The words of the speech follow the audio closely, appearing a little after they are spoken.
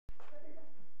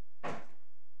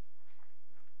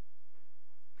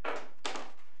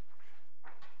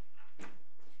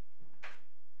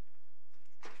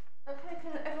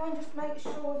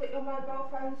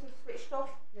phones are switched off,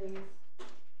 please?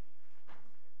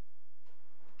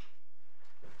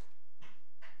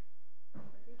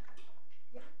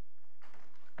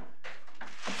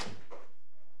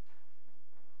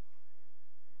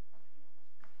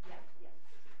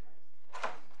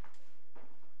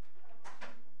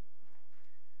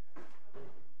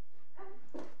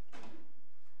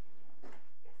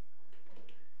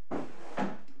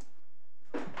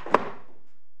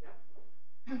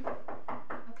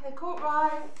 Okay, court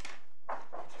rise.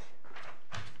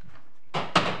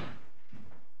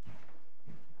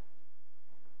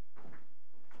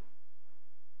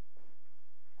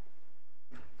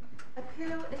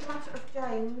 Appeal in the matter of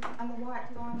James and the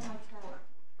White Lion Hotel.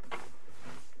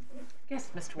 Yes,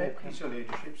 Mr. Walker. Please, your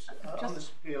ladyship. On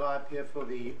this appeal, I appear for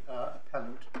the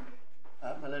appellant.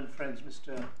 My learned friends,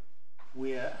 Mr.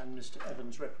 Weir and Mr.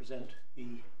 Evans, represent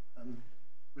the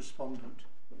respondent,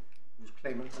 who's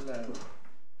claimant below.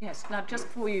 Yes, now just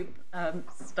before you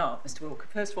start, Mr. Walker,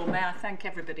 first of all, may I thank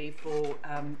everybody for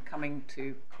coming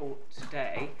to court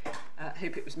today. I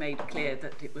hope it was made clear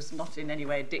that it was not in any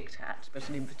way a diktat, but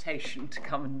an invitation to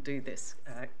come and do this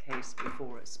case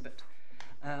before us. But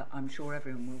I'm sure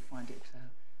everyone will find it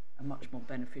a much more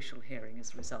beneficial hearing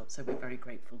as a result, so we're very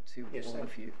grateful to all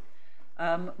of you.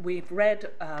 We've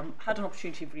had an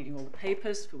opportunity of reading all the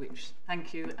papers, for which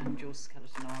thank you, and your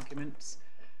skeleton arguments.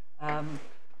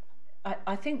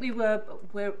 I think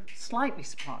we're slightly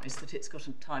surprised that it's got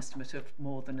a time estimate of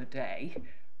more than a day.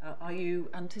 Are you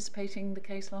anticipating the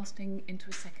case lasting into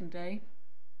a second day?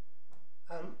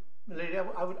 Lady,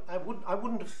 I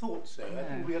wouldn't have thought so. No. I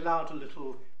think we allowed a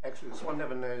little extra. One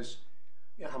never knows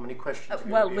how many questions.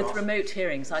 Well, with remote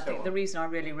hearings, I think the reason I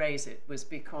really raise it was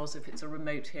because if it's a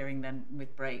remote hearing, then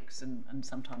with breaks, and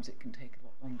sometimes it can take a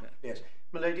lot longer. Yes,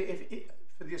 my lady,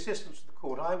 for the assistance of the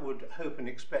court, I would hope and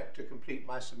expect to complete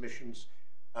my submissions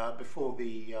before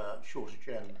the short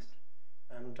adjournment. Yes.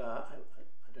 And I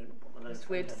don't know what my lady. Mr.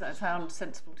 Weir, does that sound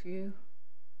sensible to you?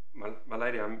 My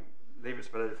lady, I'm leave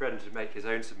it to my friend to make his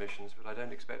own submissions, but I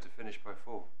don't expect to finish by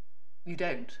 4. You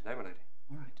don't? No, my lady.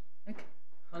 All right. Okay.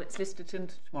 Well, it's listed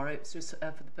until tomorrow. It's just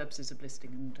for the purposes of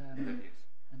listing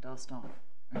and our staff.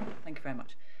 Thank you very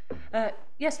much.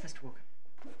 Yes, Mr. Walker.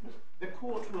 The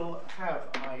court will have,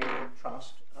 I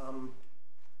trust,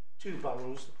 2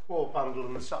 bundles, the core bundle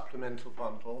and the supplemental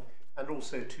bundle, and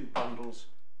also 2 bundles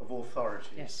of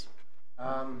authorities. Yes.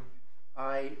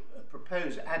 I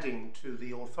propose adding to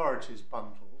the authorities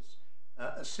bundles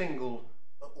a single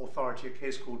authority, a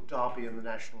case called Derby and the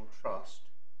National Trust,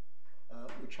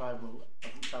 which I will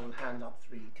hand up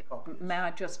 3 copies. May I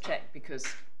just check, because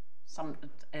some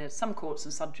courts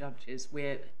and some judges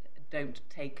don't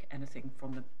take anything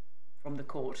from the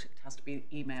court. It has to be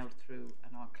emailed through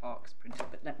and our clerks printed.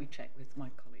 But let me check with my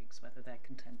colleagues whether they're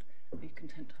content. Are you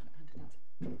content to hand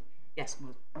it out? Yes,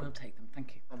 we'll take them.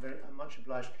 Thank you. I'm much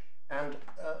obliged. And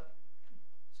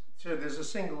so there's a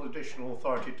single additional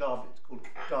authority, Derby. It's called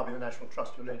Derby the National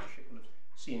Trust. Your ladyship will have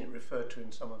seen it referred to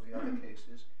in some of the other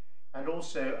cases. And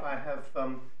also I have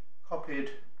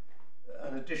copied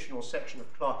an additional section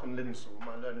of Clark and Linsell.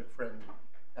 My learned friend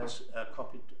has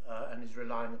copied and is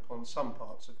relying upon some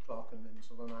parts of Clark and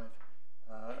Linsell, and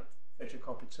I've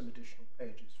photocopied some additional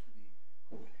pages for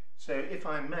the court. So if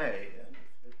I may,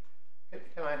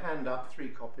 can I hand up 3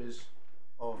 copies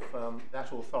of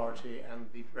that authority and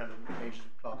the relevant pages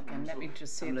of Clark and Linsell? Let me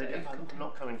just see if I'm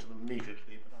not coming to them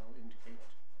immediately, but I'll indicate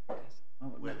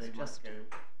where they might go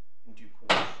in due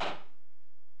course.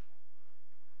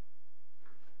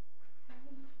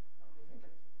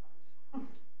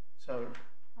 So,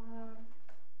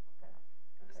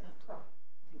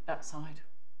 that side.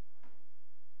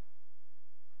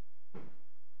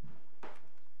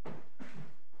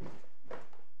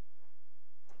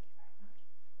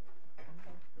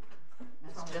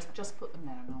 Just put them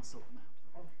there and I'll sort them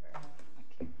out. Thank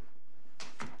you.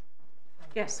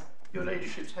 Yes. Your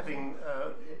Ladyships, having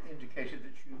indicated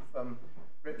that you've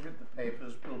read the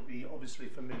papers, will be obviously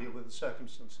familiar with the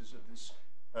circumstances of this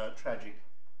tragic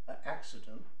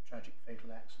accident, tragic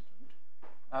fatal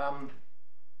accident.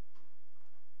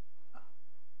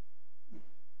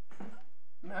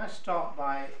 May I start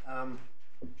by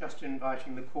just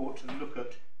inviting the court to look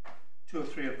at 2 or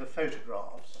 3 of the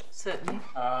photographs? Certainly.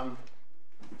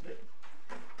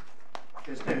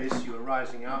 There's no issue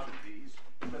arising out of these,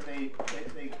 but they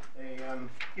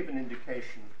give an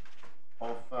indication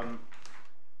of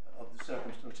the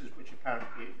circumstances which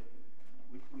apparently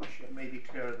which may be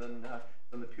clearer than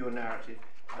the pure narrative.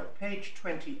 Page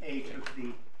 28 of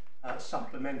the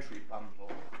supplementary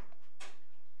bundle.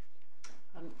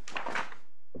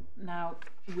 Now,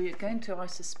 we're going to, I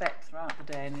suspect, throughout the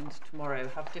day and into tomorrow,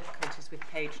 have difficulties with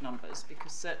page numbers,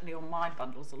 because certainly on my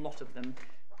bundles, a lot of them,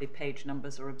 the page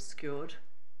numbers are obscured.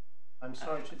 I'm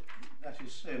sorry, that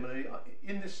is so, Melanie.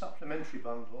 In this supplementary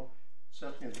bundle,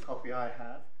 certainly in the copy I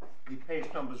have, the page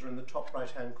numbers are in the top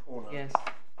right-hand corner. Yes.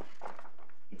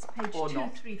 It's page Or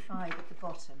 235 at the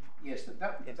bottom. Yes,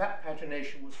 that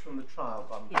pagination was from the trial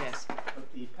bundle. Yes. But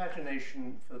the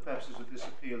pagination, for the purposes of this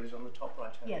appeal, is on the top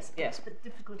right-hand. Yes, Yes. but the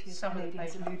difficulty, as Some the of the lady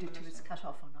has page alluded to, numbers is cut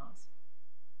off on ours.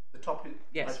 The top is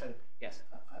Yes. right-hand. Yes.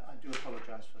 I do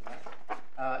apologise for that.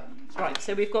 Right,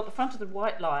 so we've got the front of the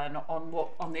white line on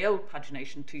the old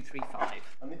pagination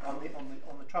 235. On the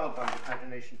trial bundle,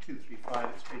 pagination 235,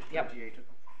 it's page 28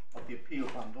 of the appeal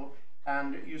bundle.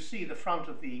 And you see the front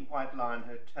of the White Lion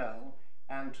Hotel,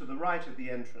 and to the right of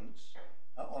the entrance,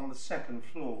 on the second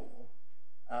floor,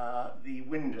 the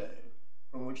window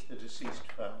from which the deceased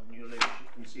fell. And you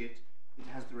can see it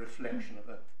has the reflection of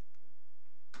a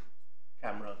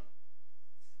camera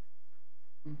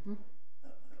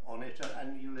on it,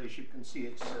 and your ladyship can see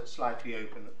it's slightly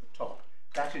open at the top.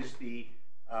 That is the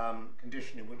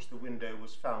condition in which the window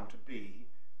was found to be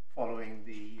following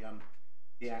the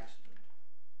accident.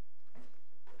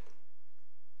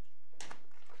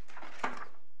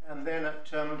 And then at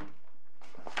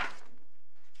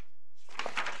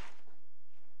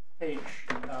page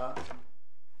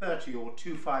 30 or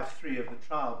 253 of the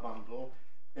trial bundle,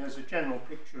 there's a general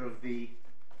picture of the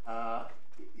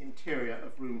interior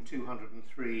of room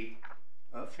 203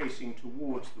 facing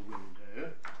towards the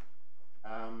window,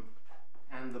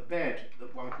 and the bed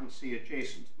that one can see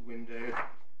adjacent to the window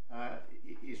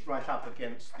is right up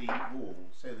against the wall,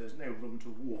 so there's no room to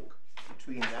walk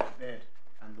between that bed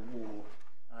and the wall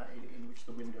in which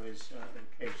the window is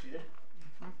located.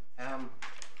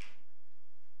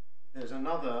 There's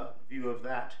another view of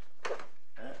that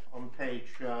on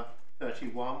page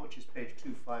 31, which is page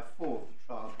 254 of the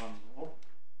trial bundle.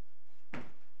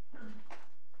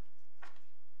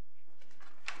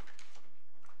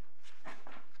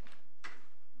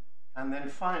 And then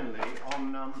finally,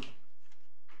 on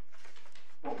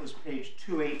what was page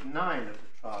 289 of the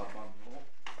trial bundle,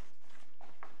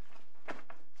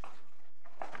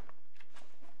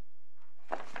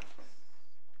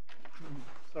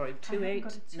 Sorry, 28.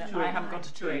 No, I haven't got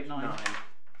a 289.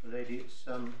 The lady, it's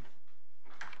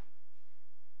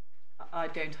I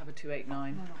don't have a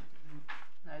 289.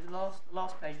 No, the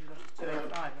last page we've got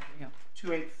 285. Yeah.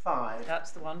 285.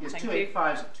 That's the one. Yes, Thank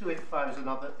 285 is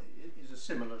another, is a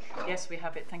similar shot. Yes, we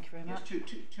have it. Thank you very Yes, much.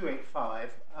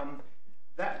 285.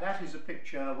 That is a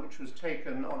picture which was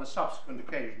taken on a subsequent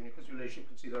occasion, because your ladyship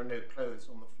can see there are no clothes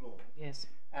on the floor. Yes.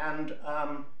 And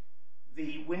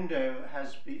the window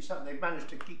has been, they've managed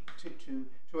to keep to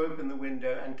open the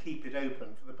window and keep it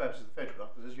open for the purpose of the photograph,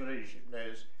 because as your ladyship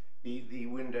knows, the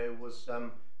window was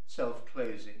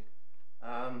self-closing.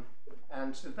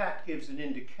 And so that gives an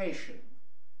indication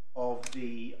of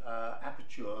the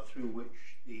aperture through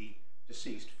which the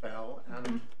deceased fell,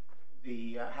 and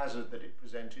the hazard that it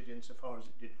presented, insofar as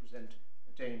it did present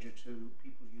a danger to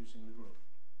people using the room.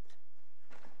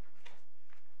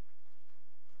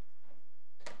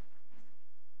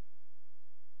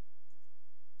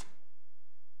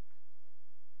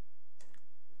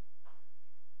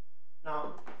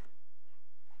 Now,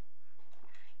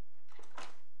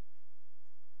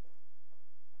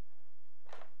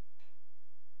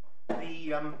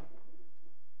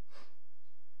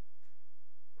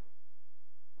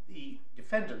 the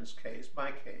defendant's case,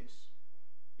 my case,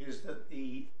 is that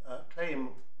the claim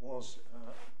was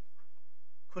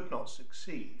could not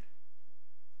succeed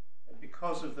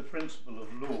because of the principle of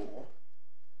law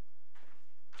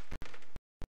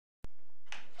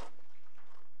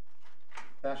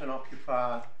that an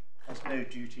occupier has no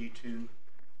duty to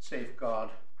safeguard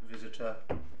the visitor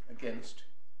against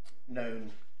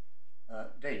known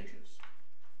dangers.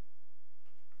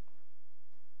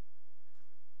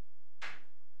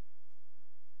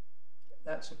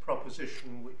 That's a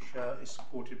proposition which is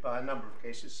supported by a number of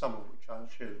cases, some of which I'll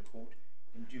show the court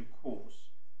in due course.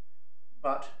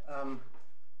 But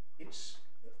it's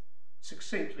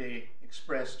succinctly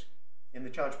expressed in the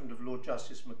judgment of Lord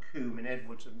Justice McComb in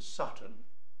Edwards and Sutton,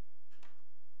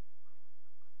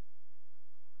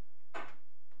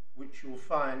 which you'll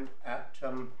find at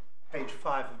page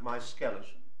 5 of my skeleton.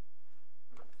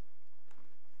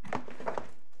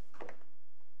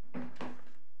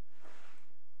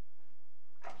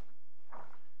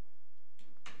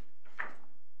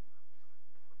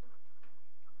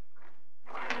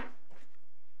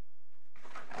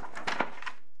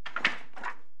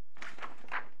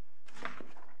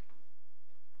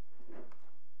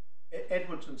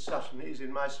 Edwards and Sutton is,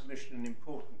 in my submission, an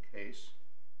important case.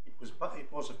 It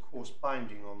was of course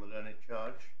binding on the learned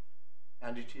judge,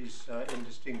 and it is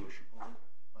indistinguishable,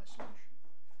 my submission,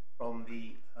 from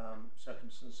the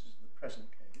circumstances of the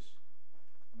present case.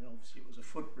 I mean, obviously it was a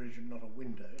footbridge and not a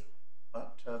window,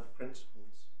 but the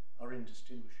principles are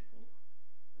indistinguishable.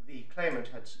 The claimant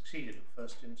had succeeded at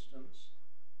first instance.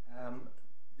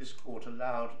 This court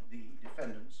allowed the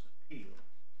defendant's appeal,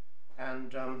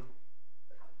 and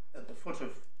at the foot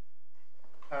of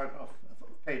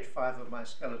page 5 of my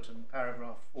skeleton,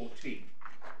 paragraph 14,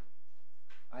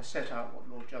 I set out what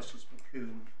Lord Justice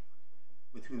McComb,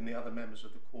 with whom the other members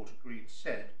of the court agreed,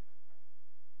 said.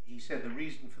 He said the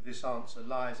reason for this answer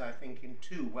lies, I think, in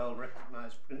two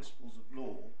well-recognised principles of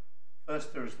law.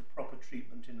 First, there is the proper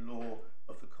treatment in law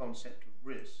of the concept of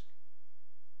risk.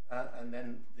 And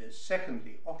then there's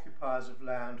secondly, occupiers of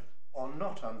land are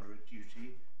not under a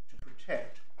duty to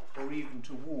protect or even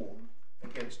to warn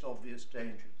against obvious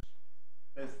dangers.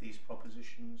 Both these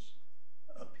propositions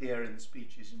appear in the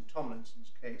speeches in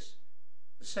Tomlinson's case.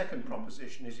 The second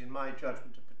proposition is, in my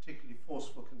judgment, a particularly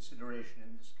forceful consideration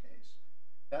in this case,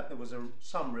 that there was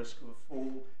some risk of a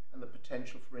fall and the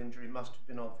potential for injury must have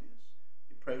been obvious.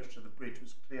 The approach to the bridge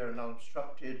was clear and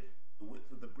unobstructed. The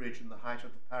width of the bridge and the height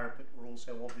of the parapet were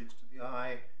also obvious to the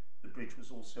eye. The bridge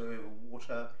was also over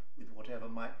water, with whatever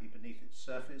might be beneath its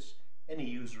surface. Any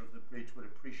user of the bridge would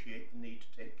appreciate the need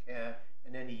to take care,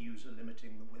 and any user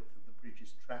limiting the width of the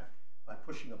bridge's track by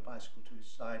pushing a bicycle to his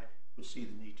side would see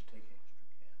the need to take extra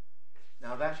care.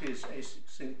 Now that is a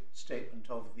succinct statement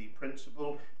of the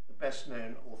principle. The best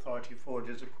known authority for it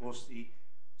is, of course, the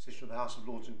decision of the House of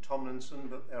Lords in Tomlinson,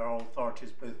 but there are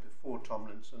authorities both before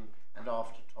Tomlinson and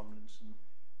after Tomlinson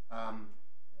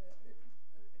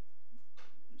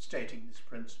stating this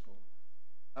principle.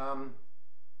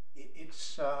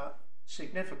 It's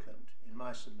significant in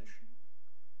my submission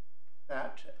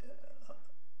that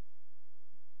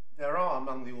there are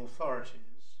among the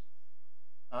authorities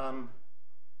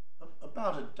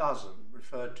about a dozen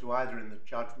referred to either in the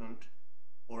judgment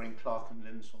or in Clark and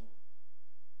Linsell,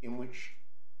 in which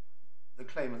the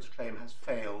claimant's claim has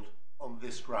failed on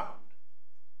this ground,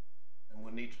 and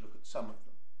we'll need to look at some of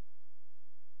them.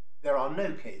 There are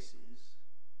no cases,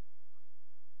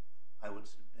 I would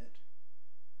submit,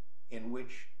 in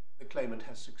which the claimant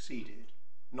has succeeded,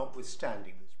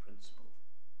 notwithstanding this principle.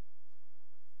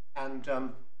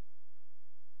 And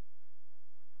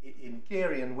in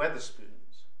Geary and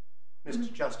Wetherspoons,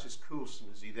 Mr. Justice Coulson,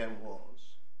 as he then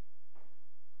was,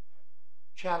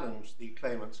 challenged the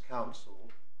claimant's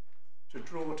counsel to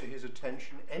draw to his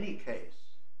attention any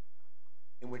case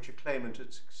in which a claimant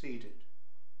had succeeded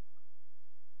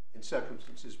in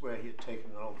circumstances where he had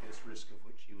taken an obvious risk of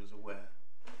which he was aware,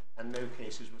 and no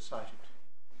cases were cited to him.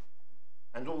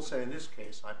 And also in this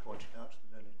case, I pointed out to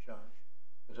the learned judge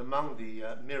that among the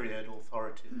myriad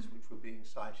authorities which were being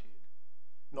cited,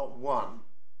 not one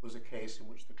was a case in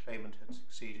which the claimant had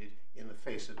succeeded in the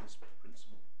face of this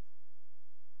principle.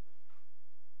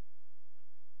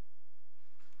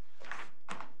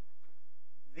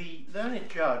 The learned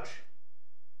judge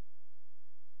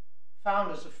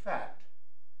found as a fact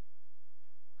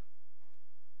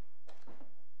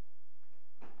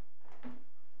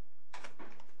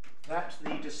that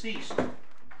the deceased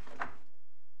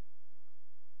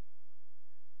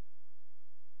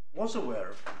was aware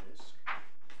of the risk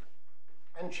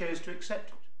and chose to accept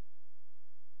it.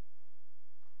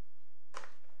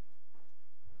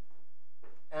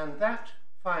 And that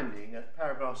finding at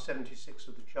paragraph 76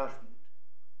 of the judgment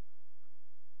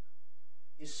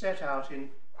is set out in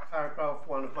paragraph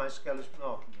 1 of my skeleton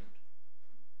argument.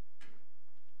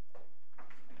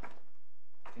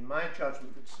 In my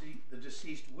judgment, the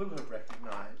deceased will have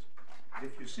recognised that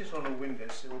if you sit on a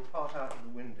windowsill, part out of the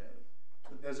window,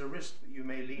 that there's a risk that you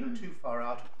may lean too far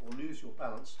out or lose your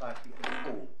balance slightly and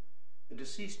fall. The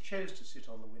deceased chose to sit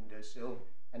on the windowsill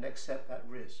and accept that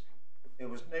risk. There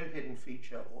was no hidden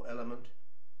feature or element.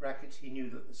 Brackets, he knew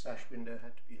that the sash window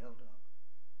had to be held up.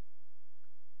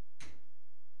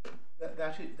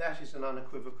 That is an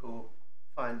unequivocal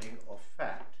finding of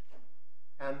fact,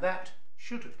 and that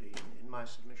should have been, in my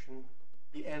submission,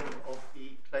 the end of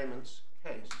the claimant's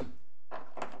case.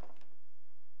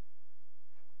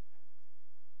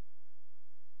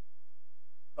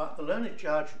 But the learned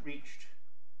judge reached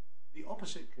the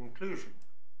opposite conclusion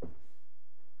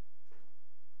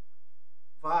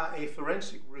via a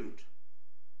forensic route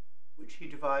which he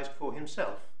devised for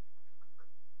himself.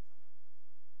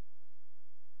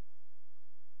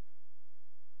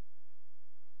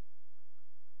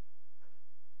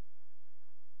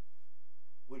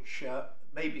 Which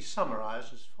may be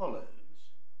summarised as follows.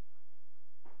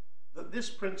 that this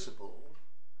principle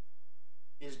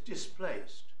is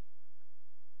displaced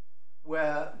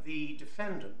where the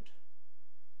defendant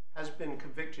has been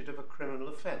convicted of a criminal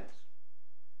offence.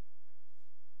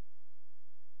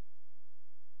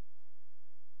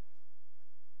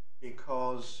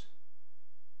 Because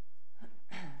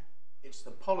it's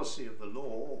the policy of the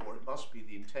law, or it must be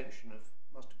the intention of,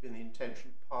 must have been the intention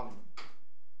of Parliament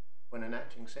when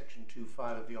enacting Section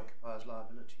 2.5 of the Occupiers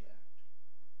Liability Act,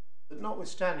 that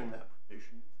notwithstanding that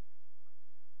provision,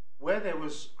 where there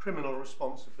was criminal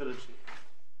responsibility,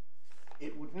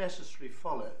 it would necessarily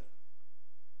follow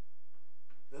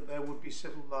that there would be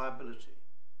civil liability.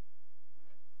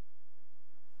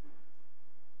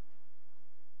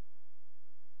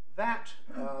 That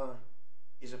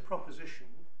is a proposition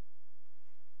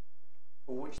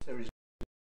for which there is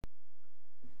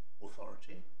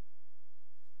authority,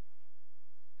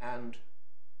 and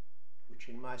which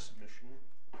in my submission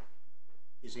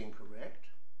is incorrect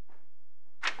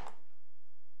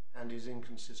and is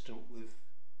inconsistent with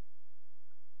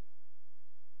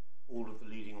all of the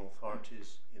leading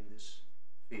authorities in this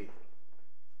field.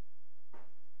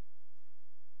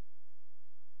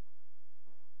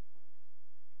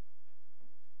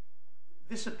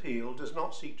 This appeal does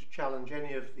not seek to challenge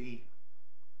any of the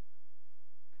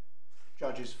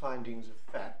judge's findings of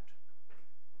fact.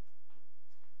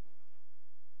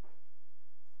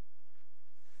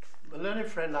 My learned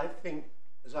friend, I think,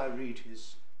 as I read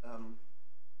his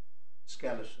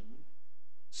skeleton,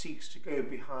 seeks to go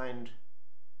behind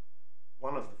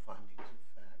one of the findings of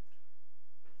fact,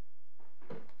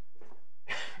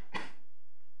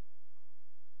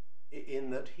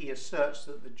 in that he asserts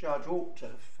that the judge ought to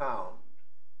have found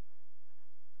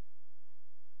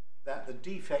that the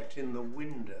defect in the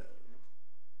window,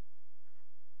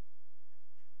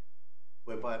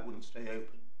 whereby it wouldn't stay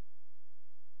open,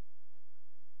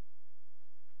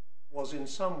 was in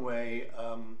some way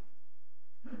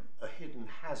a hidden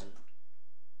hazard.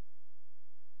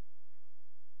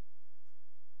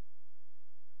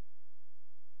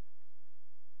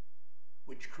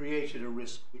 Which created a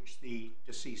risk which the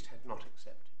deceased had not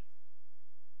accepted.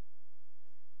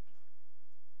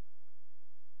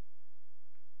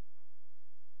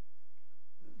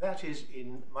 That is,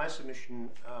 in my submission,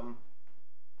 an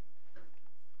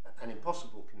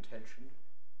impossible contention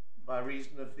by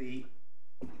reason of the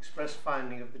express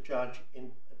finding of the judge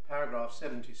in paragraph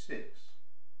 76,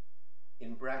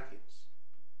 in brackets.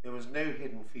 There was no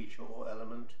hidden feature or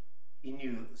element. He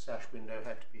knew that the sash window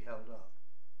had to be held up.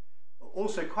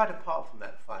 Also, quite apart from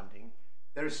that finding,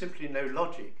 there is simply no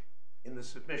logic in the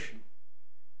submission.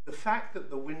 The fact that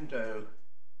the window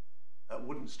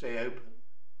wouldn't stay open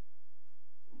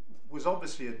was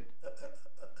obviously a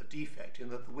defect in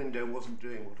that the window wasn't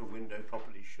doing what a window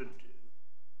properly should do.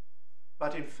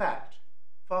 But in fact,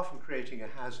 far from creating a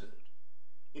hazard,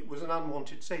 it was an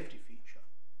unwanted safety feature.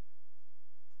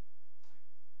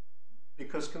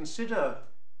 Because consider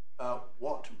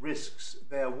what risks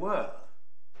there were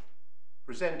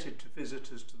presented to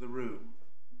visitors to the room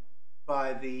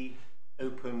by the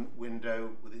open window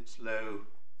with its low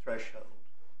threshold.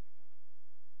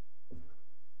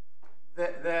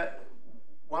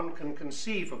 One can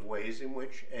conceive of ways in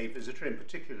which a visitor, in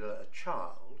particular a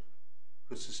child,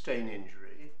 could sustain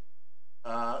injury.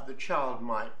 The child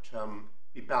might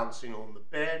be bouncing on the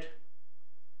bed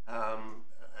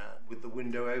with the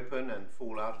window open and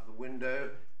fall out of the window.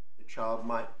 The child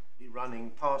might be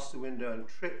running past the window and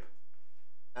trip.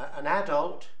 An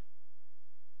adult,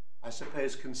 I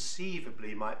suppose,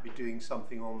 conceivably might be doing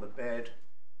something on the bed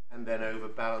and then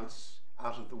overbalance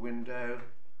out of the window,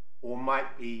 or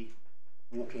might be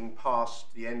walking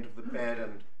past the end of the bed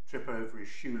and trip over his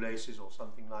shoelaces or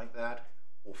something like that,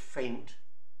 or faint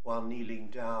while kneeling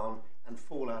down and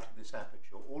fall out of this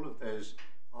aperture. All of those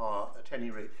are, at any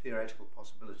rate, theoretical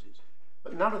possibilities.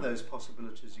 But none of those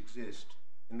possibilities exist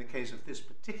in the case of this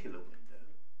particular window,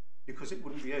 because it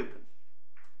wouldn't be open.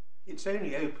 It's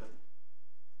only open,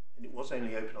 and it was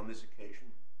only open on this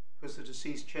occasion, because the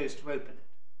deceased chose to open it.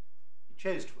 He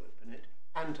chose to open it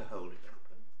and to hold it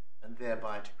open, and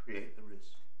thereby to create the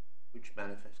risk which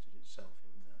manifested itself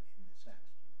in this accident.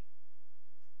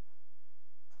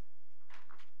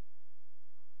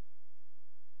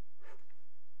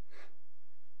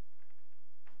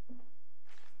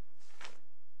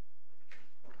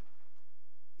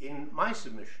 In my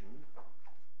submission,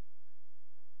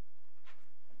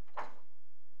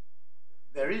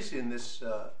 there is in this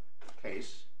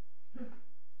case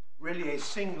really a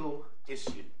single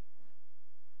issue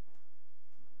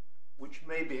which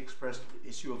may be expressed,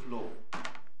 issue of law,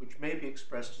 which may be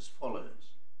expressed as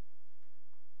follows.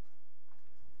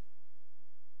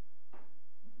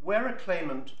 where a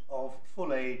claimant of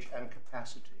full age and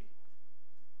capacity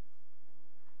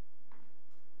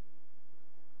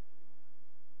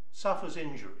suffers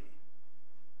injury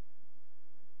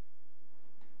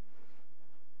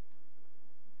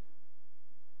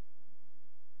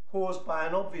caused by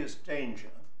an obvious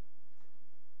danger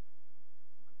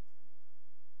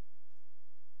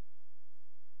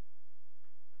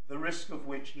the risk of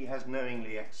which he has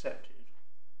knowingly accepted,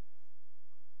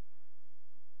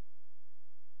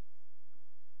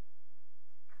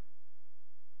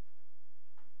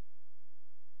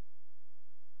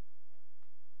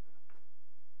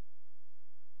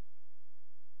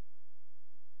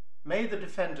 may the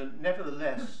defendant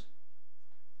nevertheless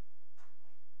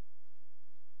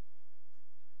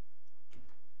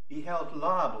be held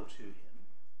liable to him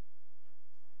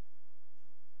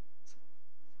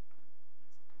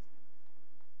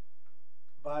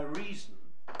by reason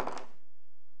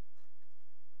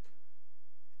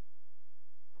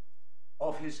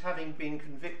of his having been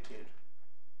convicted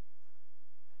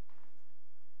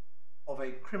of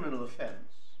a criminal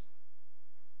offence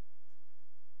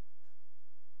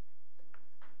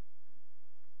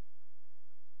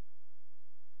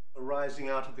arising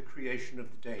out of the creation of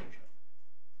the danger.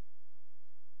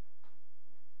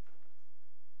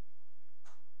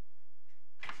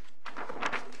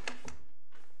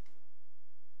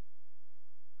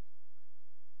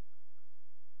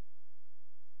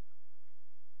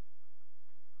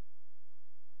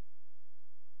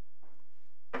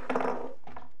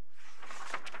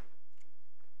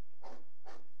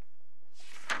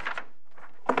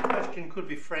 Could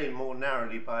be framed more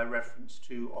narrowly by reference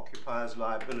to occupier's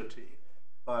liability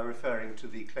by referring to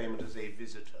the claimant as a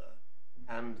visitor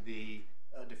and the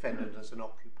defendant as an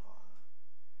occupier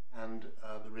and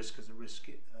the risk as a risk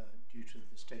due to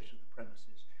the state of the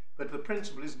premises. But the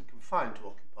principle isn't confined to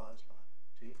occupier's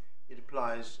liability. It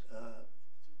applies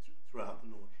throughout the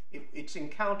law. It's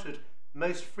encountered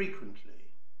most frequently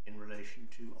in relation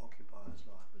to occupier's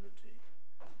liability.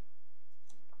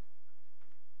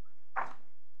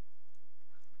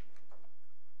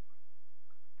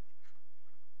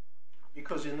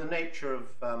 Because in the nature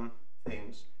of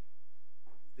things,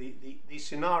 the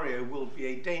scenario will be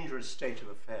a dangerous state of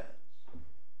affairs,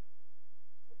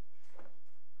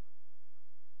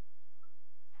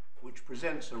 which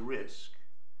presents a risk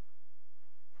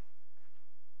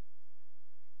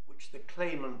which the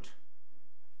claimant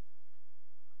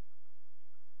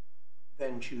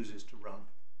then chooses to run.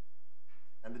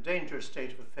 And the dangerous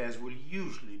state of affairs will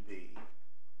usually be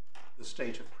the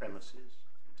state of premises.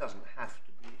 It doesn't have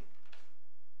to be.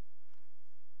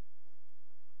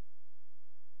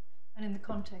 And in the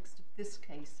context of this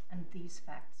case and these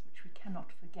facts, which we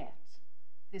cannot forget,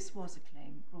 this was a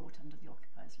claim brought under the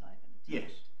Occupier's Liability Yes.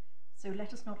 Act. So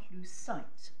let us not lose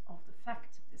sight of the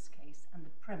facts of this case and the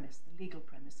premise, the legal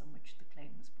premise on which the claim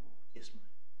was brought. Yes, ma'am.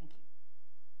 Thank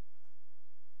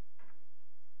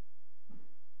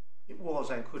you. It was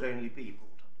and could only be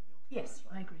brought under the Occupier's Yes,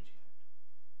 I agree.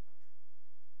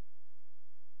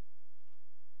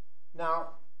 Now,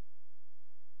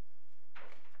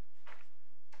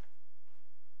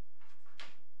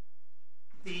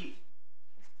 the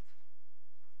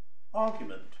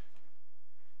argument,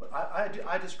 well,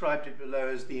 I described it below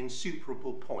as the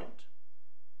insuperable point,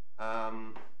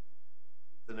 the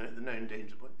known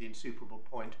danger point, the insuperable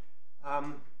point.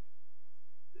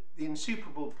 The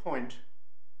insuperable point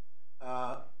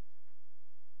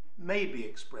may be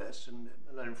expressed, and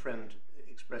a lone friend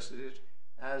expresses it,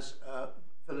 as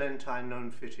Valenti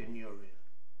non fit in iuria.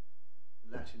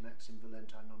 The Latin maxim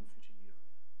Valenti non fit in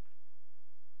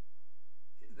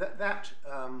iuria. That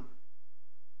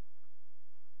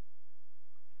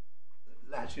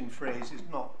Latin phrase is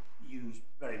not used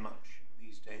very much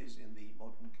these days in the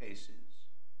modern cases,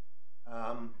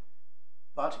 and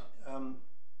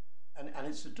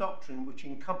it's a doctrine which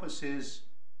encompasses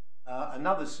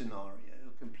another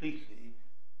scenario completely,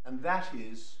 and that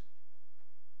is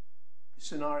the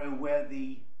scenario where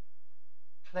the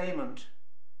claimant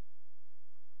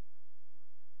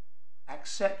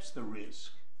accepts the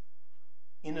risk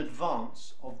in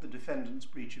advance of the defendant's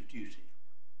breach of duty.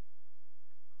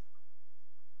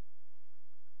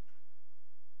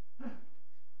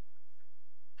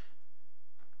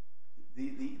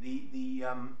 The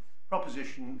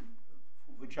proposition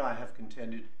which I have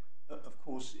contended, of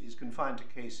course, is confined to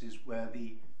cases where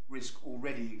the risk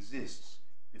already exists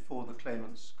before the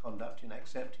claimant's conduct in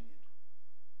accepting it.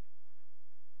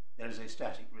 There is a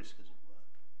static risk, as it were.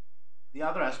 The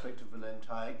other aspect of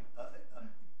Valenti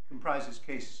comprises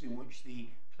cases in which the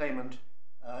claimant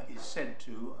is said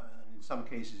to, and in some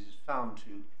cases is found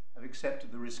to, have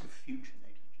accepted the risk of future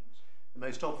negligence. the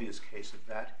most obvious case of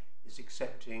that is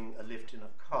accepting a lift in a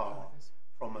car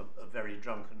from a very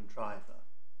drunken driver.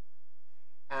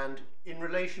 And in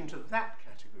relation to that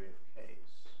category of case,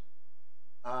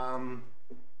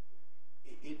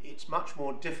 it's much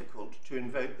more difficult to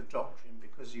invoke the doctrine,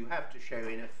 because you have to show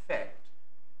in effect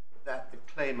that the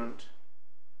claimant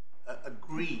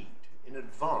agreed in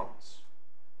advance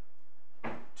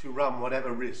to run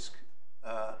whatever risk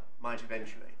might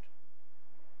eventuate.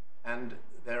 And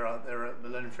the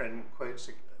learned friend quotes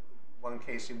one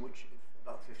case in which,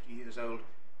 about 50 years old,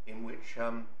 in which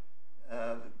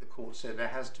the court said there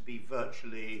has to be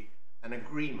virtually an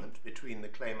agreement between the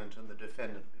claimant and the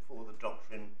defendant before the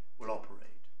doctrine will operate.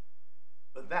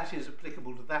 But that is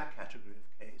applicable to that category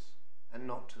of case, and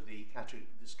not to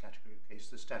this category of case,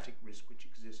 the static risk which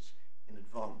exists in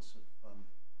advance of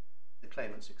the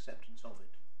claimant's acceptance of it.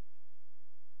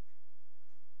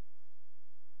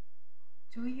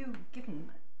 Do you,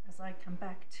 given, as I come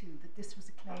back to, that this was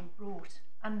a claim brought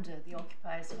under the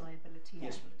Occupiers Liability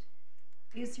Yes, Act,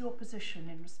 please. is your position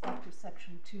in respect of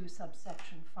Section 2,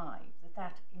 subsection 5,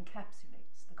 that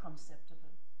encapsulates the concept of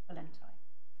a valenti?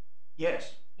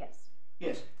 Yes. Yes.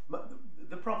 Yes.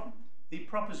 The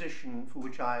proposition for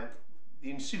which the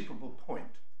insuperable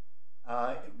point,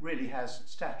 it really has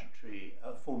statutory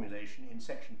formulation in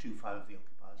Section 2.5 of the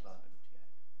Occupiers Liability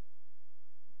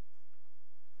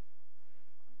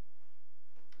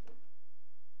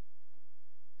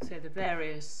Act. So the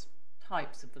various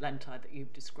types of valenti that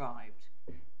you've described,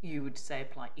 you would say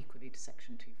apply equally to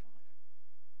Section 2.5?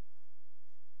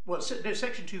 Well, no,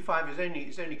 Section 2.5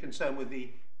 is only concerned with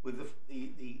the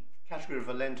category of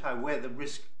valenti where the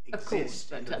risk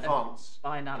exists in advance,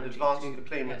 by analogy, in advance of the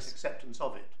claimant's acceptance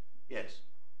of it. Yes.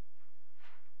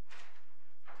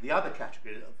 The other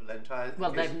category of valenti,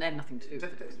 well, they're nothing to do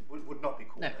with it. Would not be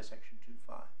called by Section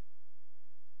 2.5.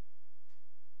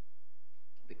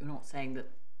 But you're not saying that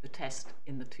the test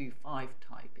in the 2.5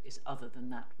 type is other than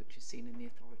that which is seen in the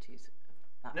authorities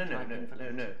of that type in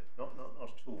valenti? No, not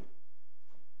at all.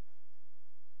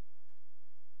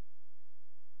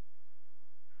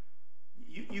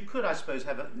 You could, I suppose,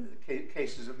 have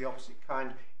cases of the opposite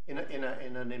kind in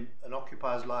an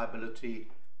occupiers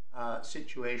liability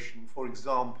situation. For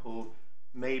example,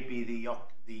 maybe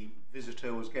the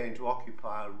visitor was going to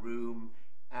occupy a room,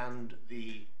 and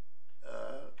the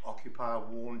occupier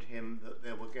warned him that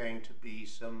there were going to be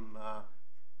some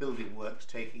building works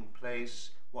taking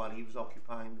place while he was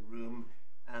occupying the room,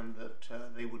 and that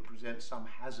they would present some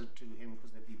hazard to him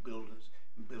because there'd be builders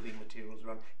and building materials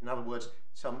around. In other words,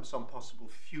 some possible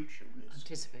future risk.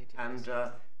 Anticipated. And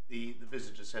the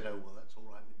visitor said, "Oh well, that's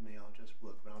all right with me. I'll just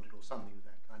work around it," or something of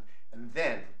that kind. And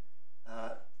then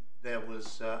there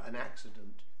was an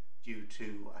accident due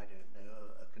to, I don't know,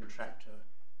 a contractor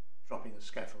dropping a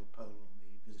scaffold pole on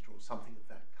the visitor or something of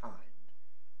that kind.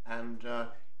 And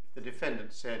if the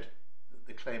defendant said that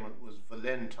the claimant was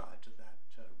valenti to that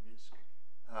risk,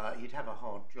 he'd have a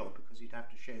hard job, because he'd have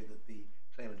to show that the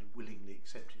claimant had willingly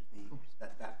accepted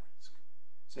that risk.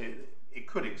 So it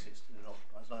could exist in an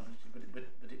occupiers liability, but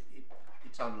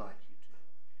it's unlikely to.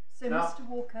 So, now, Mr.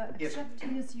 Walker, yes,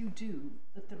 accepting as you do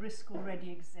that the risk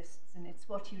already exists, and it's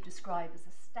what you describe as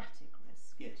a static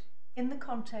risk, yes. in the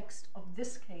context of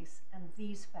this case and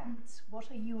these facts, what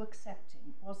are you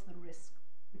accepting was the risk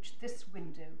which this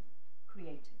window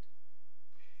created?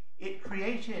 It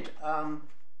created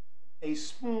a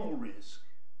small risk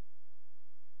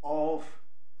of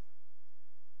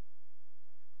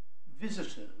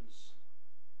visitors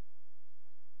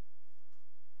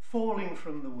falling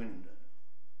from the window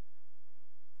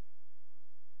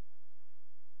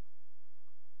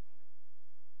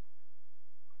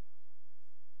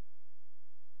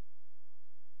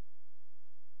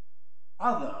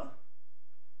other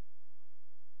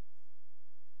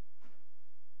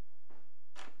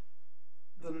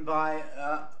than by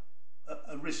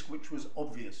a risk which was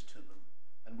obvious to them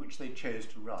and which they chose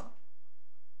to run.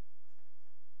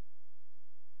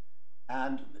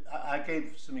 And I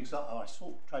gave some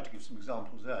tried to give some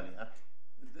examples earlier.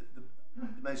 The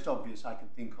most obvious I can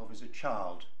think of is a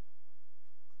child.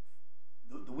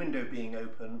 The window being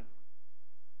open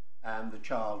and the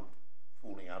child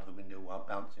falling out of the window while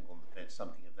bouncing on the bed,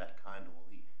 something of that kind, or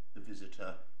the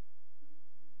visitor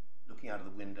looking out of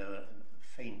the window and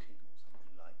fainting or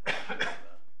something like that,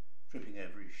 or tripping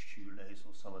over his shoelace,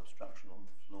 or some obstruction on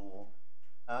the floor.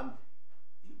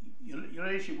 Your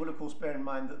Ladyship will of course bear in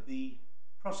mind that the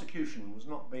prosecution was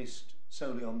not based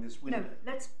solely on this window.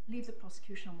 No, let's leave the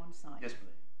prosecution on one side. Yes, please.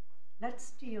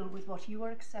 Let's deal with what you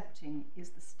are accepting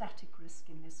is the static risk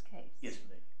in this case. Yes,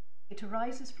 please. It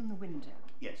arises from the window.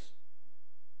 Yes.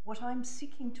 What I'm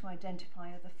seeking to identify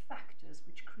are the factors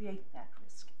which create that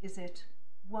risk. Is it,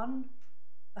 1,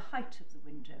 the height of the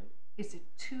window? Is it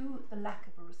 2, the lack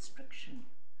of a restriction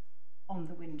on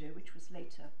the window, which was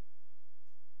later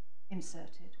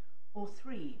inserted? Or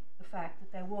 3, the fact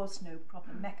that there was no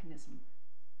proper mechanism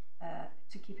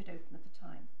to keep it open at the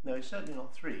time? No, it's certainly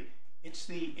not 3. It's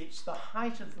the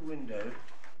height of the window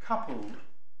coupled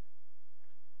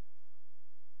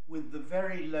with the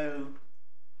very low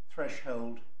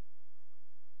threshold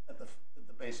at the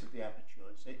base of the aperture.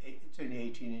 It's only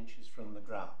 18 inches from the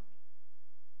ground.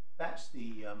 That's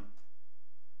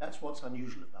what's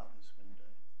unusual about this window.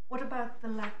 What about the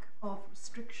lack of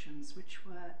restrictions which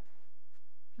were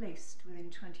placed within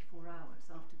 24 hours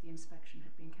after the inspection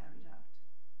had been carried out?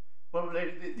 Well,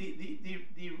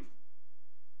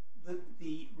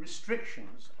 the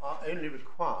restrictions are only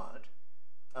required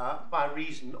by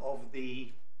reason of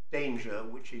the danger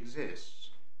which exists.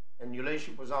 And your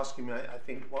Ladyship was asking me, I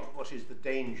think, what is the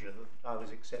danger that I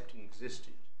was accepting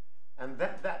existed? And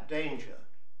that danger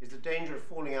is the danger of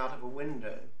falling out of a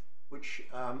window which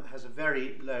has a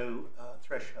very low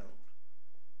threshold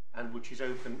and which is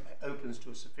opens to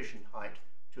a sufficient height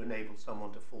to enable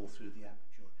someone to fall through the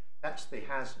aperture. That's the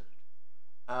hazard.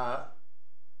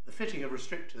 The fitting of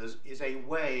restrictors is a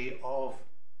way of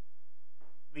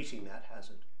meeting that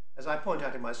hazard. As I point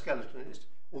out in my skeleton,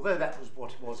 although that was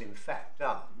what was in fact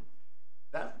done,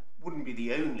 that wouldn't be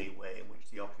the only way in which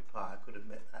the occupier could have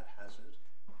met that hazard.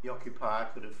 The occupier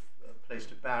could have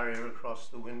placed a barrier across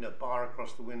the window, bar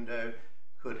across the window,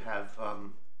 could have,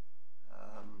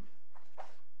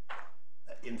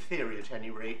 in theory at any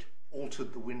rate,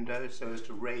 altered the window so as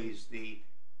to raise the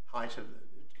height of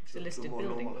It's a listed more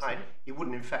building, normal wasn't height. it? He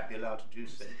wouldn't in fact be allowed to do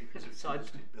so because it's a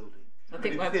listed building. I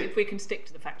think if we can stick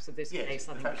to the facts of this Yes, case,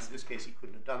 I the think facts of this case he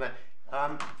couldn't have done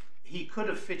that. He could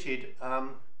have fitted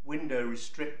window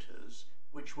restrictors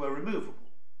which were removable.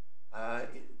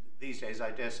 These days, I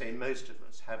dare say, most of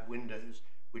us have windows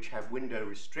which have window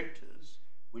restrictors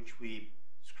which we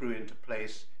screw into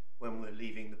place when we're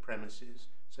leaving the premises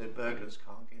so burglars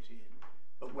can't get in.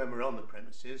 But when we're on the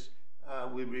premises,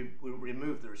 we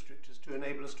remove the restrictors to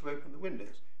enable us to open the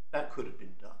windows. That could have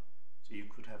been done. So you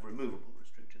could have removable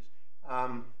restrictors.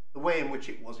 The way in which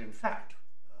it was in fact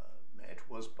met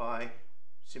was by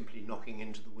simply knocking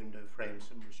into the window frame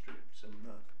some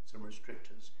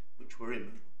restrictors which were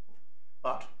immovable.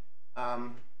 But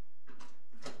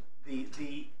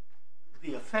the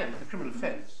criminal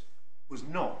offence was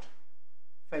not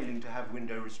failing to have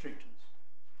window restrictors.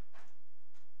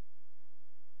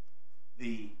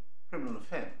 The criminal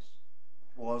offence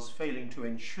was failing to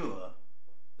ensure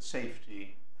the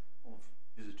safety of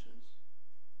visitors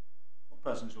or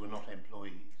persons who were not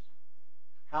employees.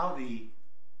 How the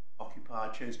occupier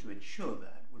chose to ensure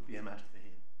that would be a matter for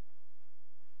him.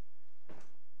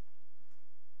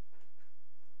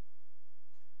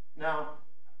 Now,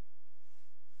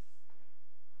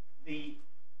 the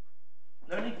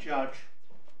learned judge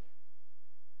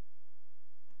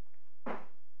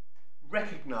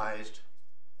recognised,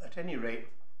 at any rate,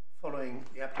 following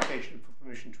the application for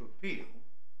permission to appeal,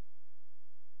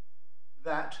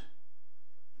 that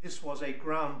this was a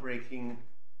groundbreaking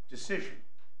decision,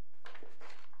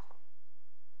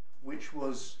 which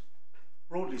was,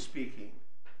 broadly speaking,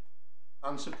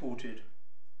 unsupported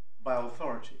by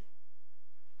authority.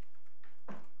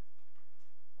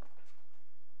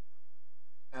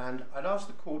 And I'd ask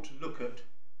the court to look at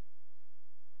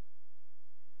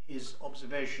his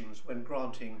observations when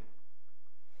granting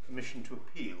permission to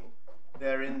appeal.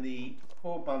 They're in the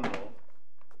core bundle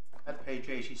at page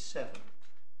 87.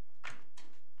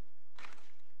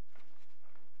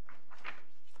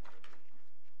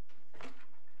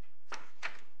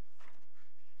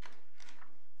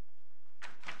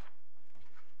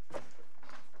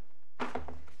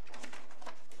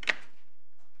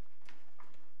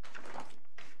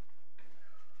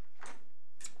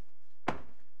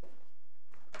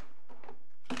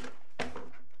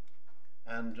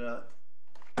 And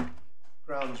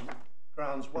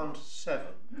grounds 1 to 7,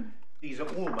 these are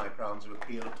all my grounds of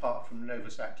appeal apart from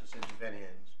novus actus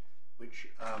interveniens, which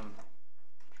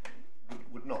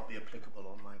would not be applicable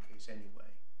on my case anyway.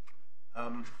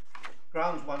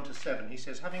 Grounds 1 to 7, he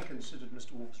says, having considered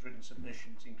Mr. Walker's written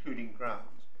submissions, including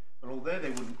grounds, and although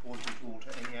they wouldn't cause me to alter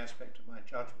any aspect of my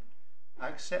judgment, I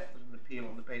accept that an appeal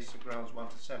on the basis of grounds 1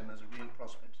 to 7 has a real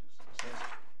prospect of success.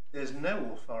 There's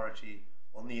no authority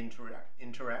on the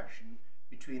interaction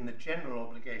between the general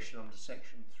obligation under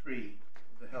Section 3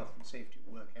 of the Health and Safety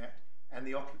at Work Act and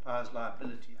the Occupiers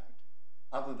Liability Act,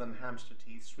 other than Hampstead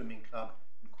Heath Swimming Club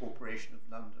and Corporation of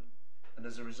London,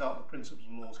 and as a result the principles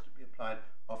of laws to be applied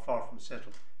are far from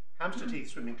settled. Hampstead Heath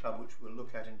Swimming Club, which we'll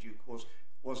look at in due course,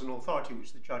 was an authority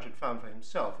which the judge had found for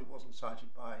himself. It wasn't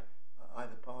cited by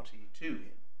either party to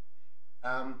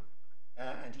him.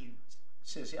 And he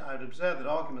says here, I would observe that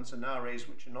arguments are now raised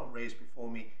which are not raised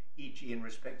before me, e.g. in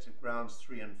respect of grounds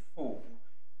 3 and 4.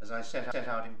 As I set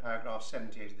out in paragraph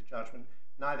 78 of the judgment,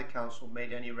 neither counsel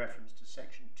made any reference to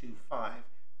section 2.5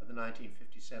 of the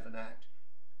 1957 Act.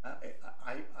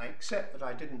 I accept that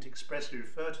I didn't expressly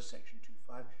refer to section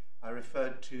 2.5. I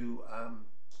referred to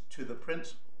the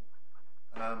principle,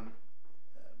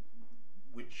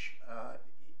 which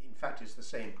in fact is the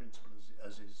same principle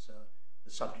as is the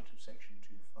subject of section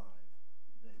 2.5,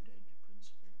 the known danger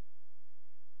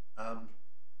principle.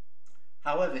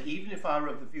 However, even if I were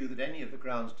of the view that any of the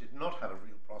grounds did not have a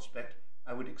real prospect,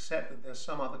 I would accept that there's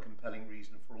some other compelling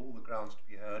reason for all the grounds to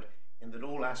be heard, in that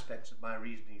all aspects of my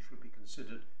reasoning should be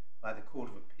considered by the Court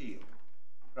of Appeal.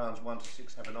 Grounds 1 to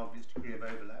 6 have an obvious degree of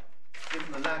overlap,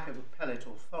 given the lack of appellate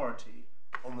authority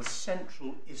on the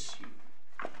central issue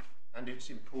and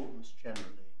its importance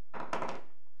generally.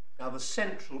 Now, the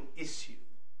central issue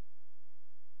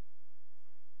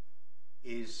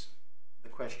is the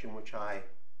question which I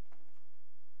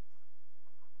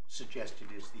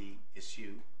suggested is the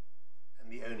issue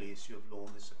and the only issue of law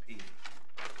in this appeal.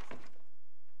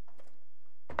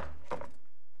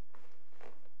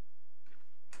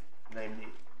 Namely,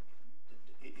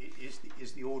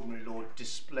 is the ordinary law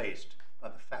displaced by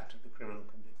the fact of the criminal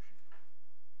conviction?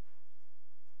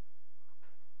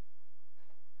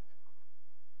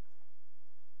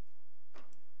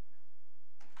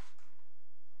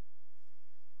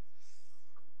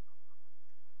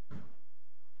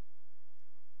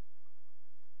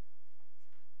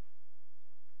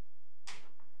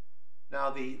 Now,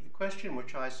 the question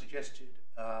which I suggested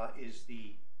is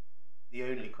the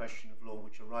only question of law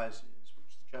which arises,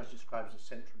 which the judge describes as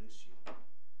central issue.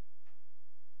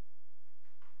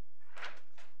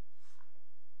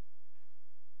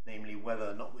 Namely,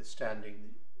 whether, notwithstanding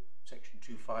the section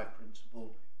 2.5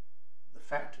 principle, the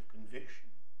fact of conviction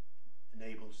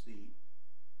enables the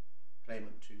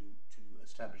claimant to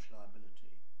establish liability.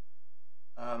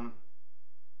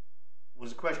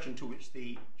 Was a question to which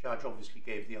the judge obviously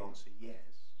gave the answer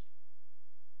yes,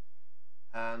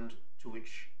 and to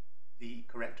which the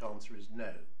correct answer is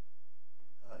no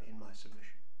in my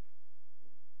submission.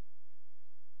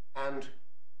 And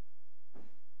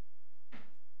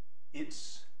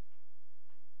it's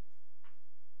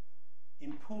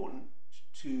important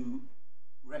to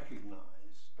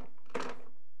recognize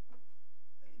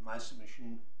in my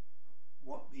submission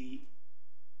what the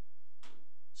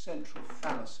central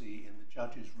fallacy in the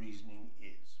judge's reasoning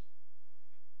is.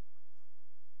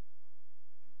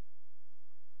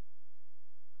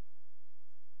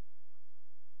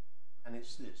 And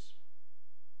it's this.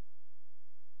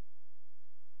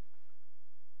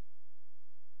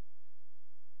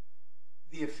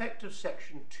 The effect of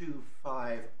section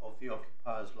 2.5 of the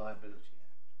Occupiers Liability Act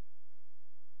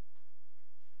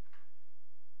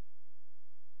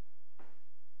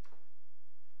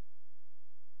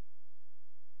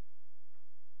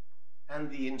and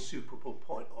the insuperable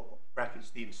point, or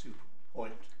brackets the insuperable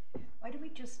point. Why don't we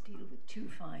just deal with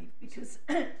 2.5? Because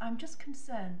I'm just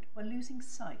concerned we're losing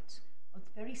sight of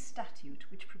the very statute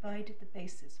which provided the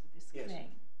basis for this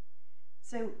claim.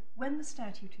 So when the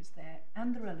statute is there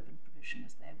and the relevant provision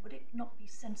is there, would it not be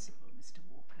sensible, Mr.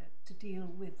 Walker, to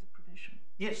deal with the provision?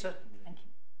 Yes, certainly. Thank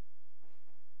you.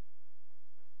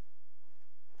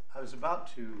 I was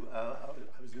about to,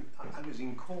 I was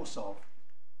in course of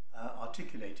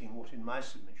articulating what in my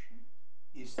submission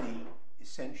is the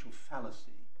essential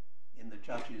fallacy in the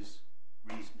judge's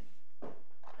reasoning,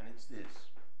 and it's this.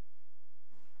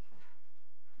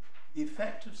 The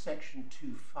effect of section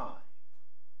 2.5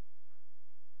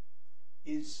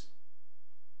 is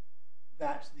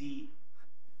that the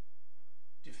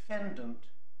defendant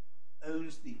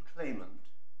owes the claimant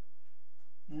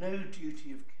no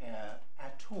duty of care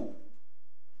at all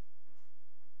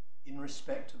in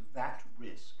respect of that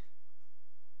risk.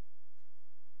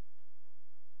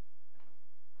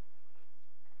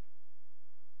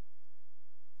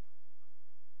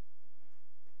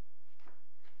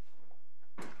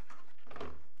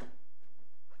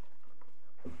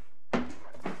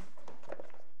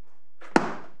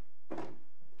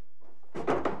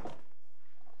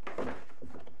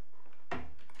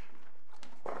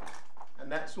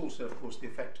 That's also, of course, the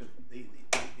effect of the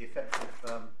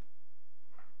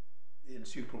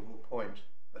insuperable point.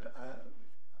 But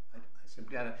I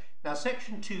simply add it. Now,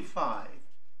 section 2.5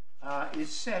 is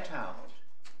set out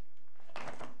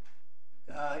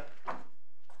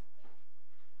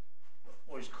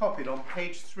is copied on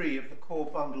page 3 of the core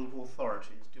bundle of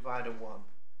authorities, divider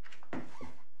 1.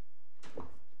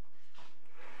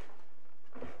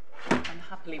 And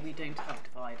happily we don't have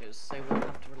dividers, so we'll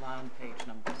have to rely on page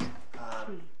numbers.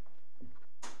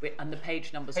 And the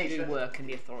page numbers do work in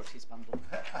the authorities bundle.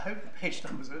 I hope the page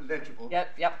numbers are legible.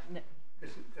 Yep.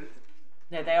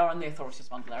 No, they are on the authorities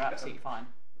bundle, they're absolutely fine.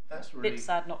 That's really, bit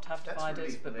sad not to have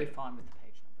dividers, but we're fine with the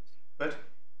page numbers. But,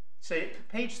 say,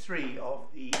 page 3 of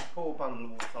the core bundle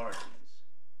of authorities.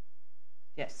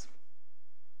 Yes.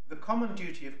 The common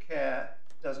duty of care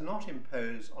does not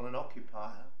impose on an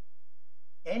occupier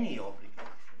any obligation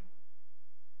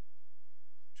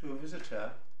to a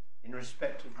visitor in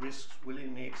respect of risks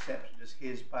willingly accepted as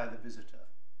his by the visitor.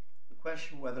 The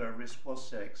question whether a risk was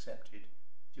so accepted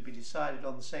to be decided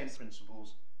on the same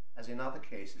principles as in other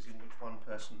cases in which one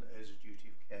person owes a duty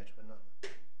of care to another.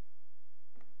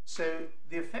 So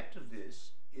the effect of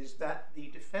this is that the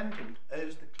defendant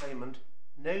owes the claimant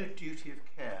no duty of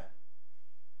care.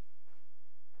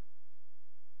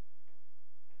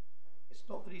 It's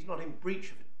not that he's not in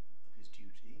breach of his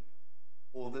duty,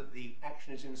 or that the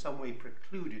action is in some way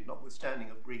precluded notwithstanding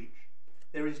a breach.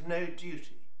 There is no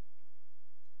duty.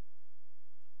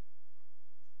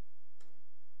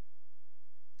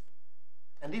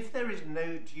 And if there is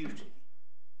no duty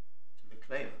to the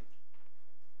claimant,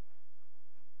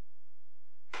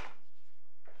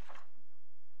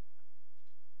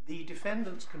 the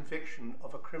defendant's conviction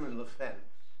of a criminal offence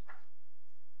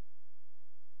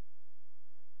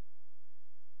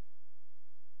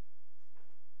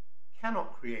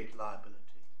cannot create liability.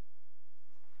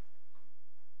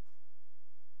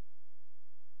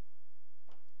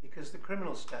 Because the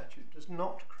criminal statute does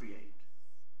not create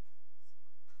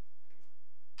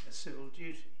a civil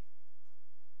duty.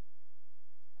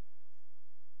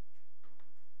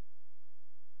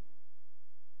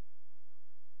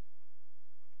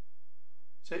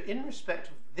 So in respect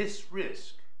of this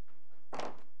risk,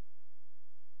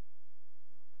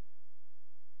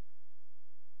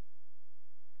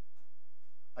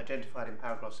 identified in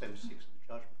paragraph 76 of the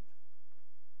judgment,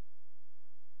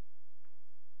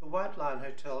 the White Lion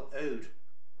Hotel owed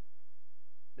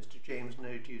Mr. James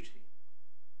no duty.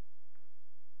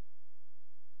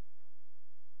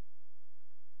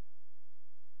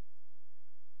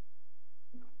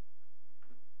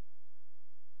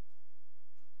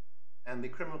 And the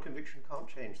criminal conviction can't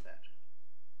change that.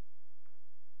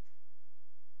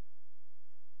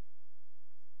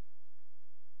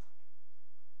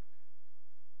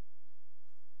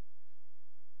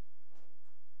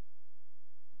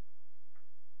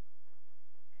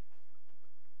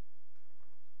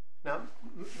 Now,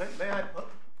 may I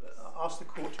ask the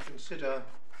court to consider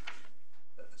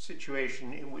a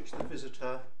situation in which the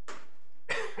visitor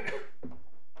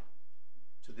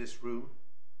to this room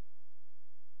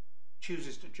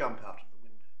chooses to jump out of the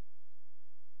window.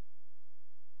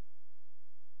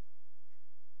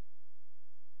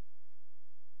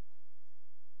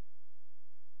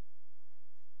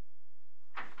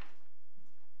 I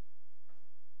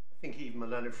think even my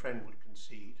learned friend would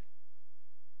concede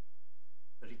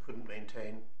that he couldn't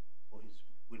maintain, or his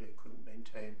widow couldn't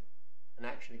maintain, an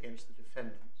action against the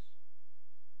defendants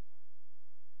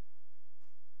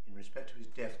in respect to his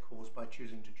death caused by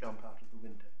choosing to jump out of the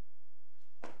window.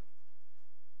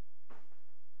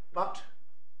 But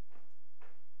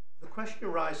the question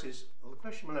arises, or the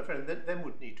question my friend then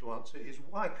would need to answer is,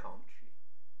 why can't she?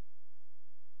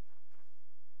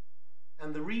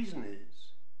 And the reason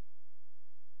is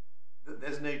that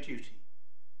there's no duty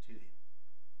to him.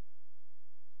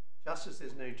 Just as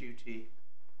there's no duty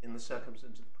in the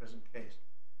circumstance of the present case.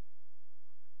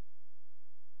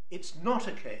 It's not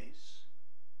a case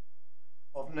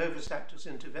of novus actus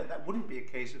interveniens. That wouldn't be a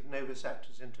case of novus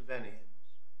actus interveniens.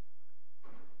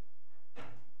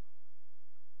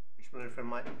 My friend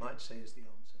might say is the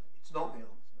answer. It's not the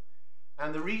answer.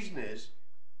 And the reason is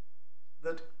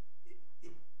that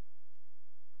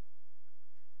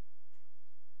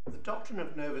the doctrine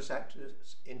of novus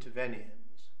actus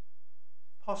interveniens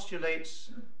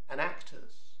postulates an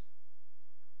actus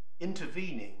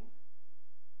intervening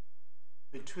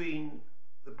between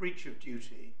the breach of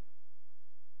duty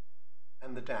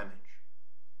and the damage.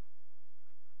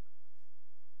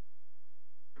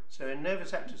 So in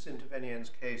novus actus interveniens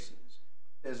cases,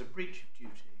 there's a breach of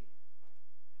duty,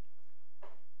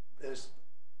 there's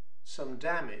some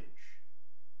damage,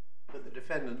 but the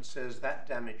defendant says that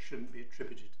damage shouldn't be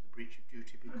attributed to the breach of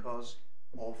duty because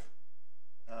of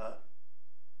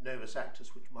novus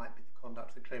actus, which might be the conduct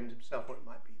of the claimant himself, or it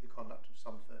might be the conduct of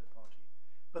some third party.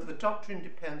 But the doctrine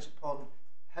depends upon,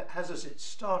 has as its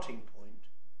starting point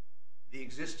the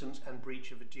existence and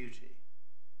breach of a duty.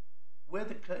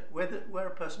 where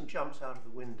a person jumps out of the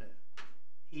window,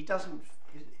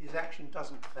 his action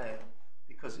doesn't fail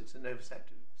because it's an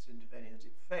overactive intervenience.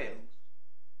 It fails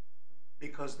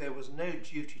because there was no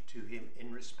duty to him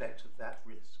in respect of that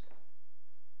risk.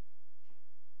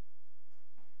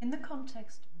 In the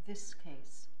context of this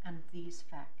case and these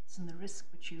facts and the risk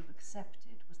which you've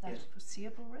accepted, was that Yes. a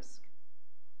foreseeable risk?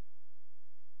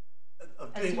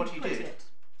 Of doing what he did.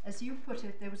 As you put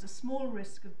it, there was a small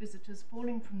risk of visitors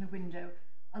falling from the window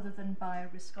other than by a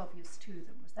risk obvious to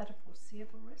them. Was that a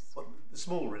foreseeable risk? Well, the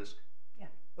small risk. Yeah.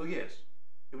 Oh yes,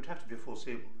 it would have to be a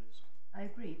foreseeable risk. I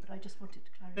agree, but I just wanted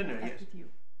to clarify No, that yes. with you.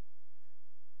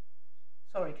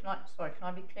 Sorry, can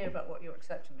I be clear about what you're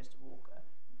accepting, Mr.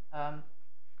 Walker?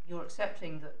 You're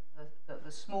accepting that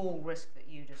the small risk that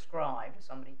you described,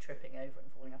 somebody tripping over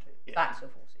and falling out of it, Yeah. that's a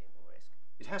foreseeable risk.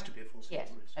 It has to be a foreseeable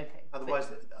Yes. risk. Okay.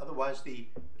 Otherwise the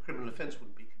criminal offence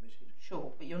wouldn't be committed.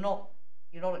 Sure, but you're not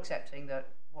accepting that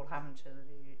what happened to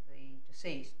the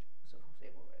deceased was a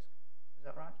foreseeable risk. Is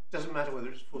that right? Doesn't matter whether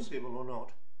it's foreseeable or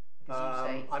not.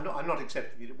 Because you say I'm not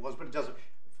accepting that it was, but it doesn't.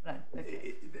 no.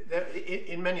 Okay.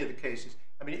 In many of the cases,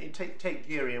 I mean, take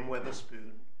Geary and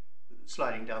Weatherspoon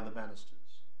sliding down the banisters.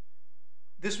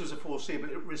 This was a foreseeable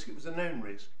risk. It was a known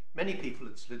risk. Many people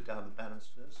had slid down the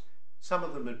banisters. Some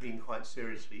of them had been quite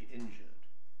seriously injured,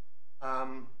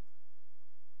 and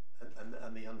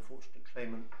the unfortunate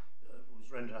claimant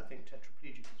was rendered, I think,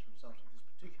 tetraplegic as a result of this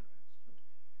particular accident.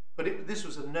 But this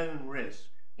was a known risk.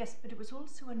 Yes, but it was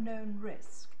also a known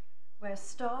risk where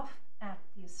staff at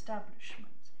the establishment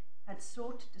had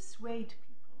sought to dissuade people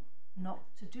not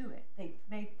to do it. They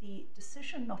made the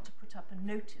decision not to put up a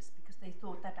notice because they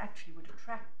thought that actually would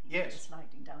attract people Yes. to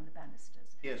sliding down the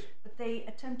banisters. Yes. But they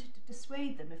attempted to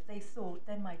dissuade them if they thought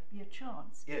there might be a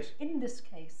chance. Yes. In this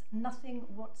case, nothing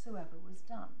whatsoever was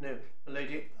done. No,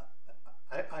 lady,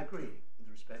 I agree with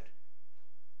respect.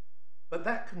 But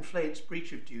that conflates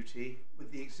breach of duty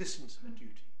with the existence of a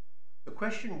duty. The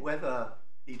question whether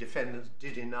the defendants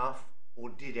did enough or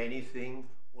did anything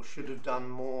or should have done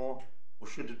more or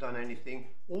should have done anything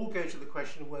all go to the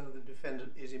question of whether the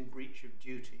defendant is in breach of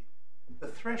duty. The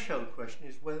threshold question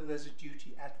is whether there's a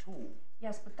duty at all.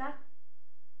 Yes, but that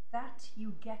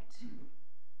you get to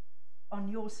on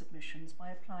your submissions by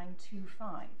applying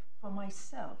 2.5. For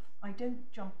myself, I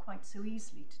don't jump quite so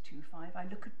easily to 2.5. I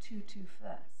look at 2.2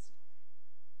 first.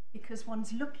 Because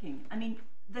one's looking, I mean,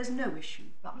 there's no issue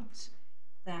but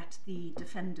that the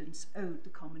defendants owed the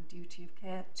common duty of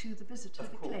care to the visitor,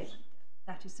 Of the course. claimant.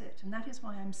 That is it. And that is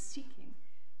why I'm seeking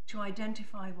to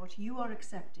identify what you are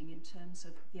accepting in terms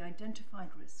of the identified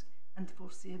risk and the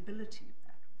foreseeability of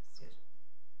that risk. Yes.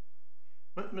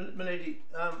 My lady,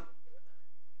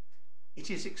 it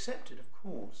is accepted, of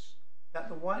course, that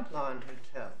the White Lion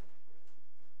Hotel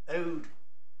owed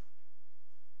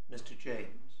Mr.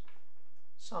 James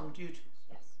some duties.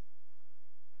 Yes.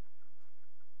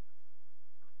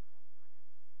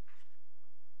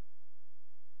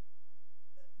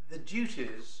 The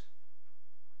duties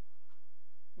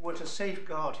were to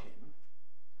safeguard him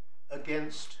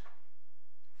against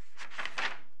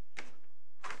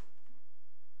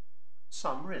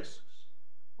some risks,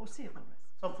 Foreseeable risk.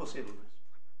 some foreseeable risks.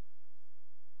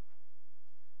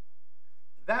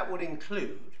 That would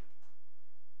include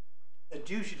a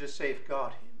duty to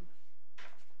safeguard him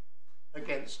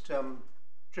against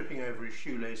tripping over his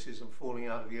shoelaces and falling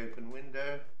out of the open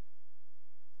window,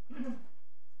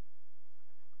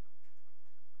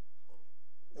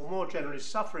 or more generally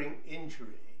suffering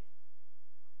injury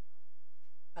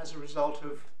as a result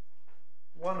of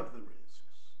one of the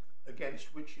risks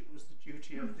against which it was the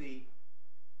duty of the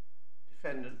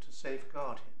defendant to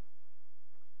safeguard him.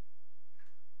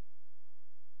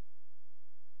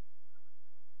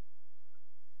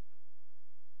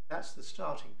 That's the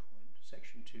starting point,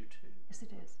 section 2.2. Yes,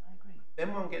 it is. I agree.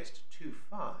 Then one gets to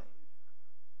 2.5,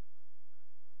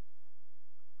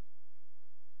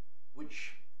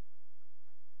 which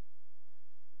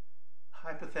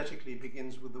hypothetically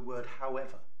begins with the word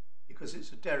however, because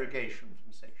it's a derogation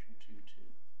from section 2.2.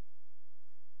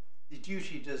 The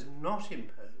duty does not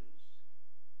impose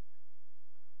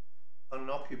on an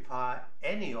occupier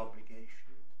any obligation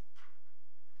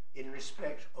in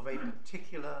respect of a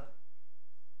particular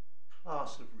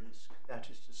class of risk, that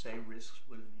is to say, risks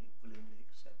willingly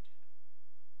accepted.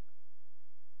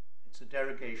 It's a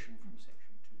derogation from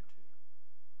section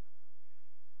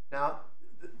 2.2. Now,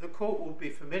 the court will be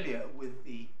familiar with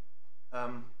the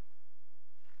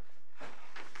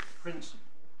principle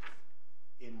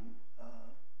in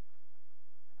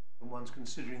when one's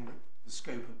considering the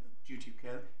scope of duty of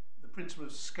care. The principle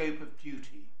of scope of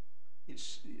duty.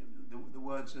 It's the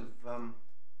words of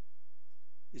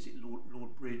is it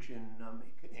Lord Bridge in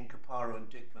Caparo and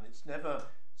Dickman, it's never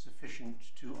sufficient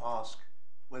to ask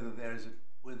whether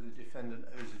whether the defendant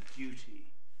owes a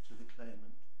duty to the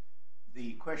claimant.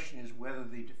 The question is whether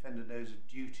the defendant owes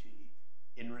a duty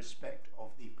in respect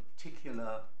of the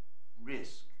particular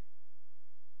risk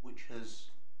which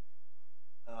has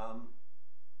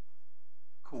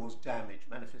caused damage,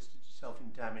 manifested itself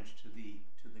in damage to the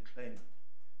claimant.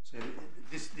 So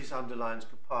this underlines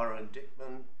Caparo and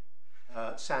Dickman,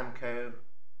 Samco.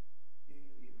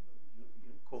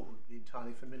 Your court would be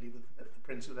entirely familiar with the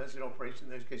principle as it operates in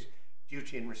those cases.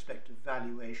 Duty in respect of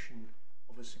valuation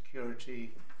of a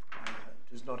security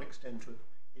does not extend to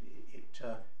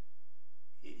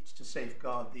it's to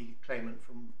safeguard the claimant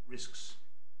from risks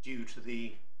due to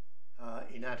the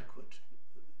inadequate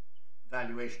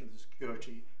valuation of the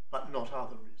security, but not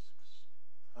other risks,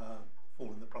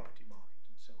 fall in the property market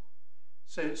and so on.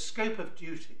 So scope of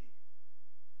duty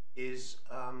is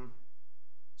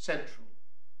central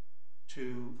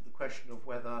to the question of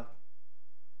whether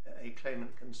a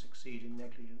claimant can succeed in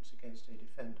negligence against a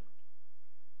defendant.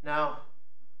 Now,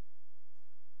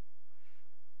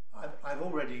 I've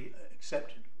already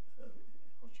accepted,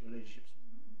 answer your ladyship's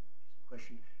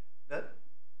question, that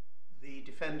the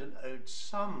defendant owed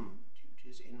some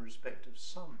duties in respect of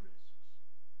some risks,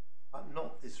 but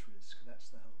not this risk. That's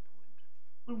the whole point.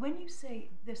 Well, when you say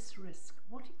this risk,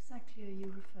 what exactly are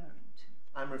you referring to?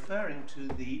 I'm referring to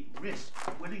the risk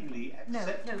willingly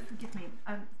accepted. No, forgive me.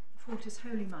 Fault is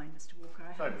wholly mine, Mr. Walker.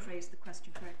 I haven't phrased the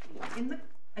question correctly.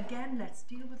 Again, let's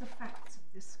deal with the facts of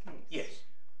this case. Yes.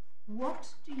 What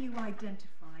do you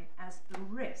identify as the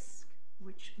risk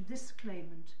which this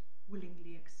claimant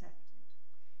willingly accepted?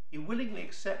 He willingly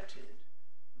accepted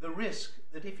the risk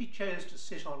that if he chose to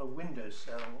sit on a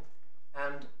windowsill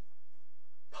and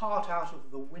part out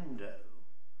of the window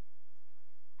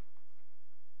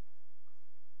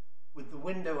with the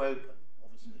window open,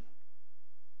 obviously,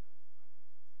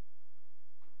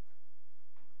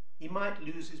 he might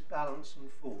lose his balance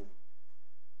and fall.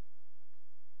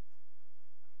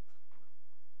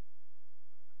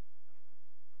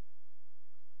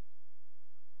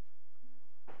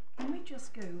 Can we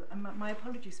just go, my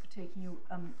apologies for taking you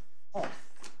off,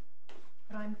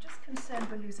 but I'm just concerned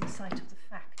we're losing sight of the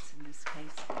facts in this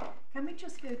case. Can we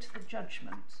just go to the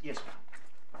judgment? Yes,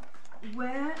 ma'am.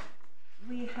 Where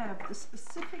we have the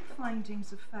specific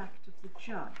findings of fact of the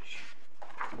judge.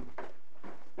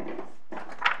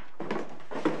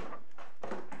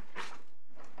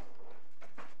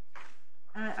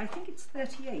 I think it's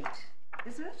 38,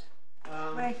 is it?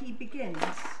 Where he begins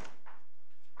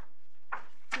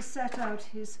to set out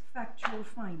his factual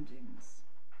findings.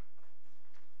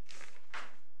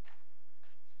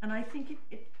 And I think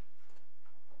it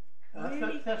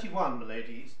really 31, my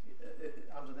ladies,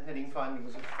 under the heading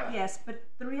findings of fact. Yes, but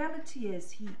the reality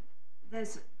is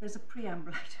there's a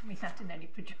preamble. I don't mean that in any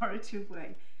pejorative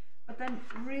way, but then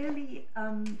really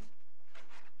from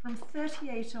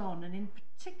 38 on, and in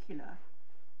particular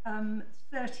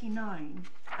 39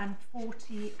 and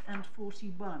 40 and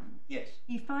 41. Yes.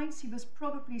 He finds he was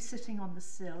probably sitting on the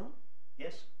sill.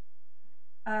 Yes.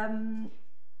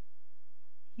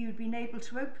 He had been able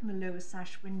to open the lower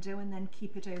sash window and then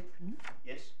keep it open.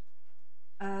 Yes.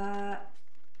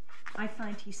 I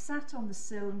find he sat on the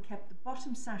sill and kept the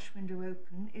bottom sash window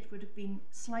open. It would have been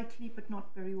slightly but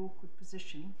not very awkward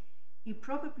position. He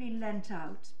probably leant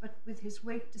out, but with his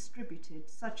weight distributed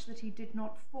such that he did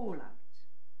not fall out.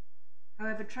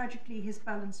 However, tragically, his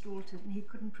balance altered and he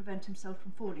couldn't prevent himself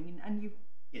from falling. And you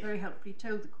Yes. very helpfully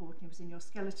told the court, and it was in your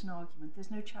skeleton argument,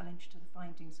 there's no challenge to the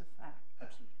findings of fact.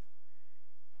 Absolutely.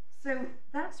 So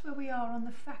that's where we are on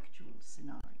the factual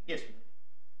scenario. Yes, ma'am.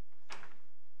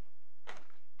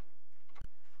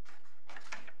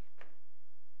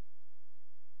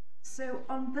 So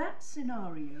on that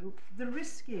scenario, the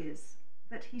risk is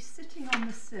that he's sitting on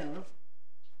the sill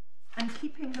and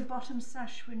keeping the bottom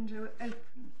sash window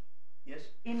open. Yes.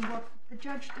 In what the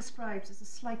judge describes as a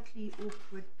slightly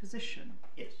awkward position.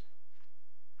 Yes.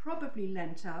 Probably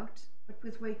leant out, but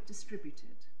with weight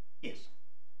distributed. Yes.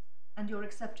 And you're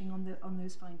accepting on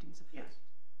those findings of fact.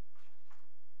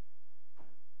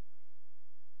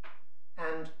 Yes.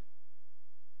 And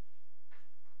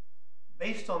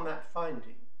based on that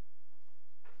finding,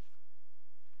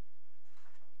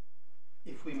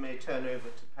 if we may turn over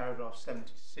to paragraph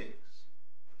 76,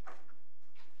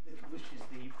 which is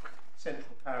the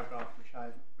central paragraph which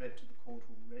I've read to the court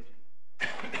already.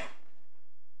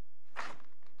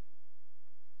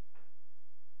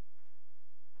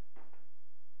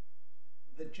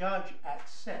 The judge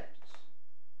accepts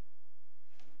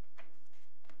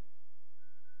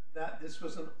that this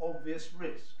was an obvious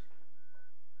risk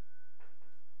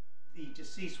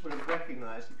deceased would have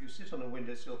recognised if you sit on a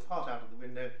windowsill, part out of the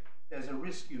window, there's a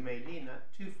risk you may lean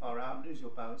too far out, lose your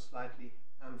balance slightly,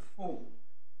 and fall.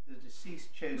 The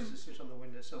deceased chose to sit on the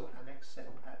windowsill and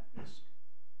accept that risk.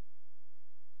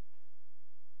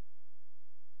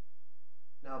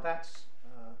 Now that's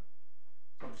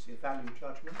obviously a value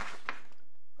judgment,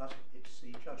 but it's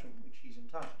a judgment which he's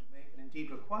entitled to make and indeed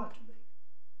required to make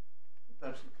for the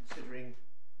purpose of considering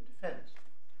the defence.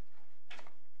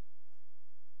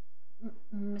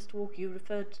 Mr. Walker, you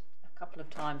referred a couple of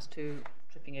times to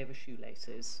tripping over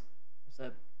shoelaces as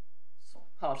a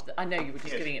part of the... I know you were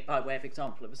just giving it by way of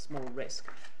example of a small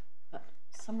risk, but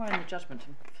somewhere in the judgment,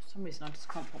 and for some reason I just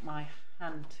can't put my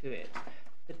hand to it,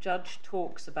 the judge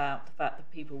talks about the fact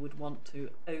that people would want to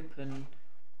open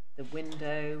the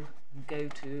window and go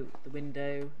to the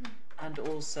window, and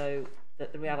also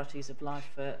that the realities of life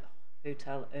for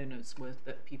hotel owners were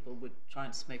that people would try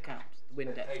and smoke out the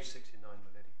window. Page 69, my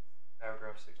lady.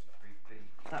 Paragraph 63B.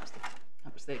 That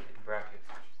was the In brackets,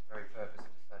 which is the very purpose of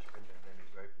the sash window, only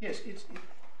to open. Yes,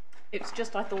 It's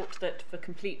just I thought that for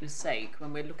completeness sake,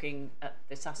 when we're looking at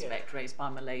this aspect raised by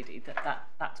my lady,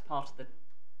 that's part of the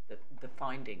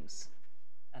findings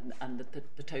and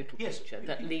the total picture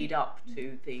that lead up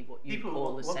to the what you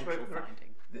call the central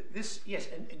finding. This, yes,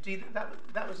 and indeed that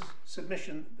was a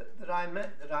submission that I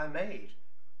made.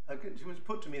 It was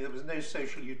put to me there was no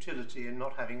social utility in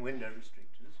not having window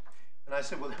restrictors, and I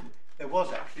said, well, there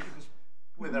was actually, because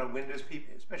where there are windows,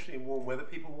 people, especially in warm weather,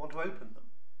 people want to open them,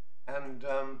 and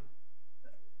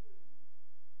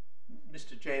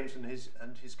Mr. James and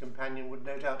his companion would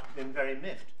no doubt have been very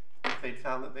miffed if they'd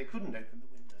found that they couldn't open the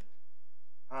window.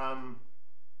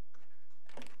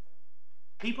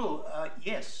 People,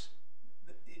 yes,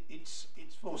 it's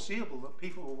foreseeable that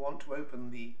people will want to open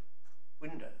the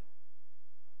window.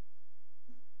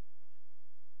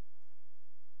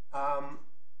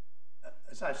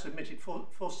 As I've submitted,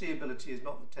 foreseeability is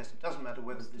not the test. It doesn't matter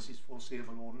whether this is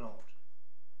foreseeable or not.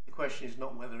 The question is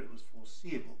not whether it was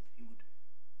foreseeable that he would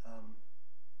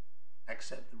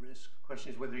accept the risk. The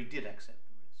question is whether he did accept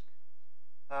the risk.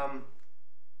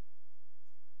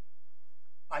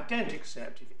 I don't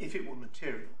accept, if it were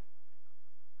material,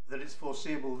 that it's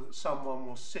foreseeable that someone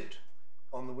will sit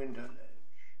on the window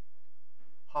ledge,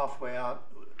 halfway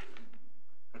out,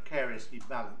 precariously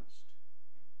balanced,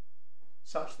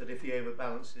 such that if he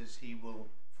overbalances, he will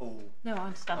fall. No, I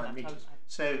understand that. Meters.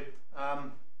 So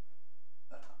I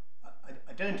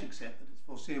don't accept that it's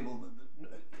foreseeable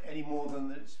that any more than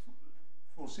that it's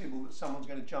foreseeable that someone's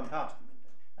going to jump out of the window.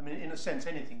 I mean, in a sense,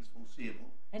 anything's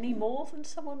foreseeable. Any more than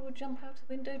someone would jump out the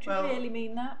window? Do you really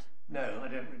mean that? No, I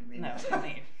don't really mean that. I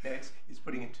mean. No, it's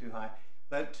putting it too high.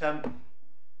 But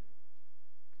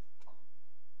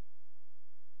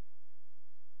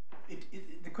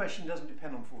the question doesn't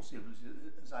depend on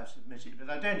foreseeability, as I've submitted, but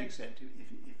I don't accept,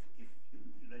 if your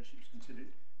Lordship's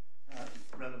considered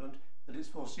relevant, that it's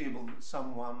foreseeable that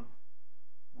someone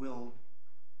will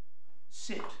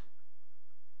sit,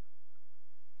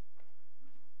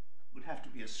 would have to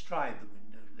be astride the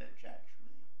window ledge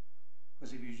actually,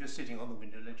 because if he was just sitting on the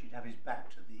window ledge, he'd have his back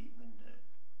to the window.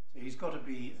 So he's got to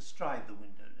be astride the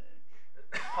window ledge,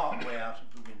 part way out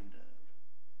of the window.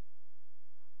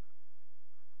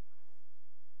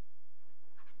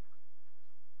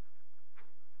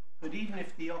 But even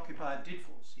if the occupier did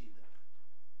foresee that,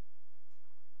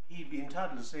 he'd be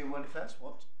entitled to say, well, if that's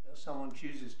what someone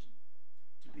chooses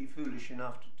to be foolish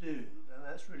enough to do, then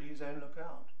that's really his own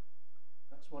lookout.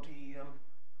 That's what he...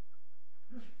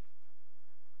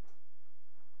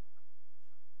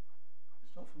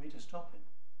 It's not for me to stop him.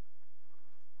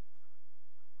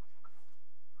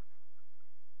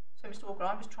 So, Mr. Walker,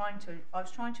 I was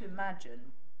trying to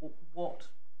imagine what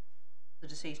the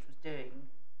deceased was doing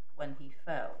when he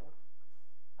fell,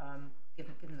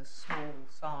 given the small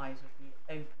size of the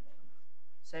opening.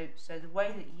 So the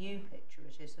way that you picture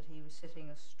it is that he was sitting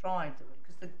astride the window,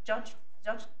 because the judge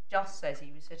just says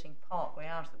he was sitting part way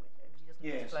out of the window, but he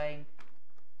doesn't explain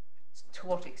to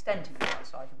what extent he was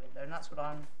outside the window, and that's what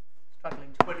I'm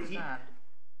struggling to understand.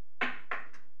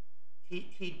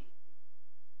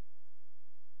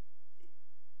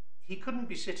 He couldn't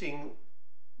be sitting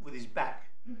with his back.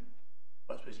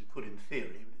 Well, I suppose he could in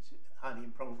theory, but it's highly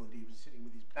improbable that he was sitting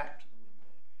with his back to the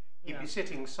window. He'd be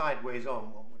sitting sideways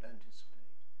on, one would anticipate.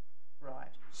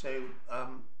 Right. So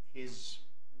his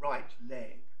right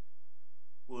leg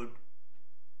would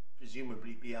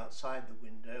presumably be outside the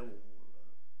window,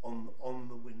 or on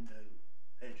the window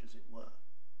edge, as it were.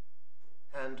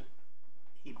 And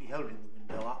he'd be holding the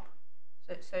window up.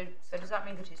 So does that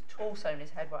mean that his torso and his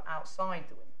head were outside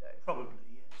the window? Probably,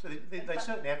 yes. So they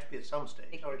certainly have to be at some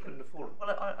stage, or he couldn't have fallen.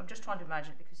 Well, I'm just trying to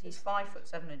imagine, because he's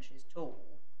 5'7" tall,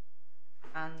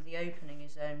 and the opening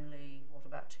is only, what,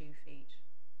 about 2 feet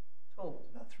tall?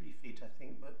 About 3 feet, I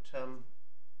think, but So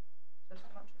as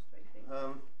much as 3 feet?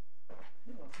 I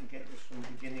can get this from the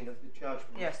beginning of the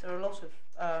judgment. Yes, there are a lot of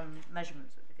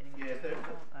measurements at the beginning of the judgment,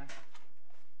 aren't there?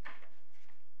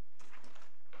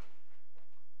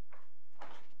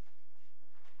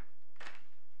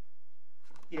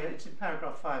 Yeah, it's in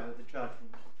paragraph 5 of the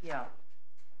judgment. Yeah.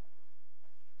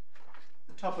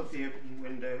 The top of the opening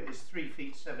window is 3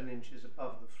 feet 7 inches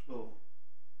above the floor.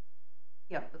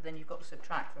 Yeah, but then you've got to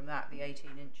subtract from that the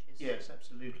 18 inches. Yes,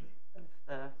 absolutely. Of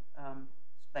the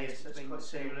space Yes, that's between quite, the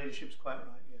so two. your ladyship's quite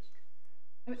right, yes.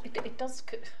 I mean, it does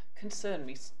concern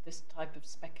me, this type of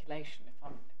speculation, if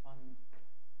I'm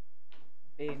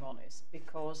being honest,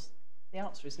 because the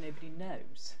answer is nobody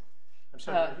knows. I'm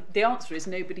sorry. The answer is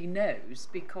nobody knows,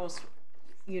 because,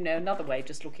 you know, another way,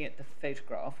 just looking at the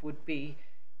photograph, would be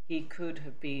he could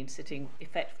have been sitting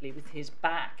effectively with his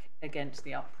back against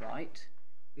the upright,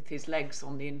 with his legs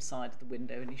on the inside of the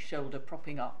window and his shoulder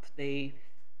propping up the,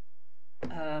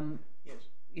 Yes.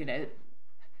 you know,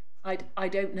 I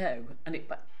don't know,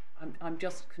 but I'm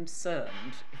just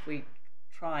concerned if we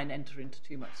try and enter into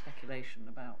too much speculation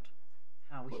about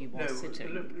how he was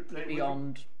sitting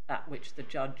beyond that which the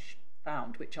judge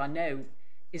found, which I know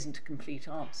isn't a complete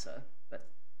answer, but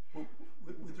Well,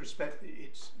 with respect,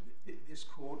 this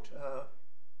court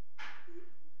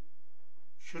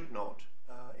should not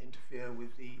interfere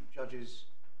with the judge's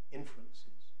inferences.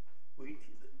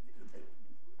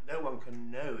 No one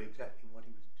can know exactly what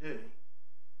he was doing,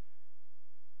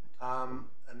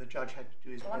 and the judge had to do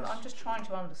his So best. I'm just trying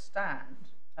to understand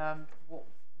what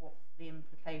the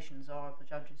implications are of the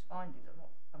judge's findings.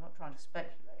 I'm not trying to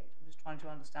speculate. I'm just trying to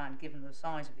understand, given the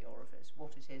size of the orifice,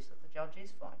 what it is that the judge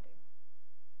is finding.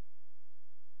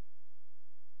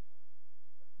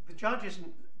 The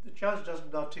judge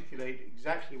doesn't articulate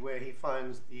exactly where he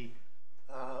finds the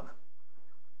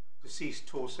deceased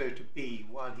torso to be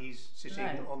while he's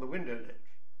sitting on the window ledge.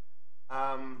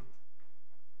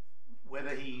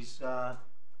 Whether he's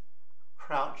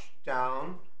crouched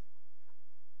down,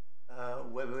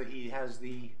 whether he has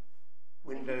the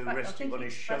window In fact, resting on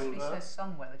his I shoulder. think he says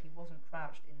somewhere that he wasn't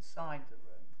crouched inside the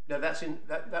room. No,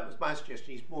 that was my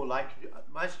suggestion. He's more likely.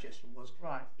 My suggestion was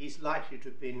Right. he's likely to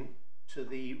have been to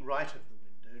the right of the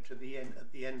window, to the end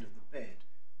at the end of the bed,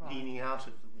 Right. leaning out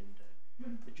of the window.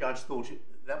 The judge thought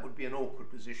that would be an awkward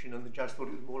position, and the judge thought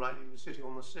it was more likely he was sitting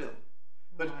on the sill.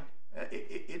 But Right.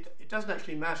 it doesn't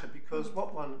actually matter, because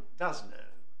what one does know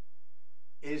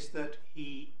is that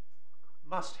he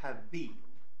must have been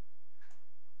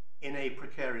in a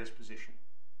precarious position,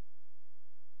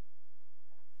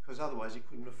 because otherwise he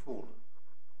couldn't have fallen.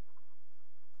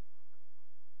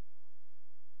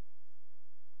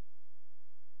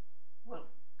 Well,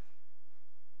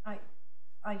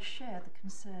 I share the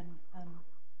concern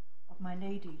of my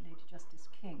Lady Justice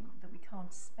King, that we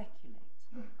can't speculate.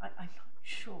 I'm not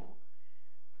sure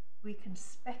we can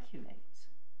speculate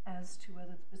as to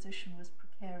whether the position was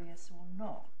precarious or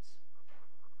not.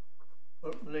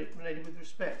 Well, my lady, with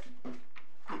respect,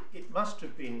 it must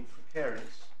have been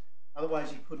precarious,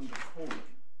 otherwise he couldn't have fallen.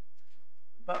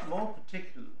 But more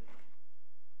particularly,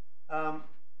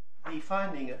 the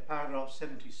finding at paragraph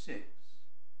 76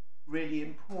 really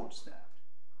imports that.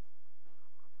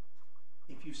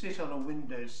 If you sit on a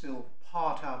windowsill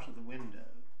part out of the window,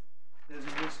 there's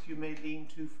a risk you may lean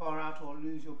too far out or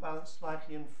lose your balance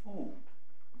slightly and fall.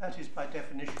 That is, by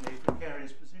definition, a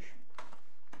precarious position.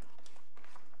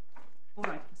 All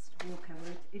right, Mr. Walker,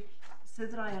 well, so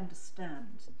that I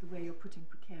understand the way you're putting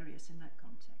precarious in that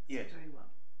context. Yes. Very well.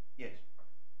 Yes.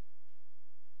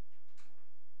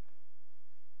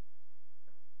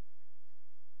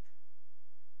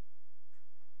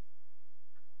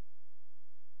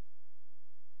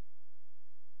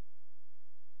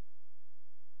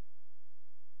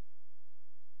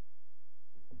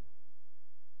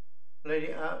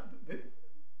 Lady,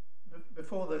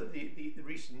 before the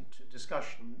recent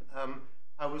discussion,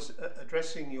 I was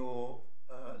addressing your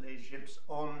ladyships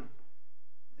on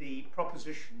the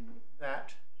proposition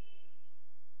that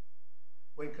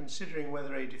when considering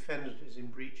whether a defendant is in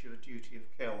breach of a duty of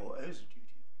care or owes a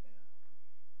duty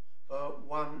of care,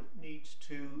 one needs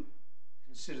to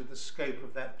consider the scope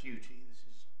of that duty. This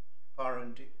is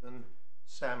Byron Dickman,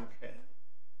 Sam Care.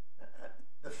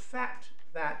 The fact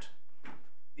that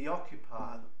the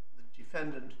occupier, the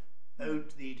defendant,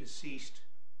 owed the deceased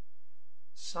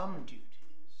some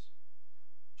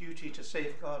duty to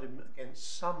safeguard him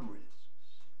against some risks,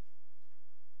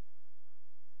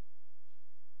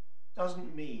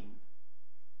 doesn't mean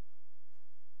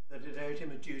that it owed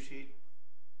him a duty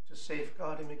to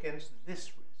safeguard him against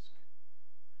this risk.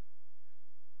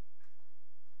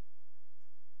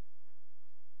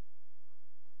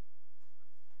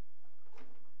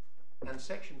 And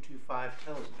Section 2.5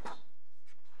 tells us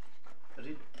that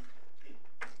it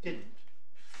didn't.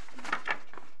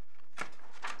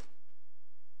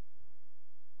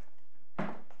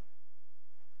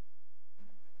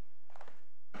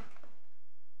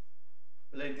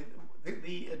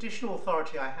 The additional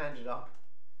authority I handed up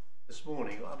this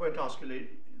morning, I won't ask you the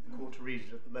court to read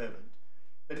it at the moment,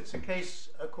 but it's a case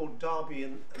called Derby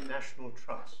and National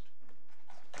Trust.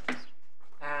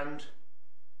 And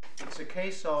it's a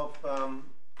case of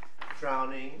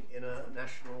drowning in a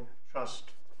National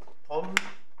Trust pond.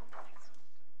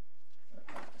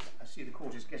 I see the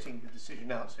court is getting the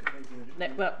decision out, so it may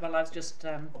be well, I was just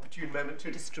opportune moment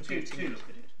to distributing look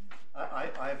at it.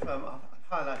 I've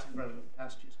highlighted relevant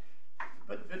passages.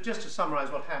 But just to summarise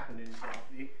what happened in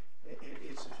Derby,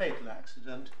 it's a fatal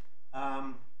accident.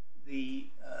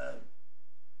 The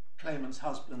claimant's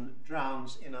husband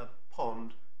drowns in a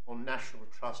pond on National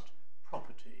Trust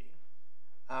property.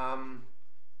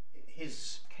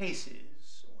 His case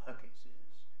is, or her case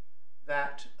is,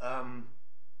 that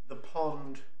the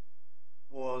pond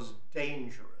was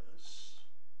dangerous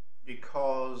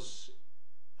because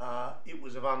it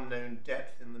was of unknown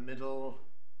depth in the middle.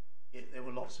 There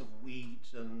were lots of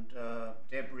weeds and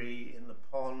debris in the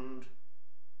pond.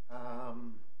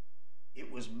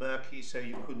 It was murky, so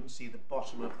you couldn't see the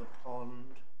bottom of the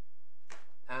pond.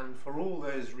 And for all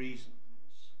those reasons,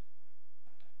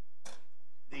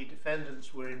 the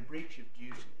defendants were in breach of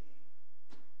duty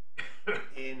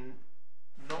in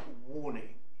not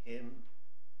warning him,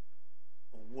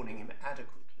 or warning him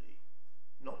adequately,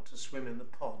 not to swim in the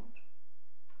pond.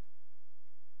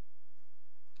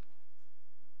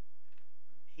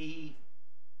 The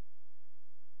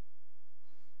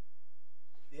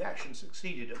action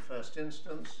succeeded at first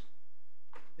instance.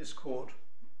 This court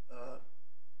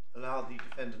allowed the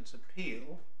defendant's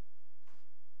appeal,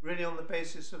 really on the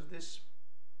basis of this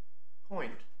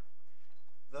point,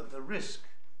 that the risk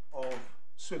of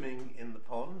swimming in the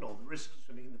pond, or the risks of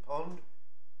swimming in the pond,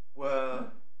 were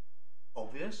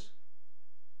obvious.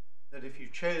 That if you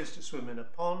chose to swim in a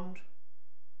pond,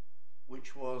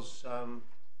 which was of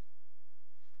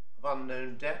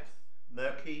unknown depth,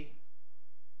 murky,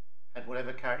 had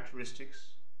whatever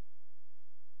characteristics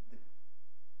the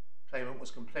claimant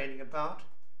was complaining about,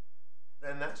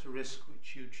 then that's a risk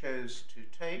which you chose to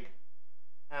take,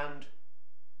 and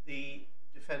the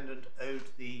defendant owed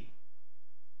the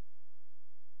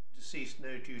deceased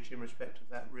no duty in respect of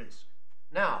that risk.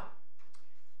 Now,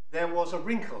 there was a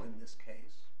wrinkle in this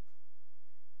case,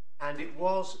 and it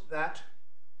was that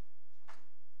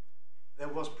there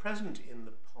was present in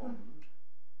the pond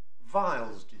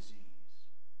Weil's disease,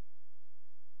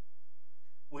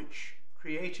 which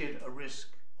created a risk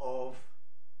of,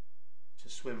 to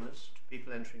swimmers, to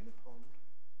people entering the pond,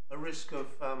 a risk of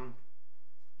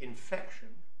infection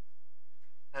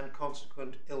and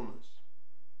consequent illness.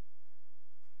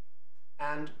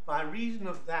 And by reason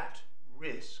of that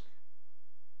risk,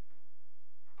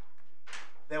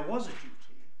 there was a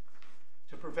duty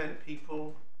to prevent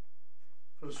people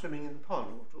from swimming in the pond,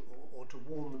 or to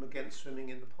warn them against swimming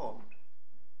in the pond.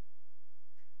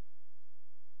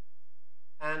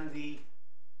 And the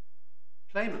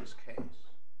claimant's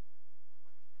case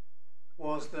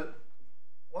was that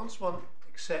once one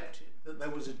accepted that there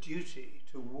was a duty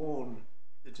to warn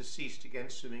the deceased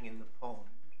against swimming in the pond,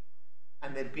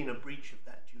 and there'd been a breach of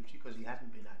that duty because he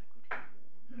hadn't been adequately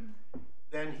warned,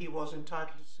 then he was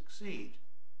entitled to succeed.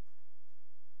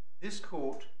 This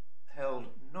court held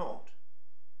not,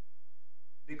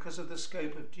 because of the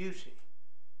scope of duty.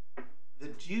 The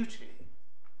duty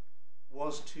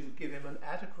was to give him an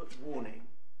adequate warning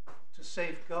to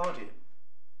safeguard him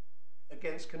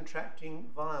against contracting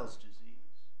Weil's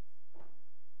disease.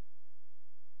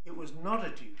 It was not a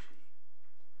duty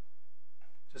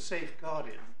to safeguard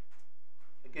him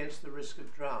against the risk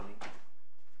of drowning.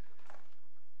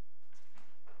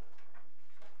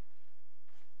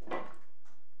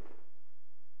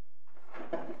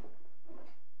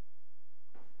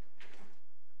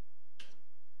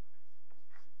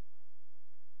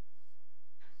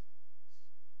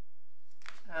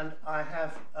 And I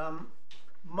have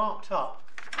marked up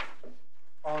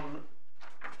on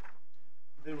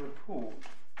the report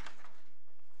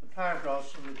the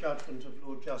paragraphs from the judgment of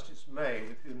Lord Justice May,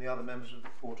 with whom the other members of the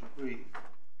court agree.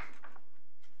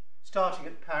 Starting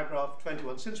at paragraph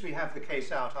 21. Since we have the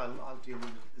case out, I'll deal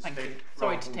with this. Thank you.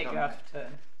 Sorry to take you out of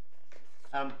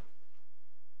turn.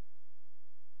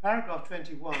 Paragraph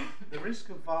 21, the risk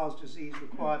of Weil's disease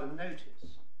required a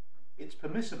notice. It's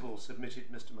permissible,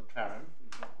 submitted Mr. McLaren, who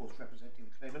was of course representing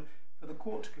the claimant, for the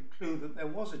court to conclude that there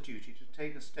was a duty to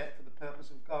take a step for the purpose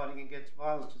of guarding against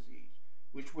Weil's disease,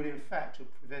 which would in fact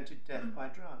have prevented death by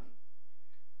drowning.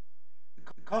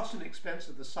 The cost and expense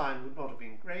of the sign would not have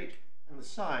been great, and the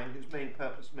sign, whose main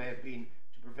purpose may have been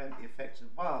to prevent the effects of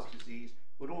Weil's disease,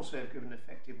 would also have given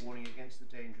effective warning against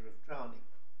the danger of drowning.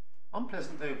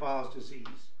 Unpleasant though Weil's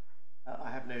disease,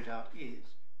 I have no doubt,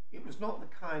 is, it was not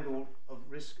the kind of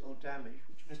risk or damage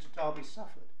which Mr. Davies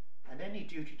suffered, and any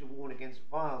duty to warn against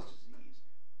Weil's disease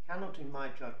cannot, in my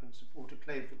judgment, support a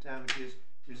claim for damages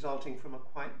resulting from a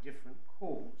quite different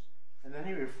cause. And then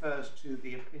he refers to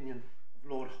the opinion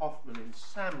of Lord Hoffman in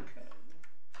Samco,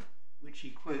 which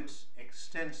he quotes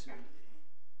extensively,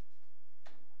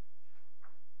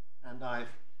 and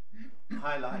I've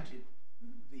highlighted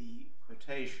the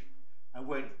quotation. I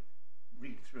won't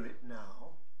read through it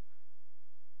now,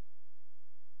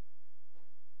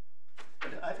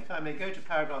 but if I may go to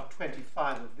paragraph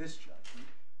 25 of this judgment,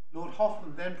 Lord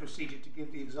Hoffman then proceeded to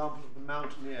give the example of the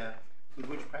mountaineer with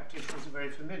which practitioners are very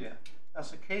familiar.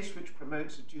 Thus, a case which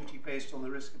promotes a duty based on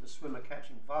the risk of a swimmer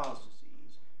catching Weil's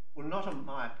disease will not, in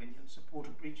my opinion, support a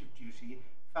breach of duty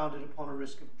founded upon a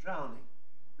risk of drowning.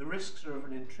 The risks are of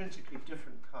an intrinsically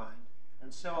different kind,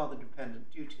 and so are the dependent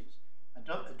duties. I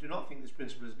do not think this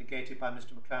principle is negated by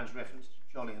Mr. McLaren's reference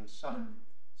to Jolly and Son,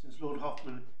 since Lord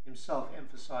Hoffman himself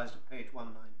emphasised at page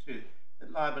 192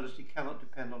 that liability cannot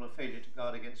depend on a failure to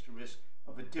guard against a risk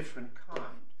of a different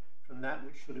kind from that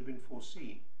which should have been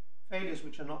foreseen. Failures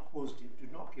which are not causative do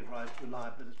not give rise to a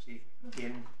liability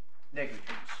in negligence.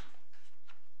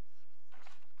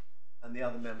 And the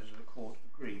other members of the court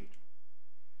agreed.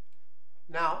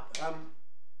 Now,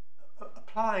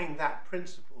 applying that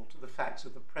principle to the facts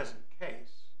of the present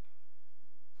case,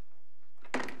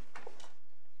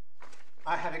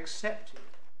 I have accepted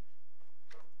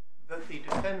that the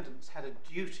defendants had a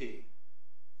duty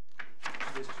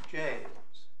to Mr.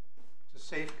 James to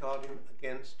safeguard him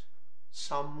against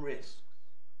some risks.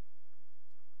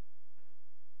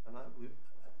 And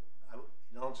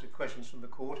in answer to questions from the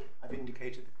court, I've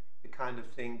indicated the kind of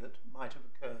thing that might have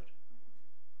occurred.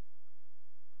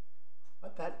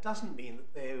 But that doesn't mean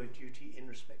that they owe a duty in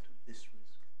respect of this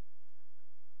risk.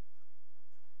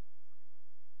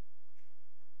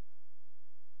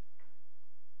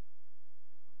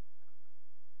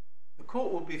 The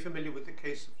court will be familiar with the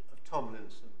case of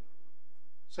Tomlinson,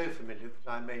 so familiar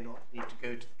that I may not need to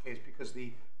go to the case because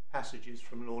the passages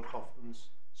from Lord Hoffman's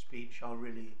speech are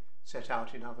really set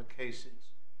out in other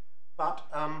cases. But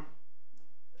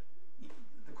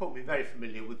the court will be very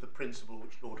familiar with the principle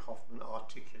which Lord Hoffman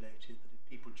articulated, that if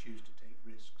people choose to take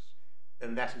risks,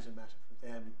 then that is a matter for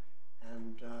them.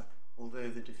 And although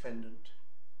the defendant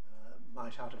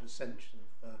might, out of a sense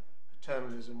of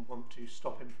paternalism, want to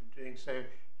stop him from doing so,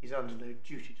 he's under no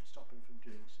duty to stop him from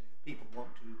doing so. If people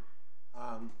want to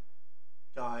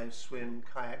dive, swim,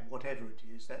 kayak, whatever it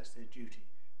is, that's their duty.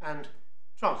 And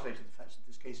translated the facts of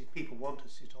this case, if people want to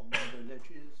sit on mango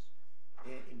ledges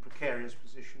in precarious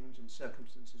positions, in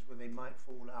circumstances where they might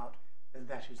fall out, then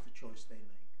that is the choice they make.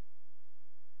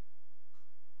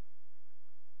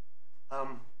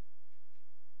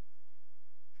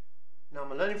 Now,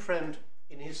 my learned friend,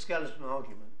 in his skeleton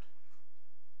argument,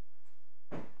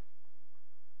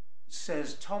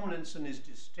 says Tomlinson is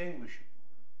distinguishable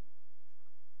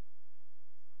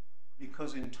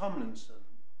because in Tomlinson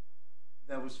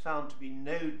there was found to be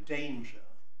no danger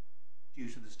due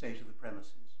to the state of the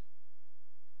premises.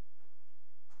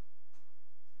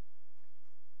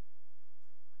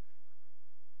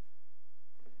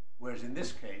 Whereas in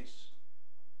this case,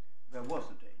 there was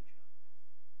a danger.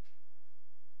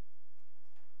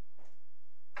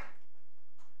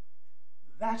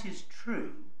 That is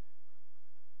true,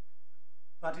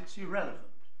 but it's irrelevant.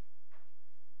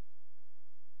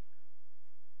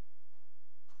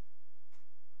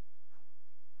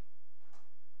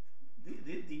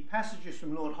 The passages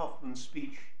from Lord Hoffman's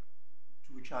speech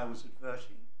to which I was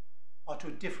adverting are to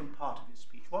a different part of his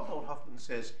speech. What Lord Hoffman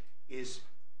says is,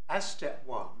 as step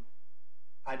one,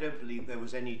 I don't believe there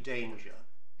was any danger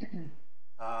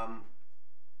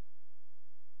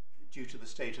due to the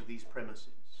state of these premises.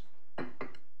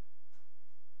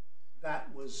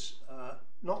 That was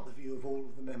not the view of all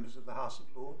of the members of the House of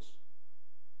Lords.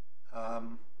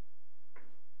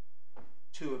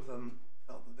 Two of them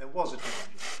felt that there was a danger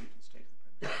due to the state of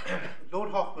the premises. Lord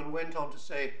Hoffman went on to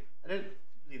say, I don't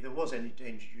believe there was any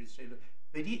danger due to the state of the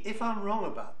premises, but if I'm wrong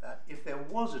about that, if there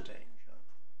was a danger,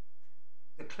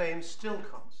 the claim still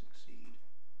can't succeed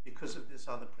because of this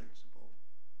other principle,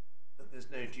 that that there's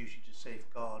no duty to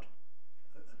safeguard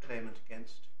a claimant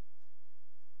against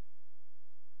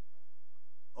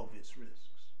obvious risks.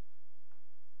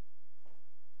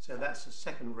 So that's the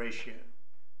second ratio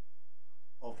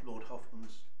of Lord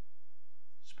Hoffman's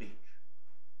speech.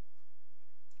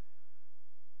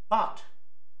 But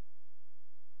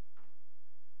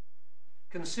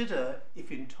consider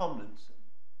if in Tomlinson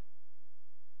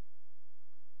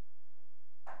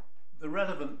the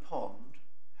relevant pond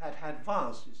had had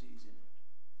Vase disease in it,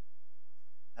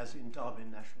 as in Derby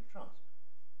National Trust.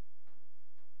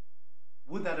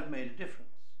 Would that have made a difference?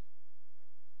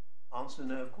 Answer,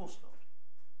 no, of course not.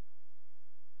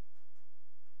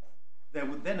 There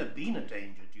would then have been a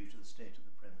danger due to the state of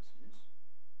the premises,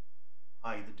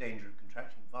 i.e. the danger of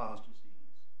contracting Vase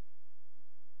disease.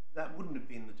 That wouldn't have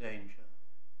been the danger.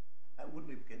 That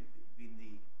wouldn't have been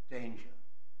the danger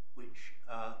which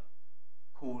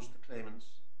caused the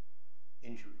claimant's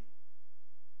injury,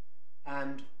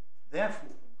 and therefore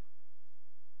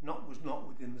was not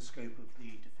within the scope of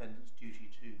the defendant's duty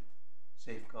to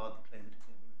safeguard the claimant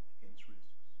against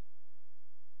risks.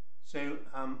 So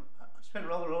I've spent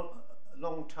rather a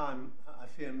long time, I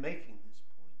fear, making this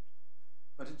point,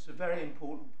 but it's a very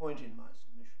important point in my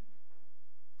submission,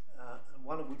 and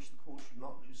one of which the court should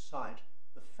not lose sight.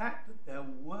 The fact that there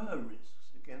were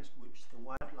risks against which the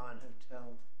White Line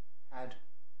Hotel had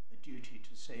a duty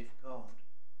to safeguard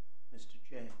Mr.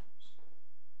 James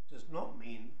does not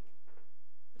mean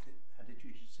that it had a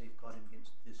duty to safeguard him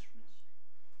against this risk.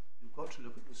 You've got to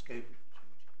look at the scope of the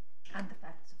duty. And the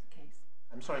facts of the case.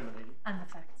 I'm sorry, my lady. And the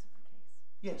facts of the case.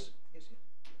 Yes, yes, yes.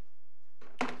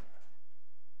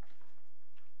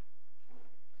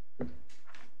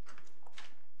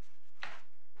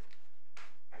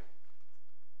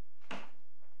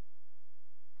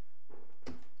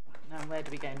 Now, where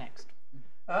do we go next?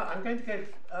 I'm going to go.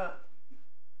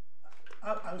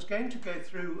 I was going to go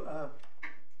through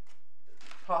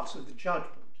parts of the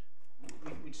judgment.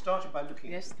 We started by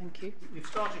looking. Yes, thank you. We've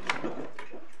started to look at the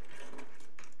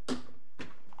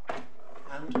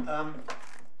judgment, and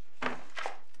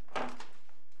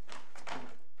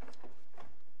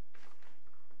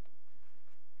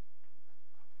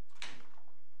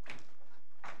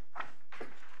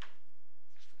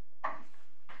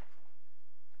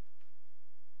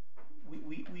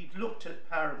we looked at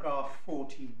paragraph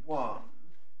 41,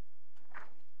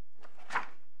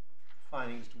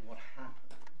 findings to what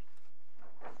happened.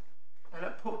 And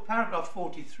at paragraph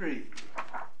 43,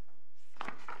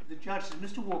 the judge says,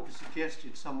 Mr. Walker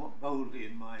suggested somewhat boldly,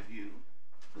 in my view,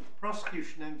 that the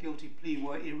prosecution and guilty plea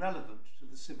were irrelevant to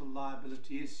the civil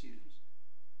liability issues.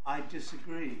 I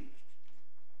disagree.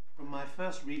 From my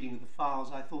first reading of the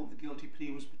files, I thought the guilty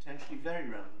plea was potentially very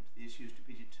relevant to the issues to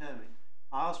be determined.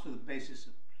 I asked for the basis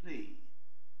of plea.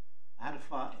 I had a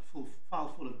file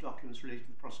full of documents related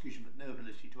to the prosecution, but no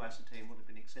ability to ascertain what had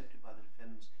been accepted by the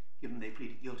defendants, given they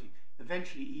pleaded guilty.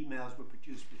 Eventually, emails were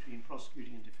produced between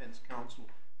prosecuting and defence counsel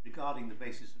regarding the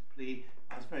basis of plea.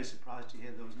 I was very surprised to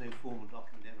hear there was no formal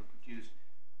document ever produced.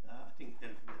 I think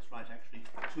that's right, actually,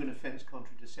 to an offence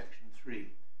contrary to Section 3.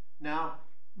 Now,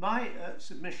 my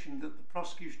submission that the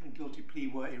prosecution and guilty plea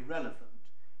were irrelevant,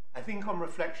 I think on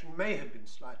reflection may have been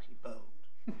slightly bold.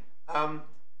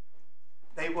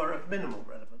 They were of minimal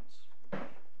relevance.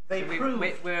 They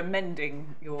proved... We're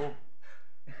amending your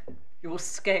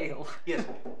scale. Yes,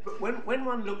 but when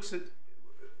one looks at...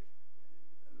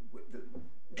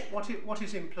 What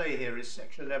is in play here is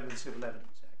Section 11 of the Civil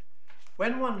Evidence Act.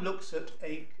 When one looks at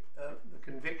the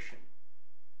conviction,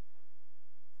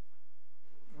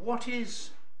 what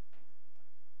is,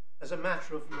 as a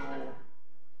matter of law,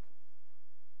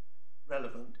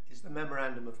 relevant is the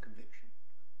memorandum of conviction,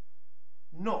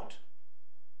 not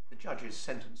the judge's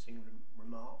sentencing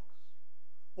remarks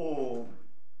or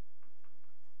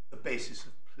the basis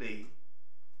of plea,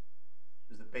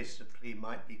 because the basis of plea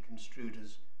might be construed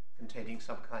as containing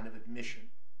some kind of admission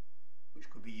which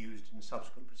could be used in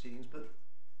subsequent proceedings, but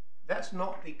that's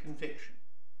not the conviction.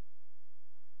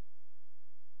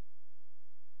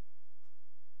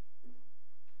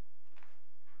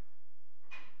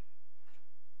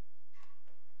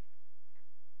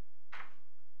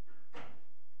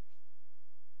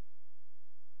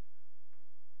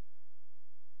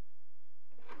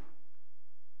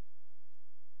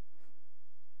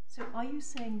 So are you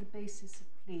saying the basis of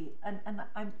plea, and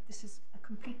this is a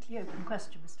completely open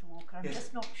question, Mr. Walker, I'm yes.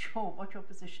 just not sure what your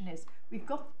position is. We've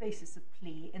got the basis of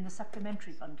plea in the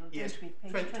supplementary bundle, yes. don't we,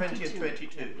 page 20 and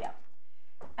 22. Yeah.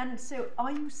 And so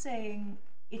are you saying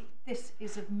this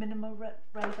is of minimal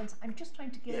relevance? I'm just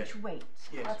trying to gauge yes. weight.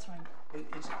 Yes. That's right.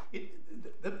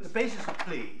 The basis of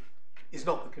plea is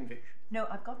not the conviction. No,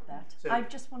 I've got that. So I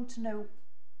just want to know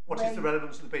what is the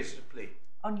relevance of the basis of plea?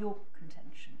 on your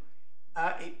contention.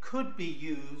 It could be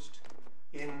used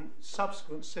in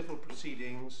subsequent civil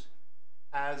proceedings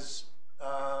as,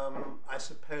 I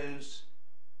suppose,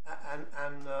 an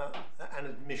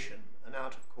admission, an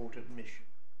out-of-court admission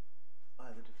by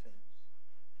the defence.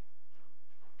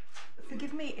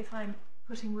 Forgive me if I'm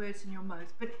putting words in your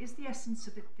mouth, but is the essence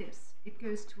of it this? It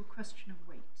goes to a question of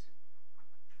weight.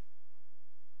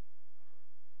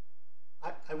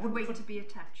 I A wouldn't weight put, to be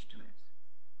attached to it.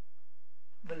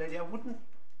 my lady, I wouldn't,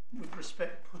 with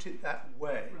respect, put it that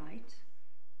way. Right.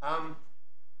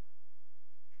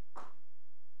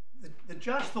 The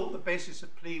judge thought the basis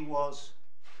of plea was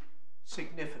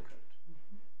significant.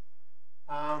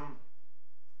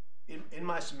 In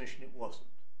my submission, it wasn't.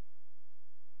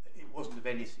 It wasn't of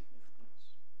any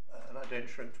significance, and I don't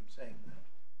shrink from saying that.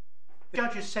 The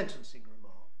judge's sentencing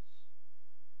remarks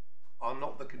are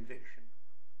not the conviction.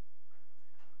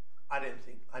 I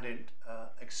don't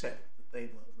accept that they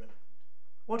were relevant.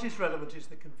 What is relevant is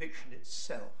the conviction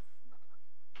itself.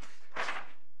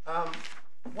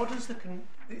 What is the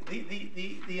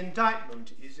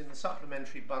indictment is in the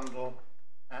supplementary bundle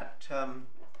at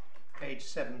page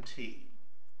 17.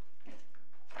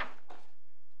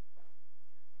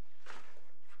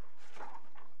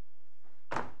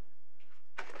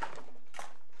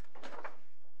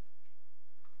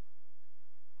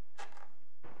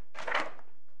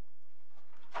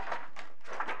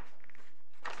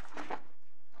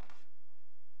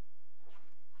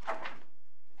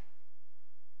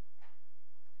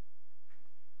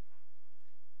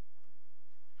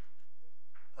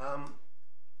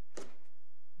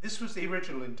 This was the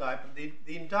original indictment.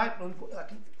 The indictment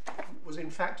was in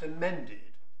fact amended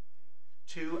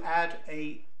to add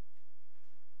a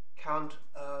count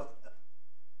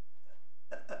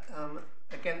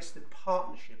against the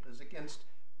partnership as against.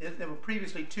 There were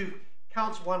previously two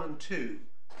counts, 1 and 2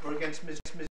 were against Mr.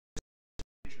 and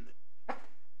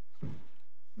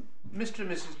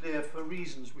Mrs. Lear, for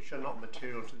reasons which are not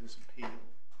material to this appeal,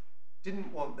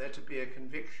 didn't want there to be a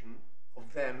conviction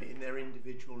of them in their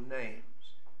individual names.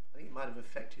 I think it might have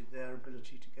affected their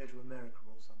ability to go to America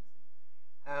or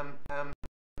something.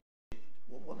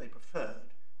 What they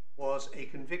preferred was a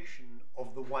conviction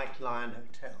of the White Lion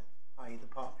Hotel, i.e. the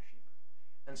partnership.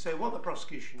 And so what the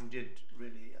prosecution did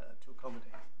really to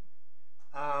accommodate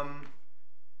them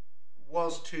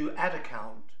was to add a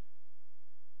count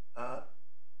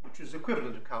which was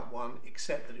equivalent of count 1,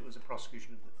 except that it was a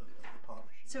prosecution of the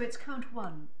partnership. So it's count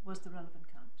 1 was the relevant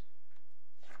count?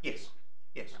 Yes,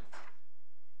 yes.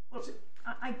 Well,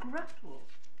 I grapple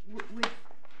with.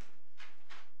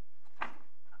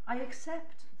 I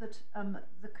accept that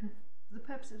the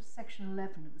purpose of Section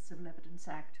 11 of the Civil Evidence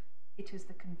Act, it is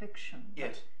the conviction.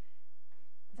 Yes.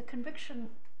 But the conviction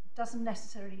doesn't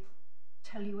necessarily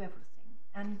tell you everything,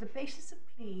 and the basis of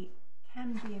plea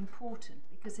can be important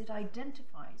because it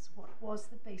identifies what was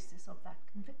the basis of that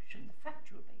conviction, the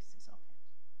factual basis of it.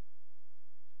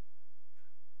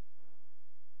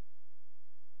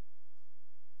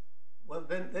 Well,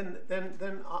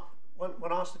 then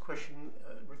one asks the question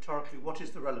rhetorically, what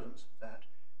is the relevance of that?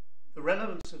 The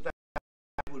relevance of that,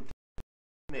 I would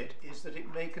admit, is that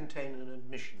it may contain an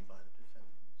admission by the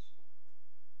defendants.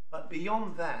 But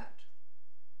beyond that,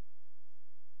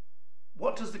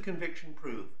 what does the conviction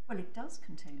prove? Well, it does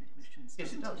contain admissions,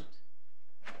 Yes, it does.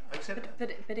 I accept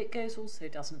that. But it goes also,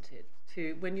 doesn't it,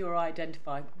 to when you're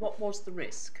identifying what was the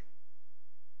risk?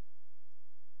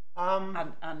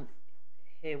 And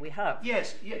here we have.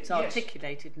 Yes, It's yes.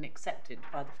 articulated and accepted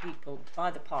by the people,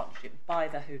 by the partnership, by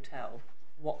the hotel,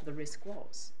 what the risk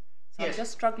was. So Yes. I'm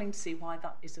just struggling to see why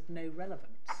that is of no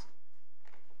relevance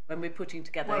when we're putting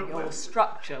together your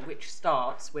structure, which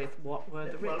starts with what were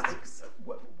the risks.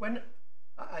 When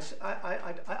I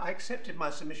accepted my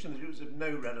submission that it was of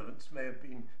no relevance, may have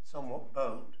been somewhat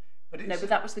bold. But No, but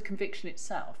that was the conviction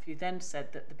itself. You then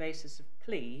said that the basis of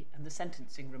plea and the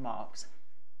sentencing remarks,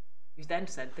 you then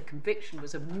said the conviction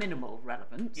was of minimal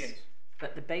relevance, Yes.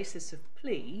 but the basis of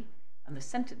plea and the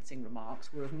sentencing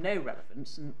remarks were of no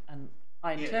relevance, and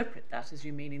I interpret that as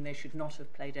you meaning they should not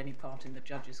have played any part in the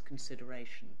judge's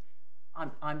consideration. I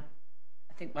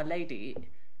think my Lady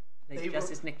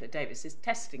Justice Nicola Davies is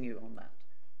testing you on that.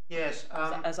 Yes.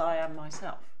 As I am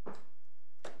myself.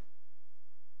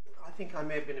 I think I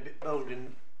may have been a bit bold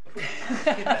in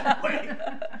that way.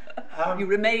 You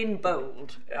remain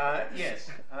bold. Yes.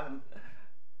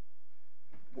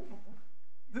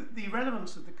 The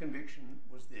relevance of the conviction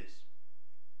was this.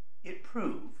 It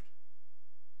proved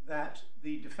that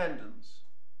the defendants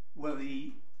were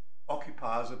the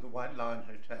occupiers of the White Lion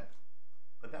Hotel.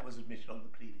 but that was admitted on the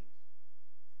pleadings.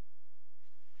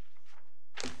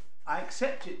 I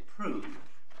accept it proved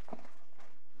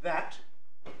that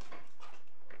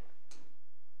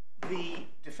the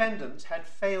defendants had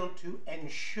failed to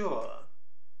ensure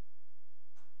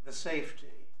the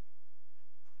safety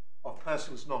of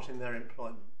persons not in their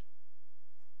employment.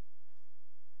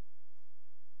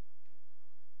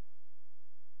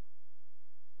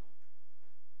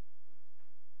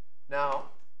 Now,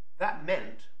 that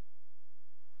meant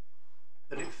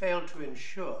that it failed to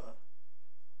ensure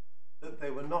that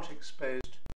they were not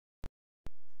exposed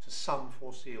to some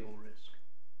foreseeable risk.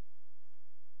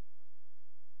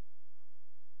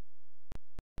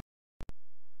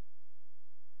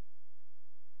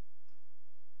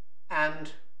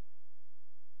 And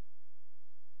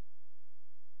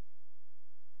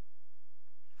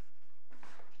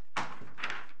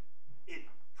it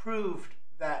proved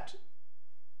that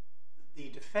the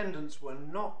defendants were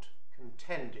not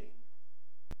contending,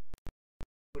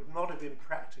 would not have been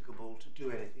practicable to do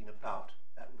anything about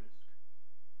that risk,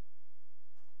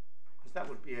 because that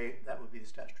would be the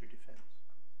statutory defence.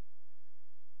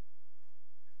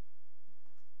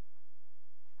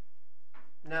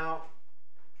 Now,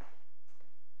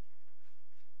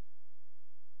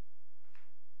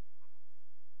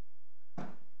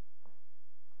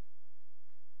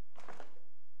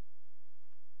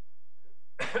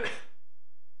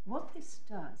 what this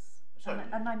does,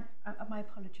 and my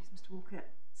apologies, Mr. Walker,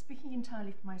 speaking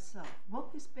entirely for myself,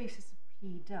 what this basis of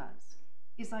plea does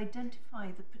is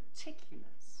identify the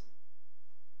particulars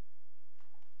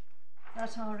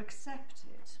that are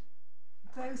accepted,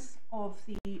 both of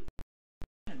the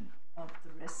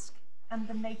risk and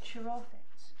the nature of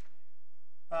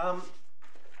it.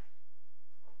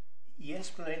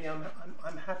 Yes, Melanie,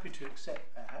 I'm happy to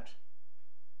accept that.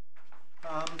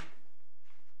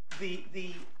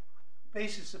 The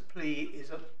basis of plea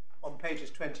is on pages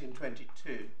 20 and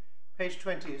 22. Page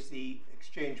 20 is the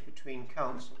exchange between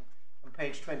counsel, and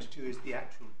page 22 is the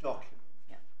actual document.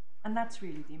 Yeah, and that's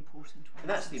really the important one. And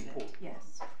that's the important one.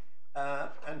 Yes.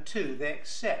 And two, they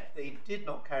accept they did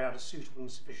not carry out a suitable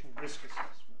and sufficient risk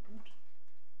assessment.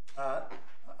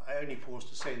 I only pause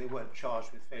to say they weren't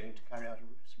charged with failing to carry out a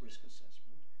risk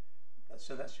assessment.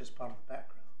 So that's just part of the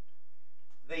background.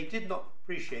 They did not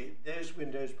appreciate those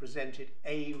windows presented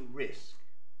a risk.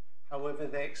 However,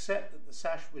 they accept that the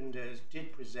sash windows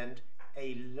did present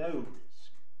a low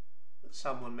risk that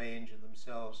someone may injure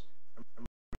themselves and put in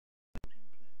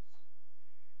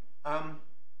place.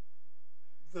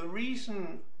 The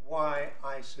reason why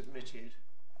I submitted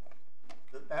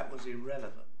that was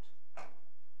irrelevant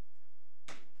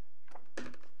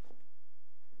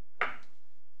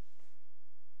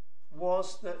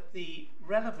was that the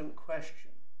relevant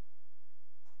question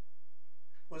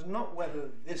was not whether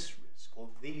this risk or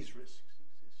these risks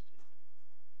existed,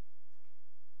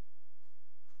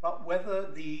 but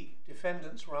whether the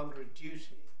defendants were under a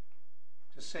duty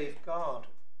to safeguard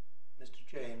Mr.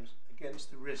 James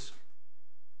against the risk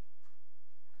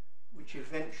which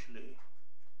eventually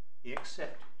he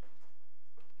accepted.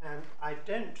 And I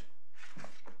don't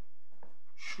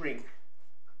shrink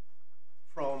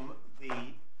from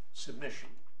the submission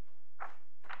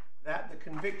that the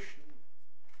conviction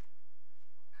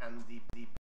and the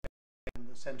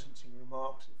sentencing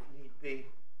remarks, if need be,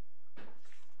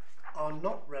 are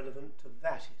not relevant to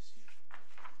that issue.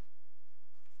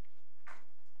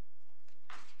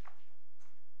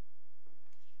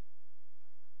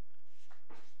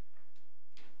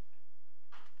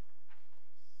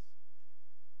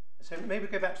 So maybe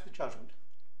go back to the judgment.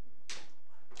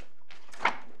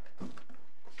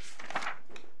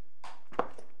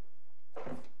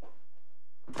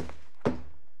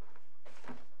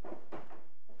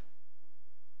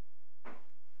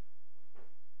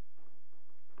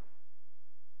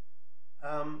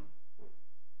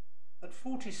 At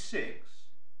 46,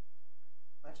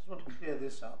 I just want to clear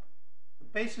this up. The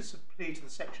basis of plea to the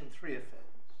Section 3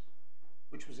 offence,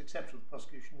 which was accepted with the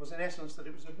prosecution, was in essence that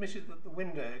it was admitted that the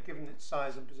window, given its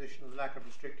size and position and lack of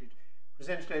restricted,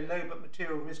 presented a low but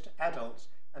material risk to adults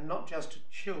and not just to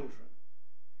children.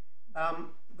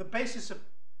 The basis of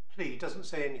plea doesn't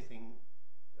say anything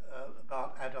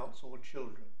about adults or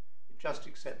children. It just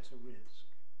accepts a risk.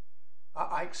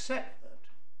 I accept that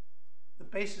the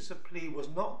basis of plea was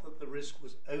not that the risk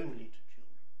was only to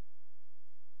children,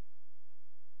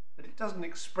 but it doesn't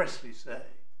expressly say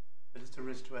that it's a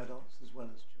risk to adults as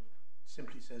well as children. It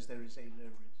simply says there is a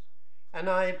low risk. And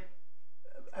I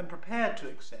am prepared to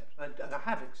accept, and I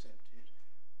have accepted,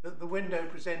 that the window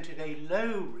presented a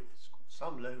low risk, or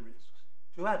some low risks,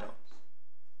 to adults.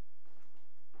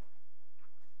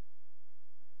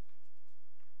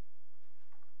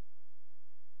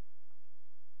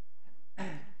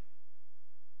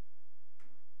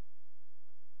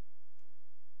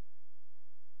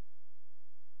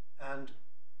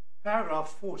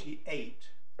 paragraph 48.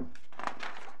 The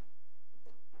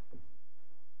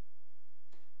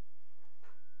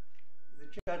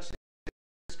judge said the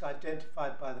risk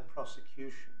identified by the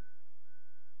prosecution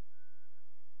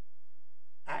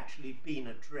actually been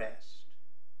addressed.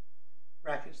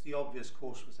 Brackets, the obvious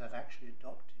course was have actually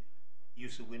adopted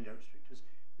use of window restrictors.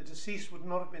 The deceased would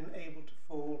not have been able to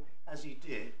fall as he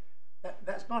did.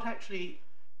 That's not actually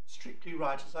strictly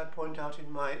right, as I point out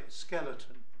in my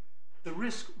skeleton. The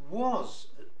risk was,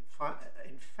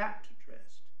 in fact,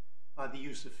 addressed by the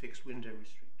use of fixed window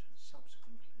restrictors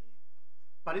subsequently,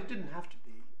 but it didn't have to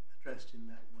be addressed in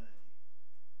that way.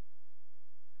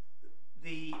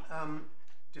 The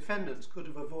defendants could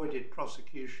have avoided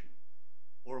prosecution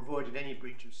or avoided any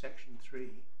breach of Section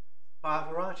 3 by a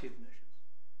variety of measures.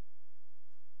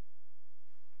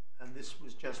 And this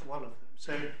was just one of them.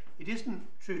 So it isn't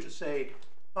true to say,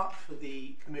 but for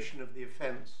the commission of the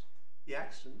offence, the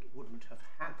accident wouldn't have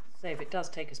happened. So if it does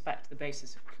take us back to the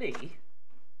basis of plea,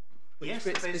 which Yes,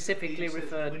 specifically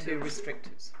referred to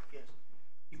restrictors. Yes.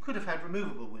 You could have had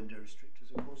removable window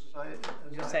restrictors, of course,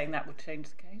 You're saying that would change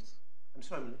the case? I'm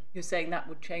sorry, Millie. You're saying that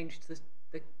would change the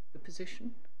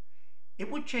position? It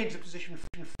would change the position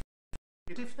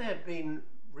if there had been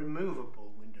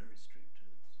removable window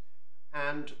restrictors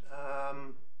and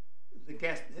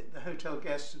the hotel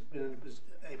guests had been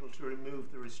able to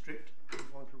remove the restrictors,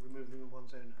 want to remove them in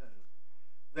one's own home,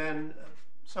 then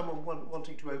someone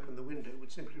wanting to open the window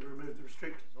would simply remove the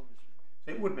restrictors, obviously.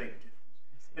 So it would make a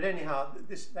difference. But anyhow,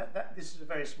 this is a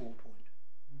very small point.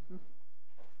 Mm-hmm.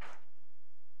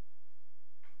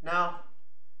 Now,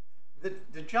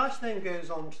 the judge then goes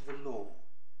on to the law.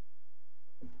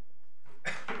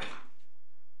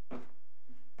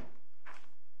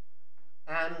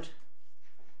 And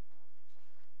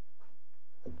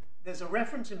there's a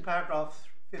reference in paragraph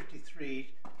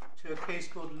 53 to a case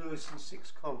called Lewis and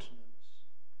Six Continents.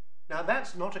 Now,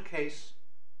 that's not a case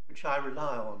which I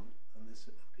rely on this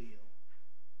appeal.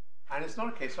 And it's not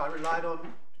a case I relied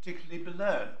on particularly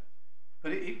below.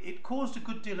 But it caused a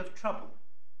good deal of trouble.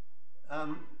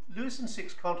 Lewis and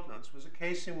Six Continents was a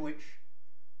case in which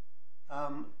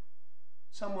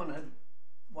someone had,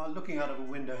 while looking out of a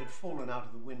window, had fallen out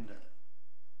of the window.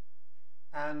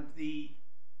 And the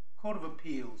Court of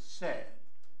Appeals said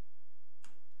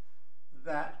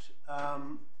that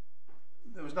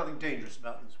there was nothing dangerous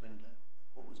about this window.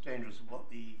 What was dangerous was what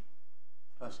the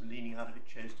person leaning out of it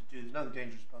chose to do. There's nothing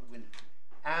dangerous about the window.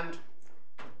 And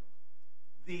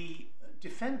the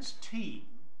defence team,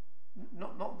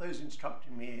 not those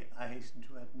instructing me, I hasten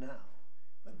to add now,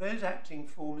 but those acting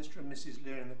for Mr. and Mrs.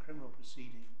 Lear in the criminal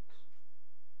proceedings,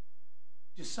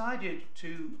 decided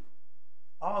to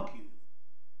argue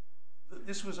that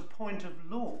this was a point of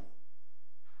law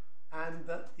and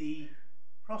that the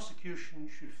prosecution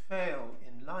should fail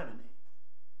in limine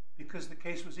because the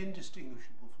case was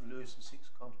indistinguishable from Lewis and Six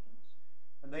Continents.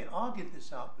 And they argued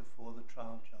this out before the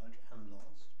trial judge and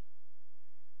lost.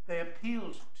 They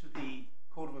appealed to the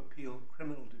Court of Appeal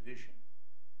Criminal Division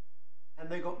and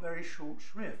they got very short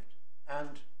shrift,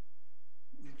 and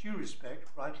with due respect,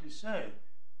 rightly so,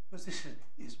 because this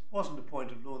wasn't a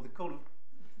point of law.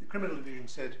 The Criminal Division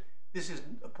said this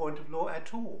isn't a point of law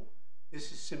at all.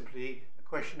 This is simply a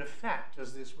question of fact.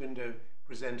 Does this window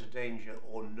present a danger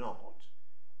or not?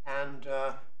 And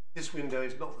this window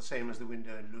is not the same as the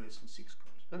window in Lewis and Six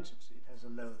Continents. It has a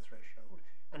lower threshold,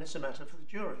 and it's a matter for the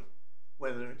jury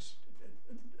whether it's.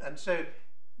 And so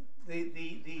the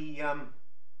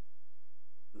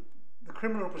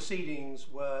criminal proceedings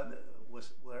were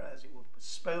as it were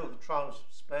postponed. The trial was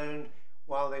postponed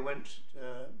while they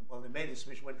made the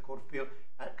submission, went to the Court of Appeal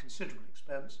at considerable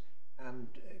expense and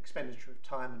expenditure of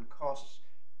time and costs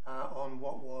on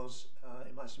what was,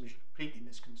 in my submission, completely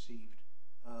misconceived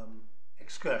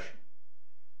excursion.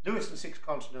 Lewis and Six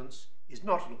Continents is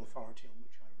not an authority on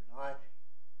which I rely.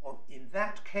 In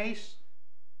that case,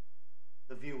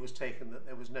 the view was taken that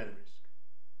there was no risk,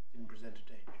 didn't present a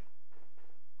danger.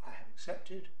 I have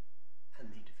accepted,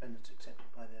 and the defendants accepted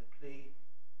by their plea,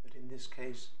 that in this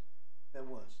case there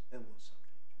was some danger.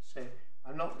 So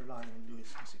I'm not relying on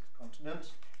Lewis and Six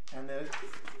Continents, and the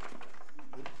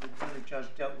judge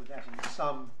dealt with that in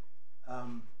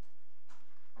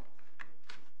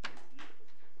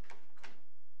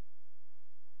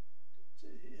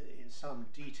some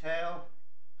detail.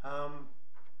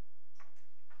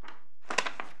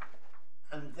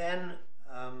 And then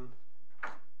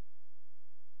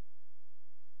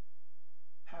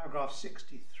paragraph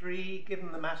 63,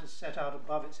 given the matters set out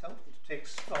above, it's helpful to take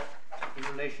stock in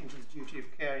relation to the duty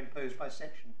of care imposed by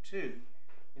section 2.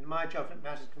 In my judgment,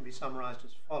 matters can be summarised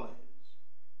as follows.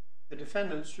 the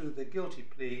defendants, through their guilty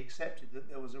plea, accepted that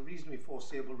there was a reasonably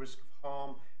foreseeable risk of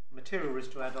harm, material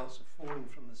risk to adults of falling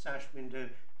from the sash window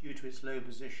due to its low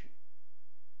position.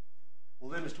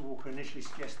 Although Mr. Walker initially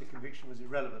suggests the conviction was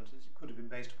irrelevant, as it could have been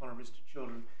based upon a risk to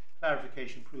children,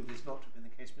 clarification proved this not to have been the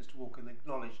case. Mr. Walker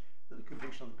acknowledged that the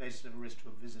conviction on the basis of a risk to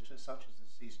a visitor such as the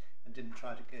deceased and didn't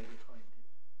try to go behind it.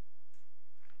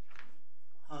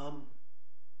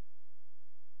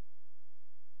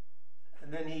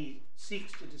 And then he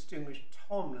seeks to distinguish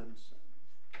Tomlinson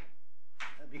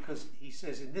because he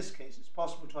says in this case it's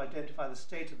possible to identify the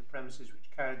state of the premises which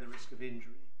carried the risk of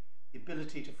injury, the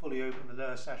ability to fully open the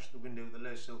lower sash of the window with a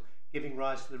low sill, giving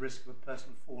rise to the risk of a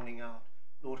person falling out.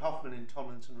 Lord Hoffman in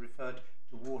Tomlinson referred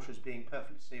to water as being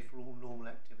perfectly safe for all normal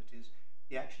activities,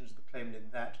 the actions of the claimant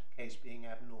in that case being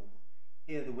abnormal.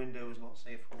 Here the window was not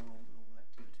safe for all normal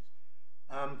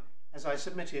activities. As I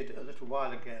submitted a little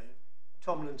while ago,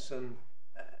 Tomlinson,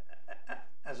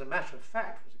 as a matter of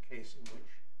fact, was a case in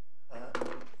which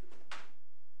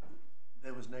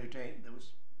there was no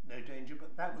danger,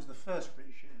 but that was the first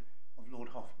ratio of Lord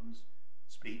Hoffman's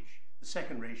speech. The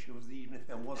second ratio was that even if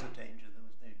there was a danger, there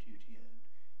was no duty owed.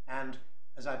 And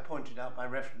as I pointed out by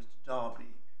reference to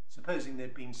Derby, supposing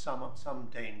there'd been some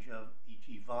danger of,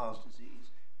 e.g. Va's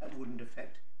disease, that wouldn't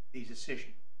affect the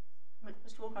decision.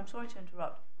 Mr. Walker, I'm sorry to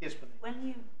interrupt. Yes, please. When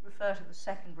you refer to the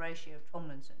second ratio of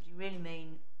Tomlinson, do you really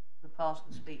mean the part of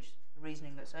the speech, the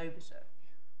reasoning that's obiter?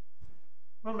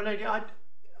 Well, my lady, I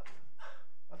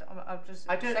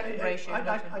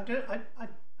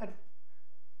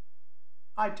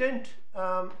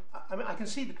mean, I can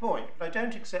see the point, but I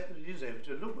don't accept that it is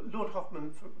obiter. Lord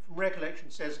Hoffman, from recollection,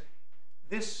 says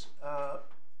this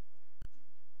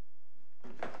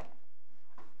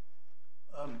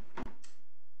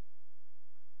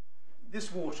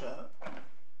this water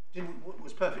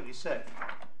was perfectly safe.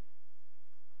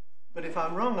 But if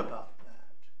I'm wrong about that,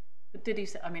 but did he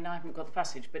say? I mean, I haven't got the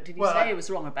passage, but did he say he was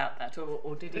wrong about that,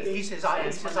 or did he? He says I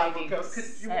will go.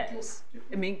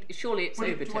 I mean, surely it's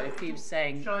obiter if he was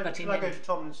saying. Shall I go to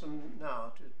Tomlinson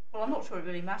now? Well, I'm not sure it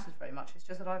really matters very much. It's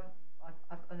just that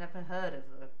I've never heard of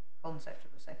the concept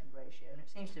of the second ratio, and it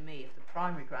seems to me if the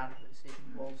primary ground of the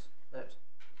decision was that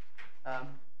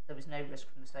there was no risk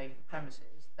from the state of the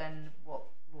premises, then what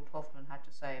Lord Hoffman had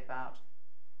to say about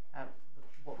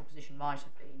what the position might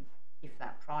have been if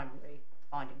that primary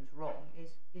finding was wrong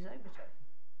is obiter.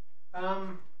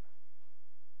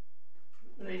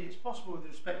 Lady, it's possible with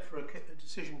respect for a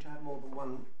decision to have more than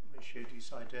one ratio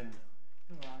decidenda.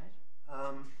 Right.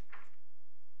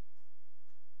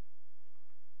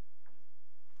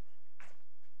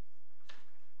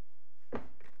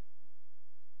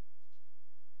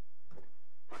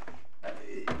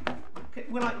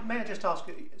 May I just ask,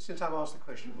 since I've asked the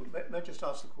question, may I just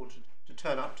ask the court to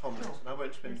turn up Tomlinson? I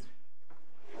won't spend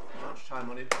much time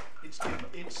on it. You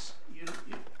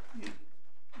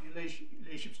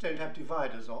lordships don't have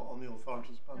dividers on the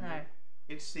authorities bundle. No.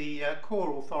 It's the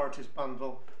core authorities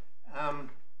bundle.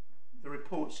 The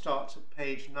report starts at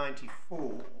page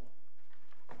 94.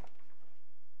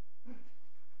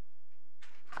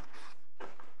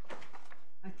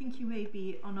 I think you may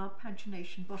be on our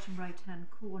pagination bottom right hand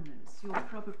corners. You're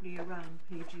probably around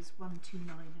pages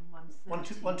 129 and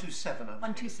 130. 127.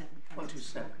 127.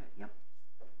 127. Yep.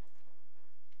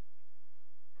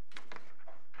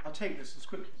 I'll take this as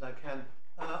quickly as I can.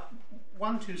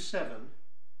 127,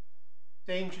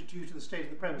 danger due to the state of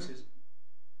the premises.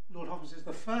 Lord Hoffman says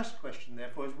the first question,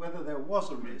 therefore, is whether there was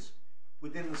a risk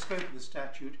within the scope of the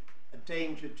statute, a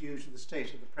danger due to the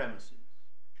state of the premises.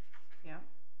 Yeah.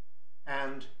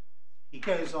 And he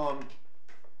goes on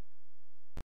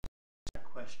that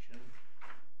question.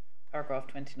 Paragraph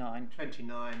 29.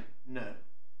 29, no.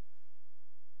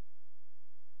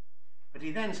 But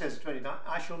he then says, 29,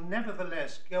 I shall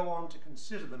nevertheless go on to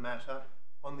consider the matter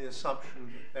on the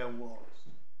assumption that there was.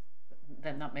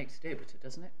 Then that makes it obiter,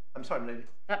 doesn't it? I'm sorry, lady.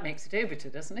 That makes it obiter,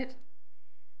 doesn't it?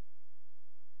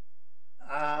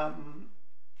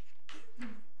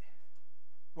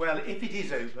 Well, if it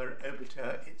is obiter,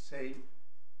 it's an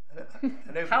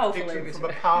Powerful prediction from a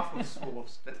obiter. powerful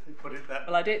source, let me put it that way.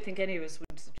 Well, I don't think any of us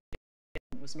would suggest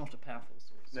it was not a powerful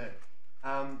source. No.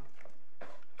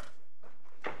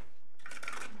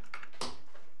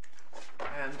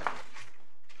 And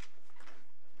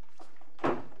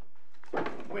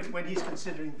when he's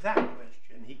considering that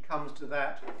question, he comes to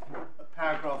that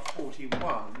paragraph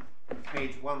 41,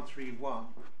 page 131.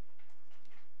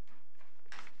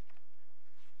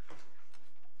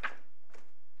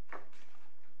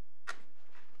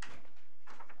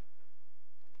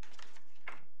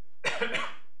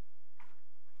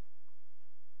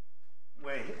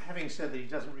 Where, having having said that he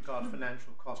doesn't regard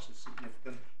financial cost as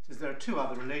significant, says there are two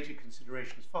other related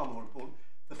considerations far more important.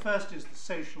 The first is the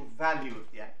social value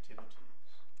of the activities.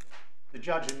 The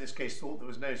judge in this case thought there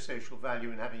was no social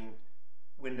value in having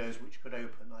windows which could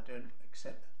open. I don't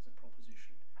accept that as a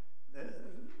proposition.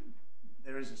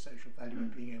 There is a social value in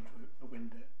being able to open a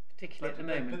window. Particularly at the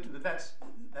moment. But that's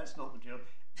not the deal.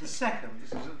 The second, this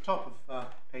is at the top of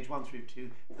page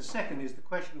 132, the second is the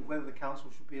question of whether the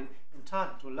council should be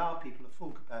entitled to allow people of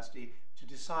full capacity to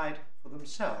decide for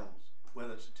themselves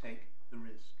whether to take the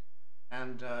risk.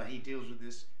 And he deals with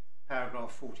this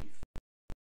paragraph 44,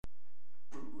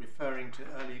 referring to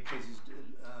earlier cases,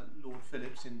 Lord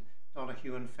Phillips in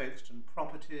Donahue and Folkestone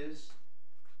Properties.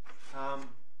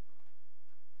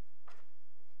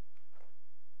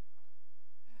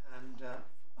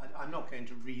 I'm not going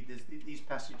to read this. These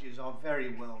passages are very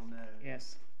well known.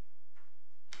 Yes.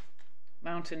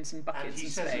 Mountains and buckets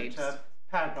and spades. And he says at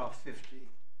paragraph 50,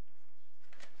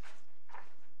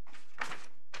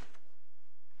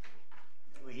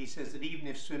 he says that even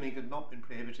if swimming had not been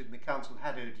prohibited and the council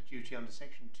had owed a duty under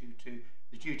section 2.2,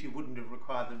 the duty wouldn't have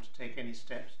required them to take any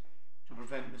steps to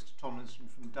prevent Mr. Tomlinson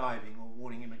from diving or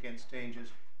warning him against dangers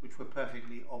which were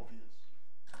perfectly obvious.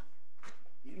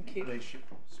 The relationship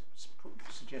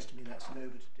suggests to me that's an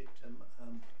over to dictum.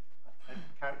 I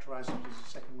characterise it as a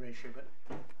second ratio, but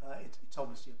it's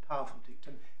obviously a powerful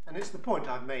dictum. And it's the point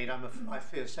I've made, I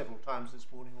fear, several times this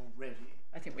morning already.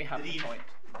 I think we have the point.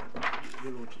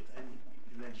 Your Lordship and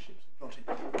your Lordships have got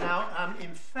it. Now,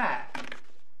 in fact,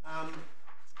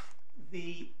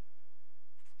 the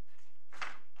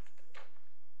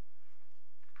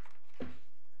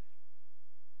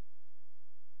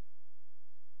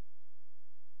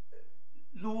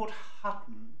Lord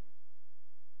Hutton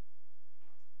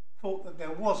thought that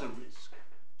there was a risk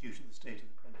due to the state of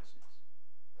the premises.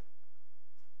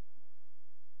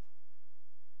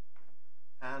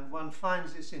 And one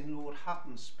finds this in Lord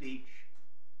Hutton's speech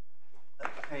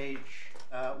at page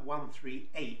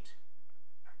 138.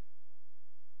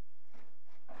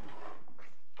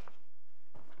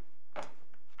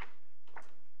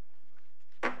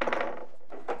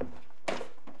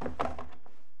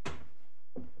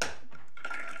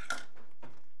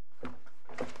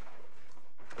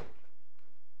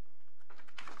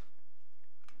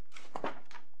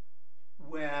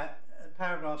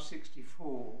 Paragraph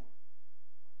 64,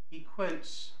 he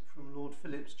quotes from Lord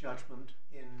Phillips' judgment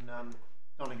in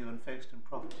Donahue and Folkestone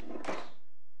Properties,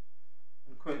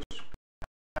 and quotes from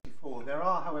 64, there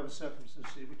are, however,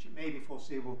 circumstances in which it may be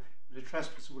foreseeable that a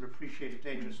trespasser will appreciate a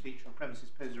dangerous feature on premises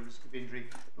pose a risk of injury,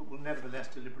 but will nevertheless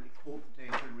deliberately court the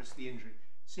danger and risk the injury.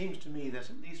 Seems to me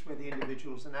that at least where the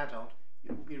individual is an adult,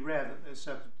 it will be rare that those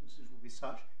circumstances will be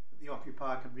such that the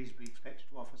occupier can reasonably be expected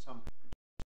to offer some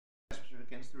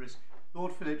against the risk.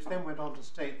 Lord Phillips then went on to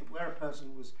state that where a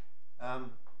person was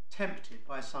tempted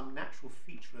by some natural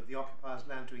feature of the occupier's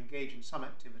land to engage in some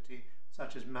activity,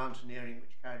 such as mountaineering,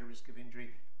 which carried a risk of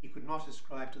injury, he could not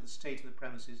ascribe to the state of the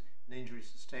premises an injury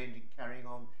sustained in carrying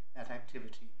on that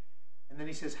activity. And then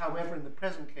he says, however, in the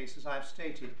present case, as I have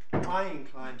stated, I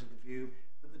incline to the view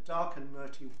that the dark and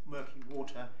murky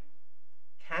water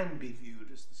can be viewed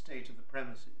as the state of the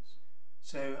premises.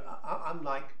 So,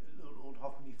 unlike Lord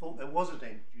Hoffman, he thought there was a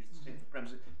danger due to the state of the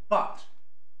premises, but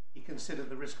he considered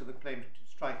the risk of the claimant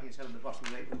striking his head on the bottom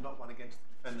of the lake was not one against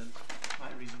the defendant,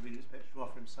 might reasonably be expected to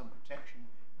offer him some protection,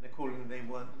 and accordingly they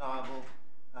weren't liable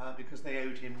because they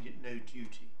owed him no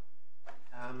duty.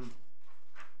 And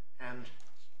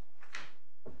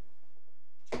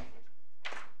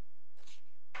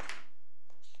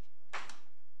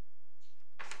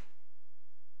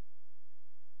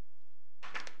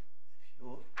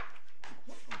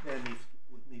bear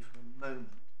with me for a moment.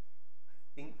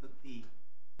 I think that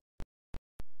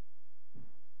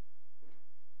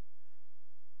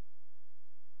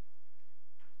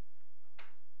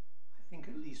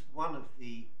at least one of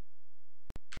the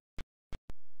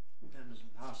members of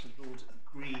the House of Lords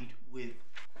agreed with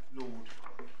Lord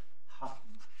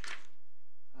Hutton.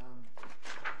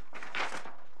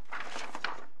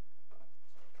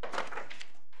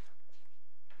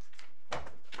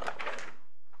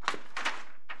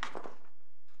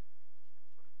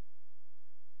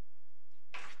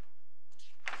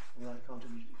 I can't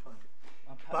immediately find it.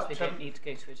 Well, perhaps we don't need to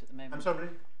go to it at the moment. I'm sorry?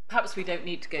 Perhaps we don't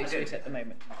need to go to it at the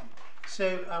moment.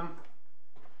 So,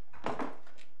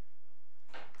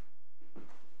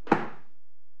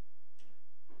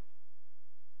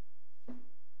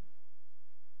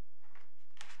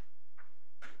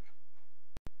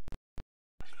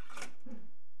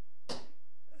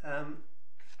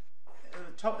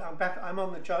 I'm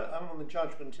on the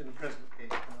judgment in the present case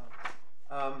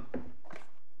now.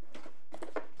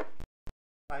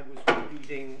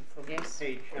 reading from Yes.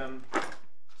 page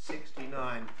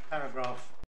 69,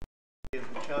 paragraph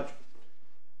of the judgment.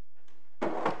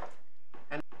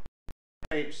 And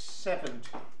page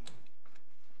 70,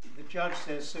 the judge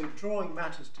says, so drawing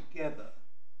matters together,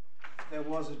 there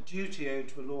was a duty owed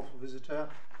to a lawful visitor, a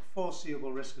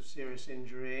foreseeable risk of serious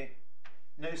injury,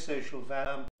 no social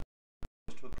value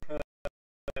to occur,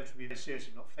 to be serious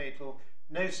if not fatal,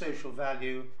 no social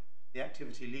value, the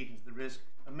activity leading to the risk,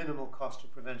 a minimal cost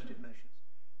of preventative measures.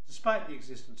 Despite the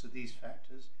existence of these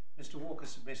factors, Mr. Walker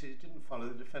submitted it didn't follow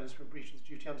the defendants were breach of the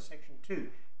duty under Section 2,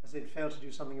 as they'd failed to do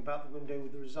something about the window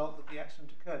with the result that the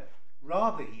accident occurred.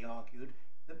 Rather, he argued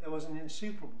that there was an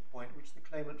insuperable point which the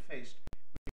claimant faced,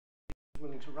 which was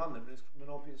willing to run the risk from an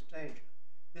obvious danger.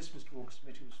 This, Mr. Walker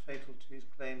submitted, was fatal to his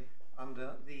claim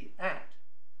under the Act,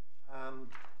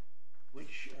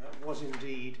 which was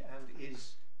indeed and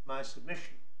is my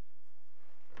submission.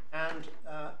 And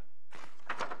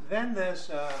then there's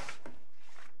a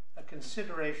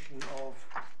consideration of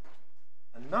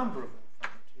a number of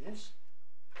authorities,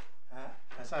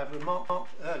 as I've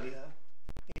remarked earlier,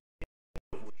 in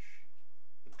which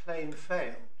the claim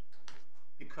failed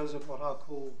because of what I'll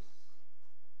call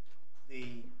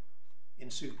the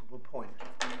insuperable point.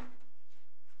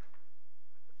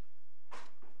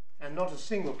 And not a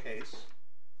single case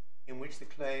in which the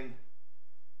claim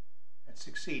had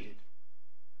succeeded.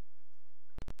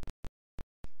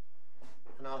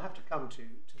 And I'll have to come to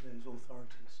those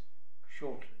authorities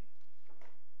shortly.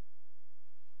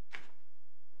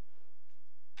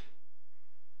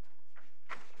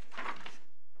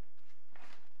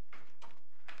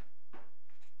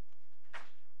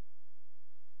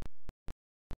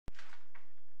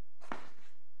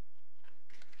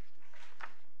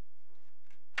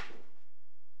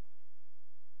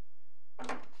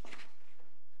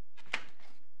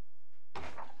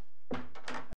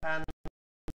 And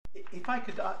if I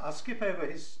could, I'll skip over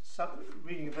his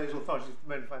reading of those authorities for the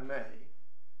moment, if I may,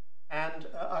 and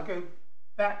I'll go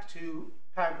back to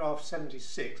paragraph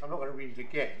 76. I'm not going to read it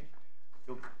again,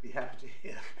 you'll be happy to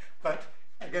hear, but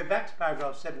I go back to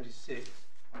paragraph 76,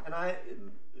 and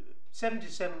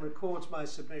 77 records my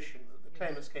submission that the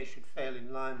claimant's case should fail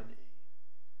in limine,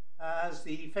 as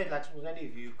the fatal accident was any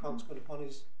view consequent upon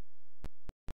his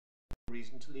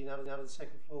reason to lean out of the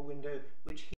second floor window,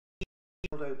 which he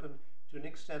held open to an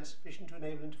extent sufficient to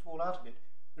enable him to fall out of it.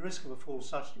 The risk of a fall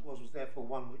such as it was therefore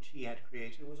one which he had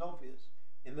created and was obvious.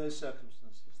 In those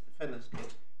circumstances, the defendant's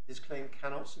case, this claim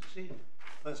cannot succeed.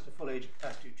 First, a full age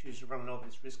capacity who chooses to run an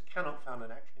obvious risk cannot found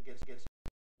an action against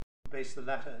base the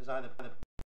latter as either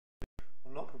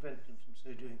or not prevented him from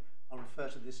so doing. I'll refer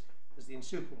to this as the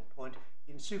insuperable point.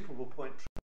 The insuperable point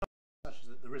such as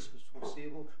that the risk was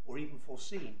foreseeable or even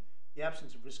foreseen. The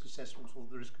absence of risk assessments or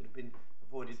the risk could have been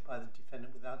avoided by the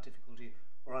defendant without difficulty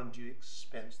or undue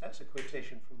expense. That's a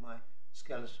quotation from my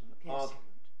skeleton argument.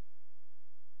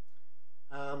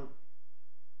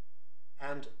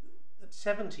 And at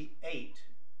 78,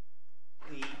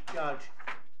 the judge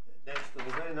notes that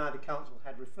although neither counsel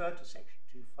had referred to Section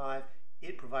 2.5,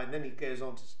 it provides, then he goes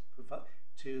on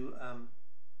to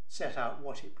set out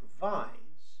what it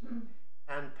provides.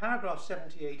 And paragraph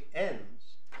 78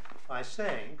 ends by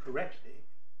saying, correctly,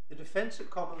 the defence at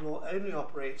common law only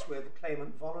operates where the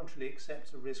claimant voluntarily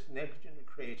accepts a risk negligently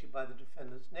created by the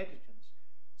defendant's negligence.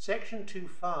 Section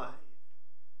 2.5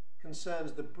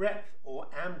 concerns the breadth or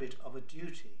ambit of a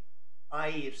duty,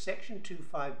 i.e. if Section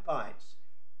 2.5 bites,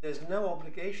 there's no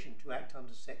obligation to act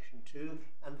under Section 2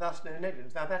 and thus no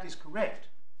negligence. Now that is correct.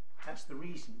 That's the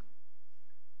reason.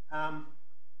 Over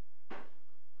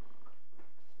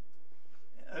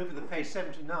the page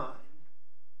 79,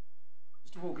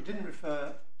 Mr. Walker didn't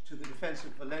refer to the defence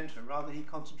of Valenta, rather he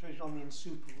concentrated on the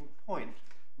insuperable point,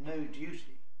 no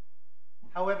duty.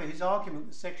 However, his argument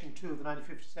that Section 2 of the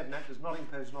 1957 Act does not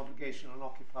impose an obligation on an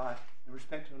occupier in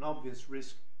respect of an obvious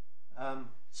risk,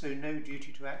 so no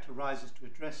duty to act arises to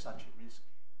address such a risk,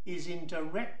 is in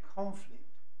direct conflict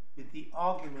with the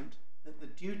argument that the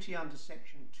duty under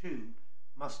Section 2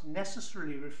 must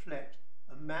necessarily reflect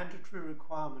a mandatory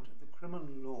requirement of the criminal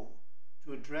law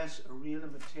to address a real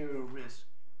and material risk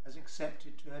as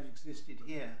accepted to have existed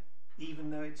here,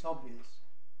 even though it's obvious.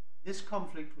 This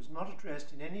conflict was not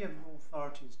addressed in any of the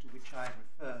authorities to which I have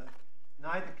referred.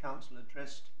 Neither counsel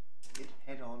addressed it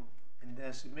head-on in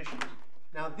their submissions.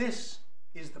 Now this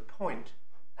is the point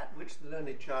at which the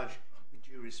learned judge, with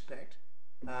due respect,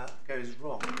 goes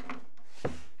wrong.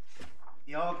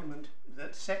 The argument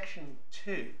that Section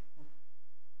 2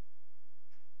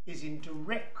 is in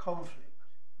direct conflict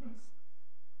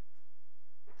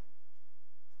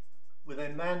with a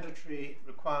mandatory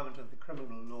requirement of the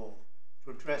criminal law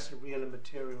to address a real and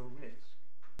material risk.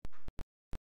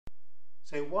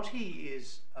 So what he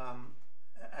is,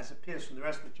 as appears from the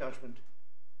rest of the judgment,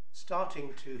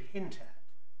 starting to hint at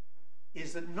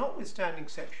is that notwithstanding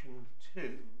section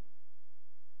 2,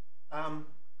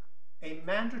 a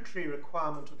mandatory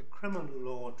requirement of the criminal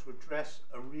law to address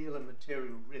a real and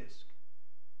material risk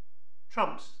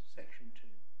trumps section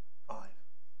 2(5).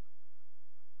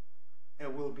 There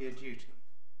will be a duty.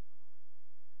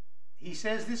 He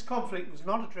says this conflict was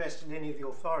not addressed in any of the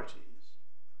authorities,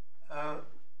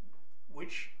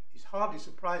 which is hardly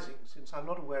surprising since I'm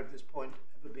not aware of this point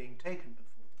ever being taken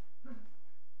before,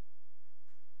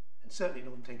 and certainly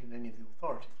not taken in any of the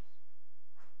authorities.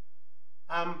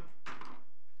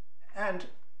 And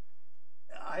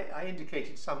I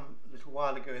indicated some little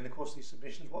while ago in the course of these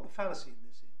submissions what the fallacy in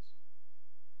this is.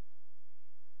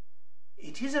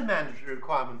 It is a mandatory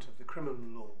requirement of the criminal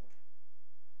law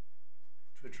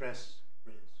to address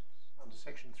risks under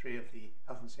section 3 of the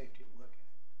Health and Safety at Work Act.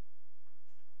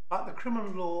 But the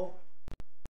criminal law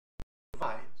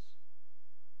provides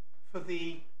for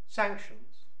the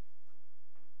sanctions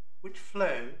which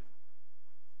flow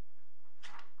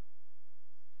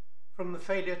from the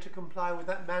failure to comply with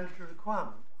that mandatory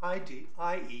requirement,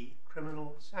 i.e.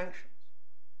 criminal sanctions.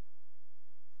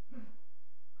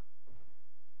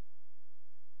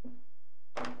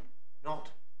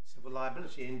 Not civil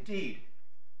liability. Indeed,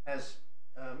 as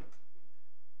the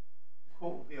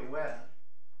court will be aware,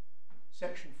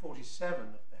 section 47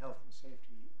 of the Health and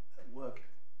Safety at Work Act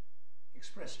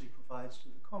expressly provides to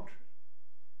the contrary.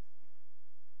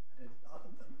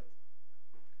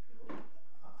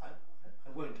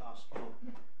 I won't ask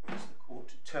the court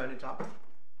to turn it up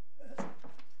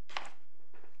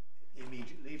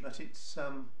immediately, but it's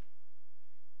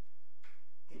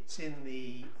in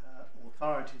the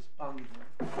authorities bundle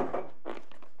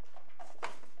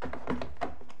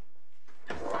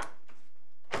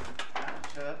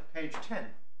at page 10.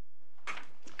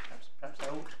 Perhaps I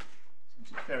ought,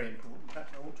 since it's very important,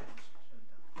 perhaps I ought to turn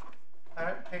it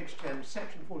up. Page 10,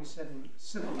 section 47,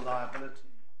 civil liability.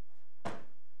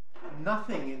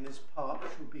 Nothing in this part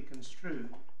shall be construed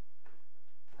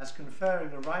as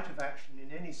conferring a right of action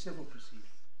in any civil proceedings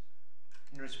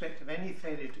in respect of any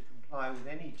failure to comply with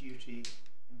any duty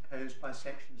imposed by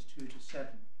sections 2 to 7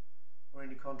 or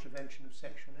any contravention of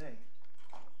section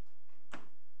 8.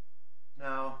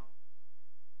 Now,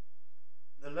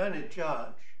 the learned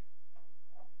judge,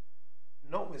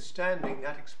 notwithstanding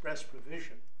that express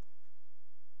provision,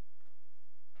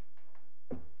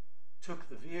 took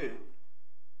the view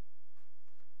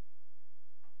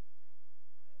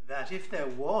that if there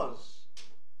was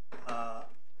a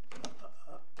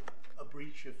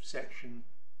breach of section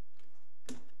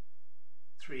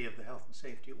 3 of the Health and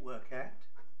Safety at Work Act,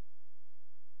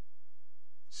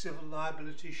 civil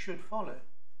liability should follow.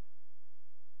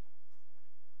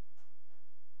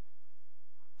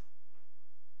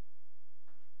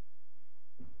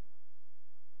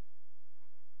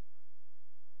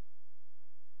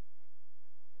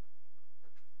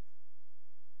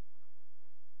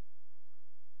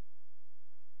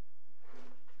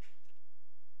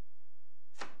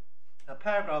 Now,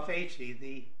 paragraph 80,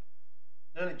 the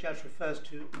learned judge refers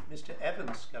to Mr.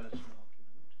 Evans' skeleton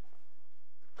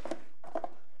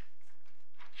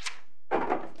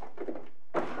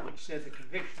argument, which said the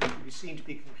conviction could be seen to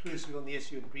be conclusive on the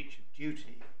issue of breach of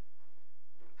duty.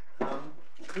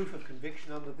 Proof of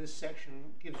conviction under this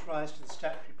section gives rise to the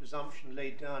statutory presumption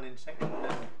laid down in section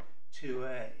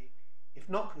 11(2)(a). If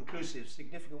not conclusive,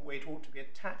 significant weight ought to be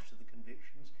attached to the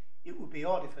convictions. It would be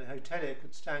odd if a hotelier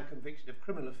could stand convicted of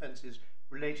criminal offences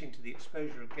relating to the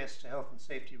exposure of guests to health and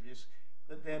safety risks,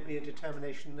 that there be a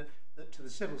determination that to the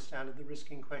civil standard the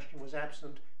risk in question was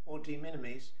absent or de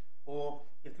minimis, or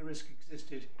if the risk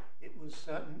existed, it was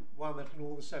one that in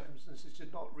all the circumstances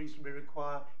did not reasonably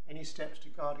require any steps to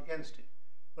guard against it.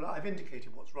 Well, I've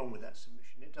indicated what's wrong with that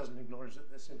submission. It doesn't acknowledge that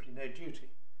there's simply no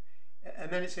duty. And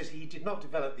then it says he did not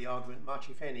develop the argument much,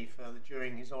 if any, further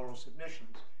during his oral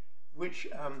submissions, which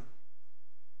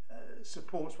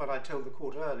supports what I told the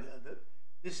court earlier, that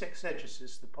this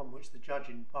exegesis upon which the judge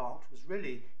embarked was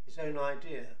really his own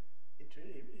idea. It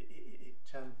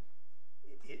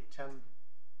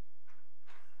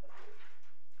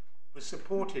was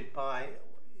supported by,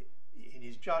 in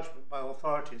his judgment, by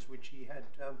authorities which he had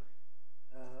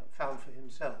found for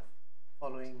himself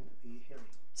following the hearing.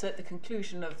 So at the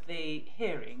conclusion of the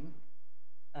hearing,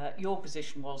 your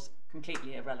position was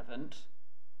completely irrelevant,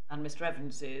 and Mr.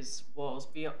 Evans's was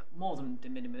more than de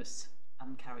minimis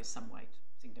and carries some weight,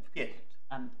 significant weight.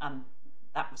 And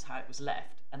that was how it was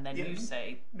left. And then you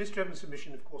say... Mr. Evans'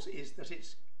 submission, of course, is that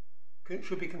it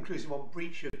should be conclusive on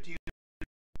breach of duty.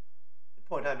 The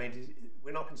point I made is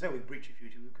we're not concerned with breach of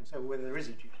duty, we're concerned with whether there is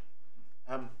a duty.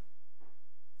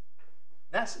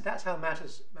 That's how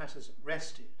matters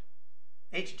rested.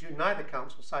 82, neither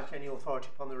council cited any authority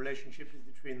upon the relationship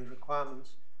between the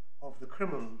requirements of the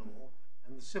criminal law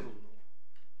and the civil law.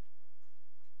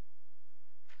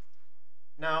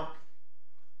 Now,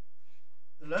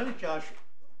 the learned judge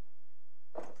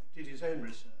did his own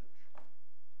research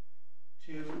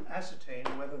to ascertain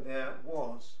whether there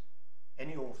was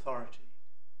any authority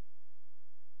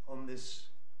on this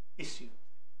issue.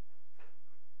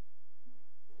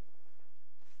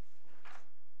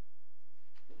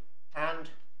 And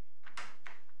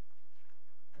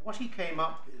what he came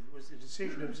up with was the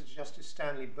decision of Justice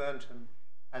Stanley Burnton,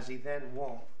 as he then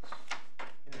was,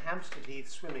 in Hampstead Heath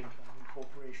Swimming Club in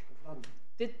Corporation of London.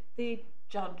 Did the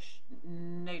judge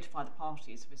notify the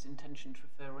parties of his intention to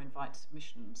refer or invite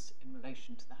submissions in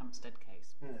relation to the Hampstead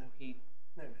case? No. Or he,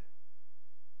 No.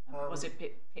 was it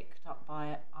picked up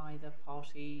by either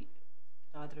party?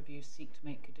 Did either of you seek to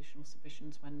make additional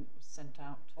submissions when it was sent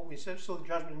out? What we saw the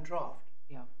judgment in draft.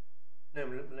 Yeah. No,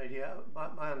 lady,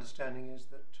 my understanding is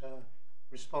that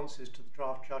responses to the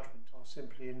draft judgment are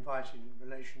simply invited in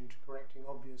relation to correcting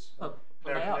obvious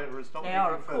clerical errors. They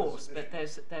are, of course, but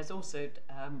there's also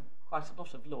quite a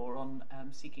lot of law on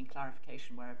seeking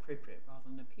clarification where appropriate rather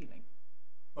than appealing.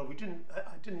 Well,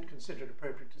 I didn't consider it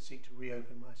appropriate to seek to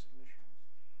reopen my submission.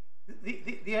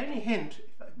 The only hint,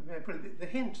 if I may put it, the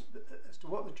hint as to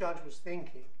what the judge was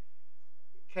thinking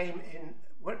came in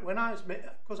when I was,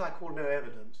 because I called no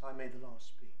evidence, I made the last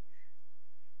speech.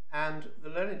 And the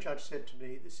learned judge said to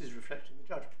me, this is reflecting the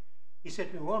judgment, he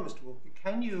said to me, well, Mr. Walker,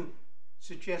 can you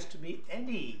suggest to me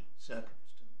any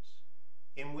circumstance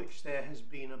in which there has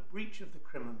been a breach of the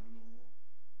criminal law,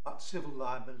 but civil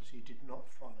liability did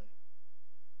not follow?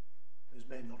 Those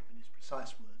may not have been his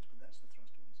precise words, but that's the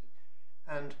thrust of what he said.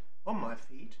 And on my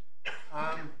feet,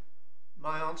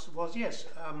 my answer was yes,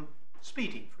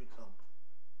 speeding, for example.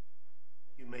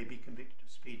 You may be convicted of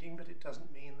speeding, but it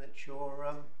doesn't mean that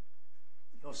you're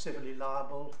civilly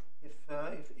liable if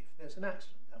there's an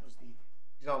accident. That was the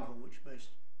example which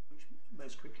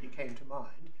most quickly came to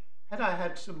mind. Had I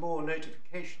had some more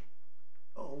notification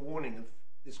or warning of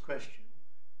this question,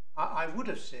 I would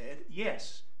have said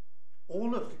yes.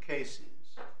 All of the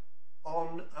cases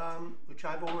on which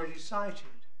I've already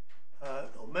cited,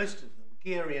 or most of them,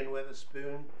 Geary and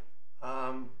Weatherspoon,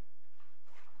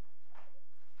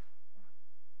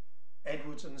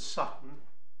 Edwards and Sutton,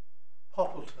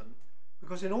 Poppleton,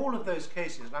 because in all of those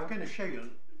cases, and I'm going to show you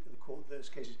the court those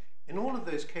cases, in all of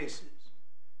those cases,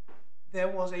 there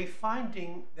were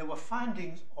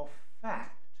findings of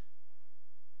fact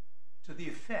to the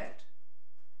effect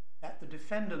that the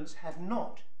defendants had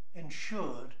not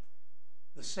ensured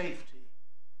the safety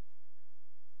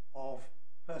of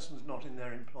persons not in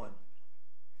their employment.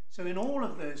 So in all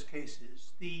of those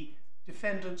cases, the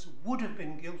defendants would have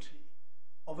been guilty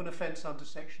of an offence under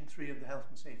Section 3 of the Health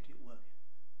and Safety at Work.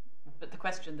 But the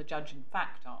question the judge in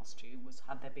fact asked you was,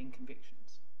 had there been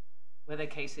convictions? Were there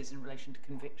cases in relation to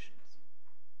convictions?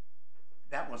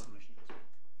 That was the question.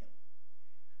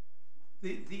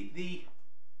 Yeah.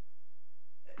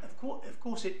 Of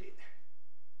course,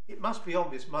 it must be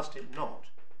obvious, must it not,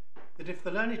 that if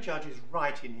the learned judge is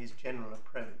right in his general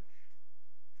approach,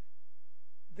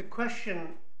 the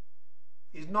question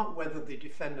is not whether the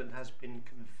defendant has been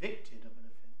convicted of an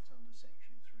offence under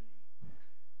Section 3,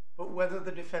 but whether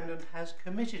the defendant has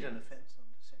committed an offence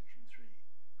under Section 3.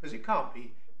 Because it can't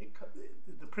be,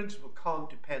 the principle can't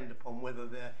depend upon whether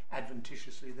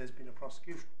adventitiously there's been a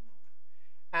prosecution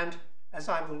or not. And as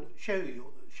I will show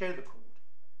the court,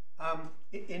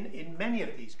 in many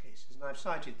of these cases, and I've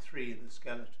cited 3 in the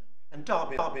skeleton, and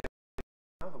Derby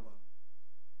another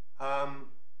one,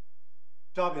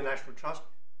 Derby National Trust,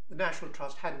 the National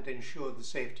Trust hadn't ensured the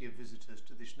safety of visitors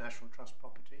to this National Trust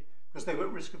property because they were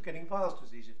at risk of getting Viles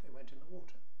disease if they went in the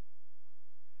water.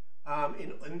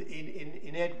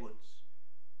 In Edwards,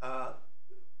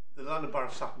 the London Borough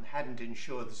of Sutton hadn't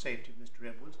ensured the safety of Mr.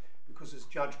 Edwards because, as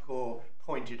Judge Gore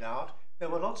pointed out, there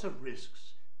were lots of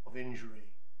risks of injury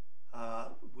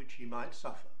which he might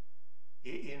suffer.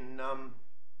 In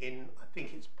I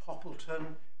think it's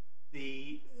Poppleton,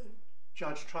 the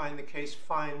judge trying the case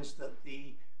finds that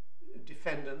the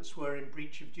defendants were in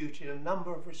breach of duty in a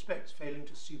number of respects, failing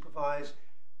to supervise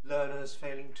learners,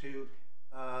 failing to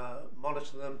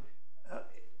monitor them,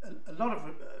 a lot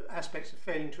of aspects of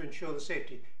failing to ensure the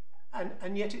safety.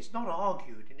 And yet it's not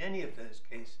argued in any of those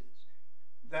cases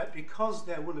that because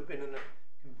there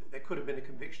could have been a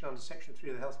conviction under Section 3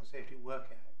 of the Health and Safety at Work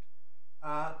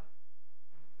Act,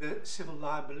 the civil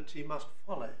liability must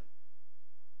follow.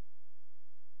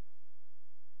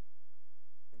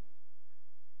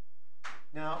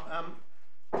 Now,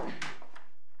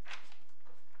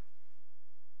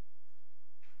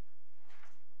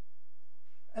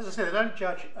 as I said, the learned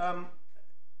judge found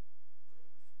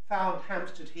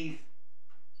Hampstead Heath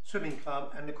Swimming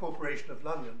Club and the Corporation of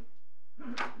London,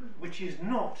 which is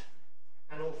not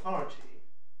an authority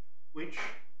which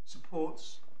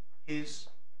supports his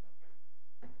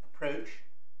approach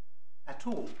at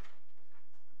all.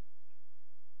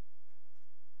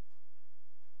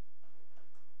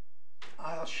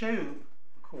 I'll show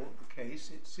the court the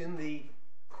case. It's in the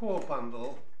core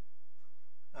bundle.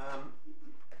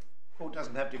 Court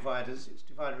doesn't have dividers, it's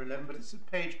divider 11, but it's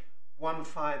at page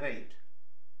 158.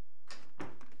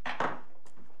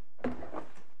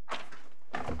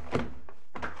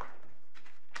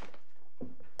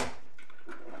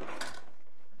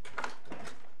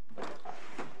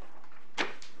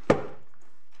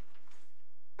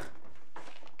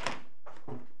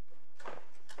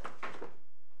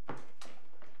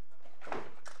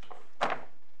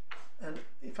 And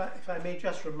if I may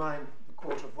just remind the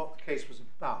court of what the case was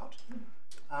about.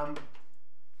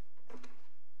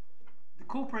 The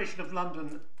Corporation of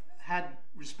London had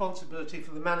responsibility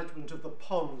for the management of the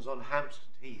ponds on Hampstead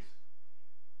Heath.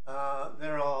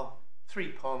 There are 3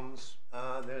 ponds.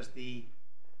 There's the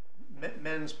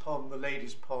men's pond, the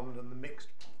ladies' pond, and the mixed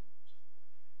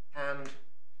pond.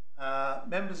 And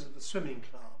members of the swimming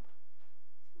club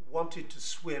wanted to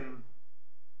swim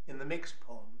in the mixed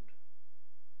pond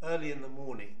early in the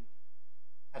morning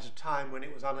at a time when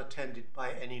it was unattended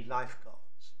by any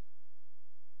lifeguards.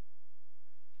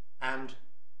 And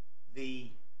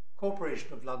the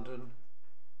Corporation of London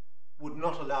would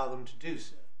not allow them to do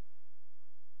so.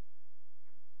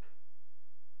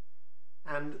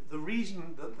 And the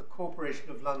reason that the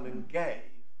Corporation of London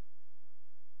gave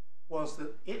was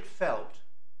that it felt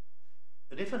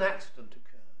that if an accident occurred,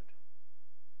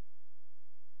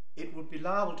 it would be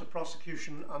liable to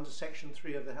prosecution under Section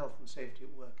 3 of the Health and Safety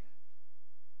at Work Act.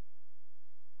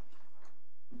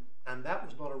 And that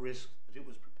was not a risk that it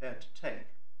was prepared to take.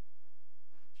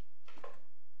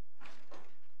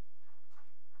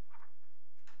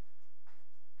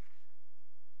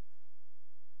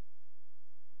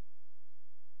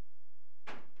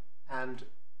 And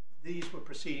these were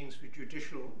proceedings for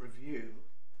judicial review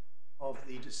of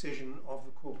the decision of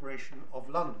the Corporation of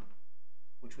London,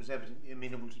 which was evidently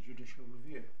amenable to judicial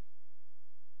review.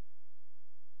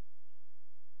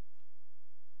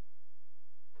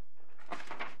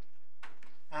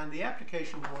 And the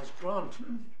application was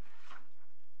granted.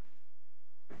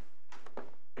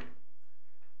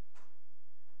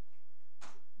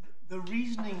 The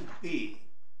reasoning being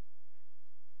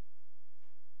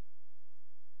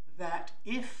that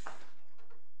if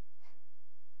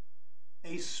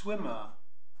a swimmer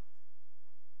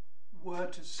were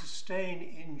to sustain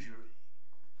injury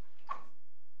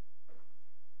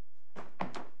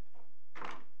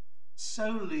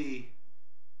solely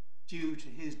due to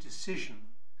his decision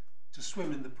to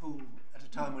swim in the pool at a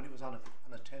time when it was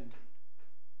unattended,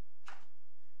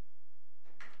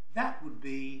 that would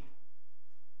be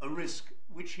a risk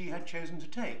which he had chosen to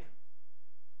take.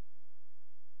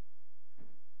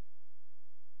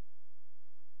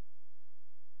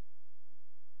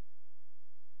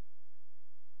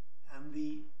 And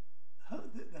the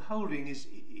holding is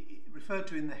referred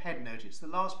to in the head note. It's the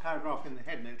last paragraph in the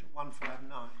head note at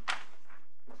 159.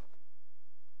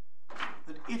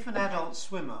 That if an adult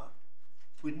swimmer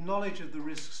with knowledge of the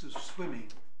risks of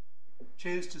swimming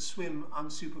chose to swim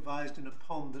unsupervised in a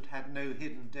pond that had no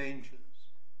hidden dangers,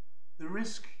 the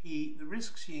risks he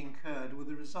incurred were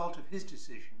the result of his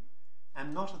decision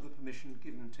and not of the permission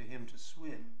given to him to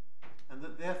swim, and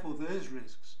that therefore those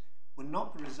risks were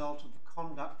not the result of the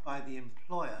conduct by the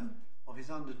employer of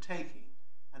his undertaking,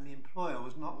 and the employer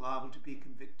was not liable to be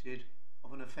convicted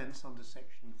of an offence under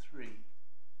Section 3.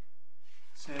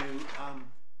 So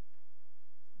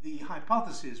the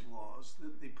hypothesis was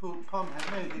that the pond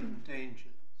had no hidden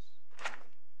dangers,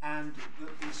 and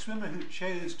that the swimmer who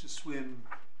chose to swim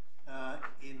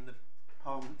in the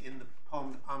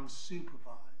pond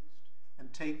unsupervised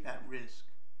and take that risk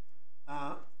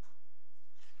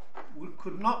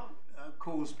could not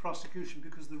cause prosecution,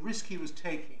 because the risk he was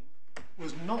taking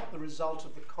was not the result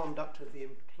of the conduct of the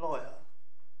employer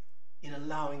in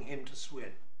allowing him to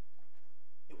swim.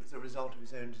 It was the result of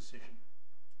his own decision.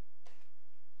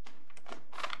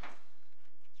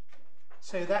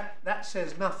 So that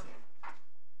says nothing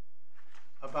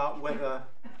about whether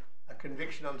a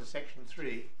conviction under Section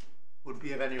 3 would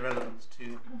be of any relevance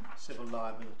to civil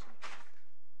liability.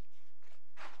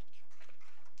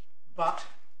 But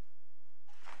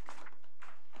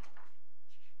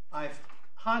I've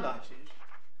highlighted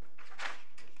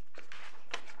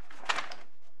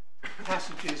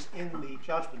passages in the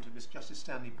judgment of Miss Justice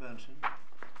Stanley Burnton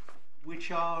which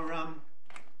are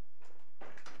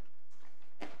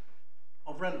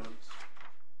of relevance.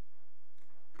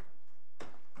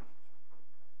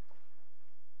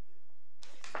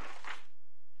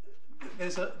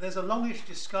 There's a longish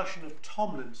discussion of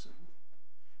Tomlinson,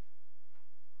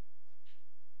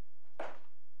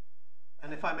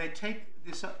 and if I may take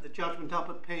this up, the judgment up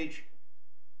at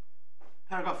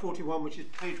paragraph 41, which is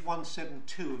page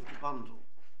 172 of the bundle.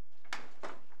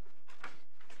 Would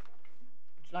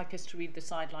you like us to read the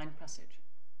sideline passage?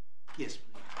 Yes, please.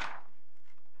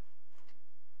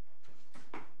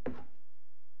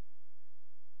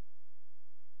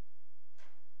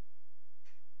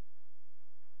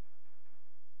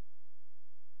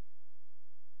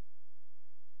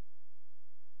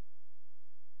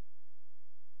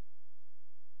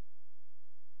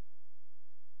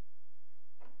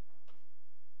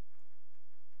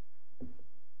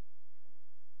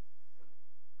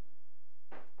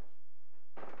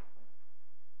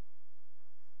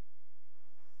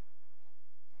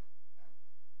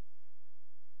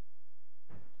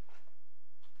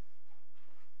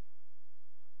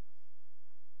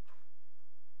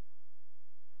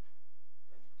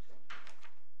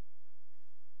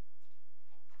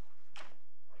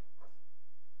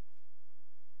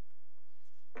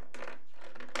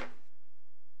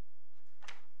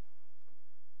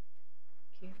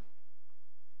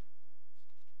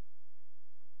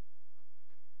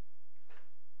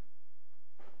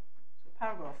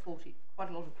 Paragraph 40, quite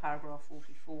a lot of paragraph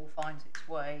 44 finds its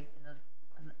way in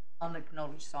an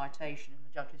unacknowledged citation in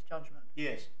the judge's judgment.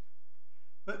 Yes,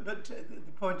 but the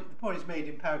point is made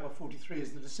in paragraph 43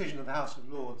 is the decision of the House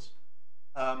of Lords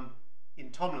in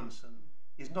Tomlinson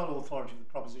is not authority of the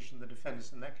proposition the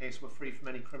defendants in that case were free from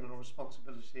any criminal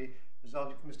responsibility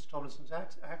resulting from Mr. Tomlinson's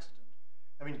accident.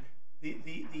 I mean,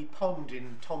 the pond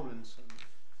in Tomlinson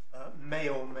may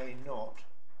or may not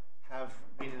have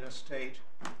been in a state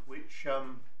which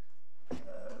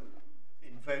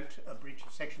invoked a breach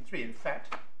of Section 3. In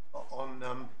fact,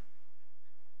 on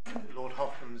Lord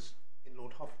Hoffman's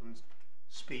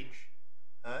speech,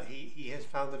 he has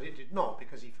found that it did not,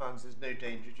 because he finds there's no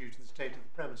danger due to the state of the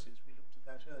premises. We looked at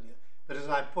that earlier. But as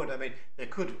I point, I mean, there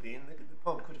could have been, the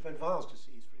pond could have had vials to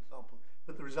seize, for example,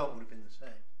 but the result would have been the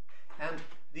same. And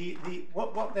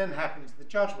what then happens, the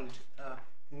judgment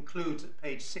concludes at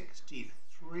page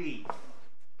 63.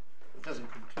 It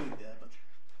doesn't conclude there, but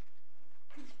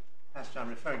the passage I'm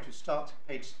referring to starts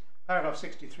at paragraph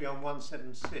 63 on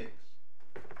 176.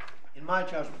 In my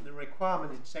judgment, the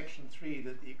requirement in section 3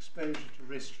 that the exposure to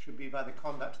risk should be by the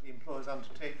conduct of the employer's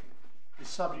undertaking is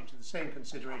subject to the same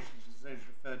considerations as those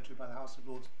referred to by the House of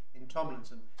Lords in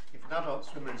Tomlinson. If an adult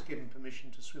swimmer is given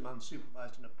permission to swim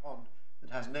unsupervised in a pond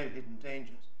that has no hidden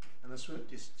dangers, and the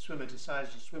swimmer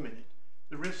decides to swim in it,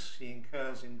 the risks he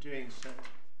incurs in doing so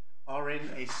are in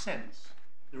a sense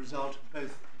the result of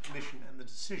both the permission and the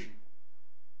decision.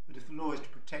 But if the law is to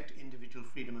protect individual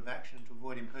freedom of action and to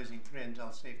avoid imposing a clear and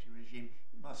dull safety regime,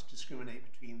 it must discriminate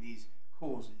between these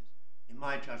causes. In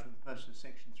my judgment, the purpose of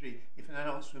section 3, if an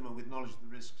adult swimmer with knowledge of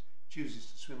the risks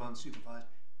chooses to swim unsupervised,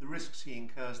 the risks he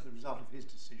incurs are the result of his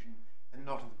decision and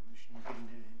not of the permission given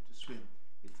him to swim.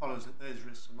 It follows that those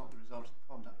risks are not the result of the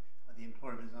conduct by the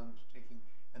employer of his undertaking,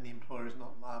 and the employer is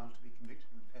not liable to be convicted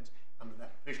of an offence under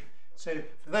that provision. So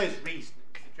for those reasons,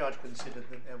 the judge considered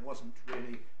that there wasn't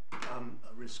really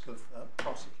a risk of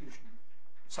prosecution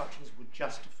such as would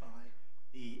justify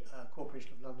the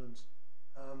Corporation of London's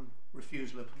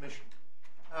refusal of permission.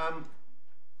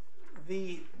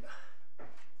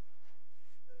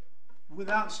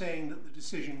 Without saying that the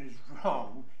decision is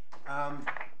wrong,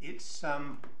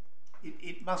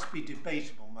 it must be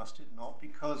debatable, must it not?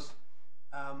 Because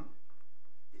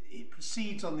it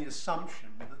proceeds on the assumption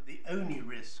that the only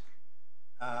risk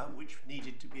which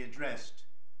needed to be addressed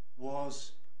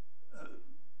was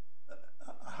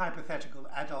a hypothetical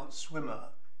adult swimmer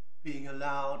being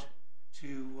allowed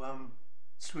to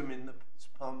swim in the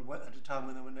pond at a time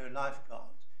when there were no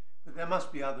lifeguards. But there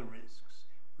must be other risks,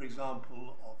 for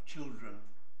example, of children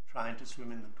trying to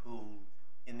swim in the pool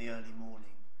in the early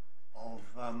morning, of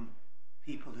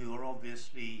people who are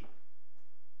obviously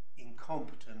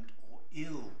incompetent or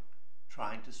ill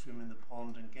trying to swim in the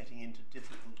pond and getting into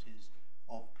difficulties,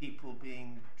 of people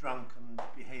being drunk and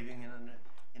behaving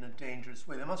in a dangerous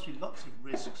way. There must be lots of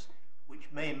risks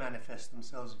which may manifest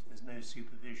themselves if there's no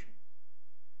supervision.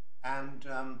 And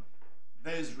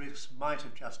those risks might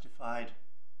have justified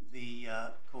the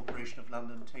Corporation of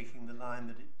London taking the line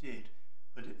that it did.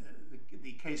 But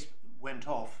the case went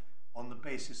off on the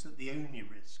basis that the only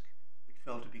risk which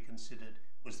fell to be considered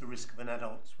was the risk of an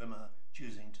adult swimmer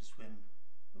choosing to swim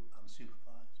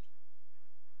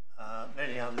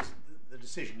anyhow, the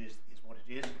decision is what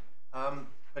it is.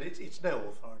 But it's no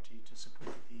authority to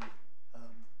support the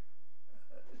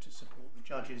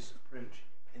judge's approach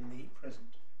in the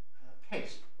present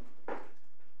case.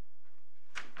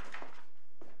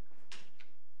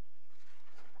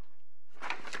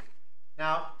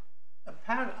 Now,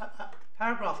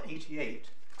 paragraph 88.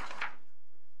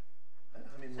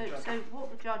 So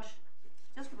what the judge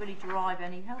doesn't really derive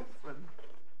any help from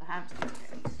the Hampstead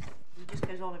case. He just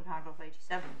goes on in paragraph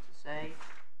 87 to say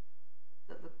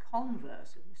that the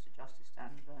converse of Mr. Justice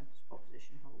Stanley Burnham's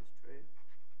proposition holds true.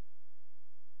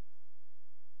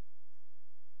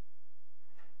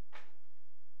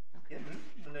 Okay.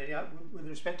 Yeah, with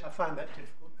respect, I find that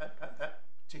difficult. That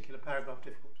particular paragraph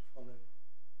difficult to follow.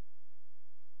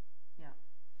 Yeah.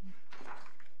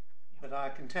 But I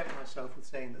content myself with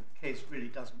saying that the case really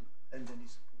doesn't lend any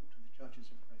support to the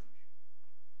judge's approach.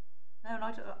 No, and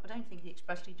I don't think he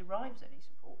expressly derives any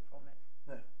support from it.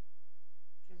 No.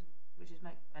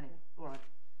 Anyway, all right.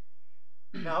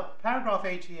 Now, paragraph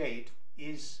 88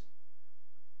 is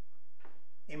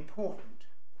important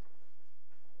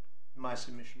in my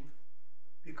submission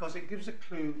because it gives a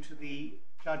clue to the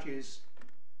judge's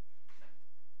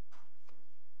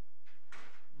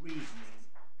reasoning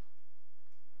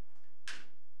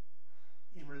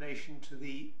in relation to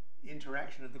the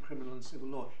interaction of the criminal and civil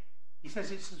law. He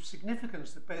says it's of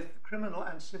significance that both the criminal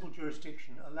and civil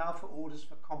jurisdiction allow for orders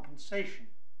for compensation.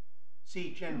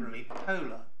 See generally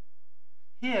polar.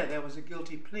 Here there was a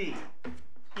guilty plea.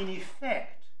 In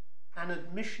effect, an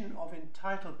admission of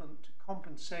entitlement to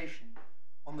compensation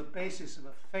on the basis of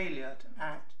a failure to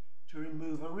act to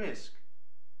remove a risk.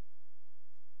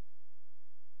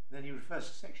 Then he refers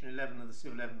to section 11 of the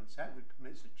Civil Evidence Act, which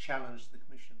permits a challenge to the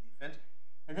commission of the offence.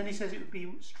 And then he says it would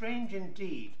be strange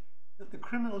indeed that the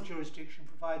criminal jurisdiction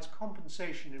provides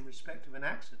compensation in respect of an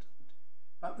accident,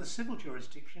 but the civil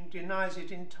jurisdiction denies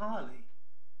it entirely,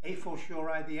 a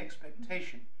fortiori the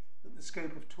expectation that the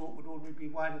scope of tort would ordinarily be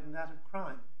wider than that of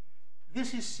crime.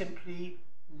 This is simply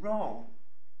wrong.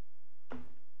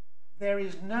 There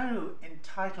is no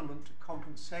entitlement to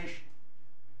compensation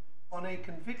on a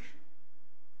conviction.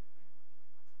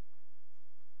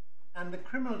 And the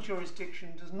criminal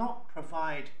jurisdiction does not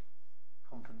provide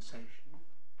compensation.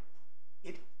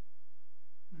 It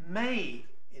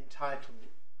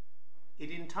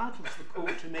entitles the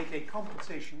court to make a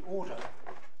compensation order,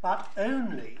 but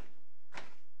only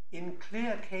in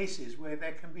clear cases where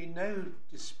there can be no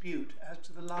dispute as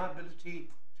to the liability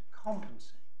to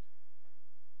compensate.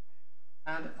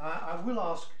 And I do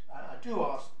ask the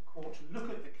court to look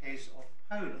at the case of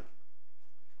Polar,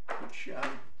 which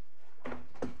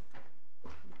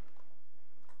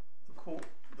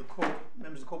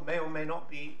members of the court may or may not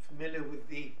be familiar with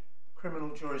the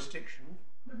criminal jurisdiction.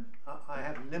 I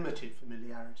have limited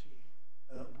familiarity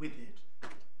with it,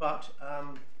 but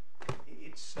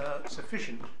it's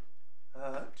sufficient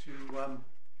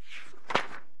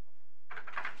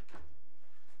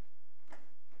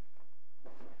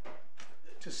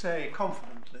to say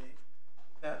confidently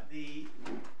that the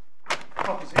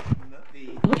proposition that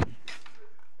the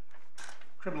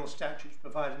criminal statutes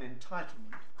provide an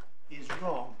entitlement is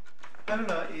wrong.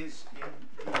 Polar is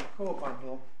in the core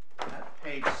bundle at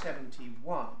page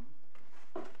 71.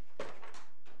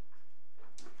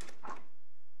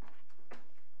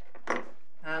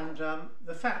 And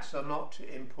the facts are not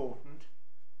important.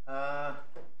 A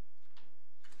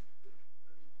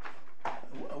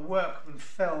workman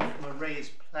fell from a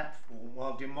raised platform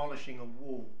while demolishing a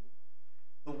wall.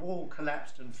 The wall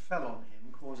collapsed and fell on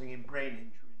him, causing him brain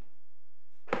injury.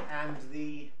 And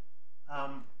the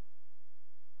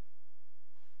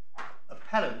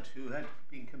appellant, who had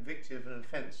been convicted of an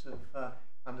offence of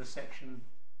under section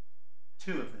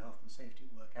 2 of the Health and Safety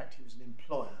at Work Act, he was an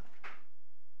employer,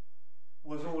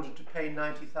 was ordered to pay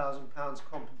 £90,000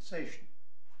 compensation,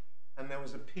 and there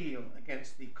was appeal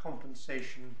against the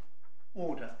compensation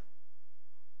order.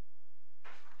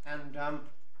 And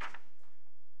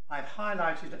I've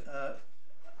highlighted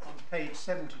on page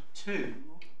 72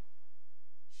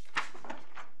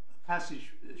 a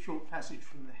short passage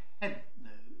from the head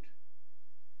note.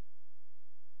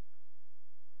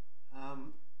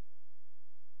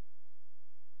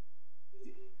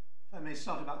 If I may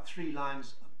start about 3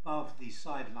 lines above the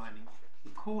sidelining. The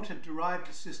court had derived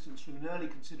assistance from an early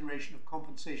consideration of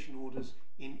compensation orders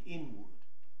in Inwood,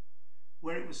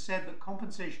 where it was said that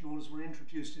compensation orders were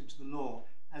introduced into the law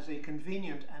as a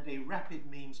convenient and a rapid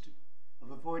means of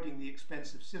avoiding the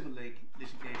expense of civil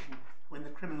litigation when the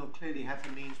criminal clearly had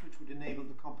the means which would enable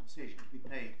the compensation to be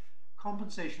paid.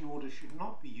 Compensation orders should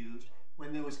not be used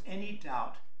when there was any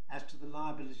doubt as to the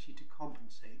liability to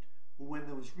compensate, or when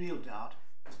there was real doubt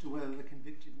as to whether the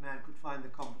convicted man could find the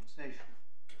compensation.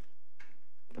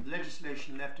 The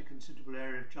legislation left a considerable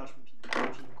area of judgment to the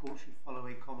court, and the court should follow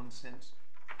a common sense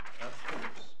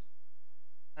course.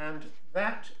 And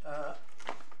that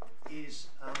is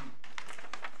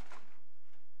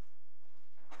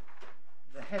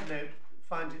the head note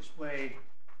finds its way.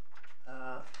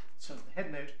 So the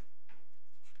head note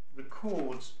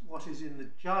records what is in the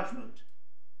judgment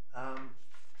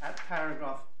at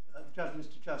paragraph.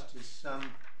 Mr. Justice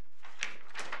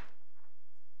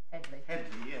Headley,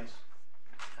 yes.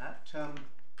 At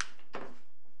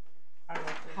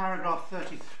paragraph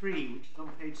 33, which is on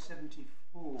page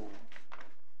 74,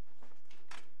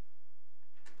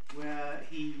 where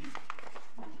he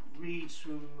reads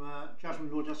from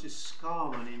Judgment Lord Justice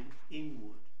Scarman in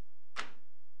Ingwood,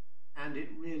 and it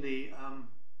really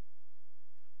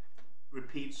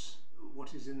repeats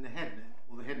what is in the head note,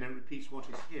 or the head note repeats what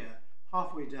is here.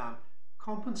 Halfway down,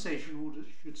 compensation orders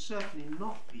should certainly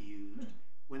not be used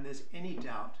when there's any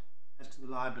doubt as to the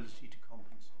liability to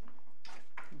compensate.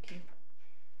 Thank you.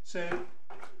 So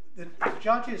the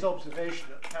judge's observation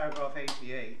at paragraph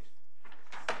 88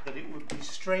 that it would be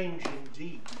strange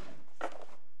indeed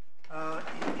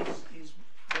is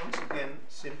once again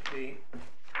simply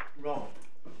wrong.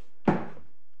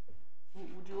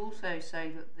 Would you also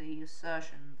say that the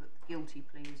assertion that the guilty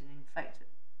plea is in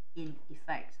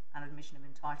effect an admission of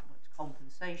entitlement to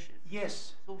compensation Yes,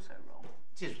 is also wrong?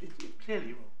 it is. It's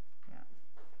clearly wrong.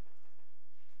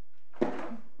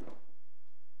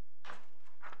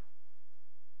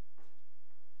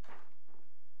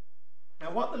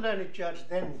 Now, what the learned judge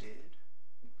then did,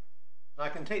 and I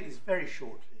can take this very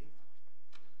shortly,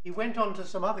 he went on to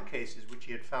some other cases which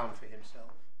he had found for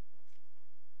himself.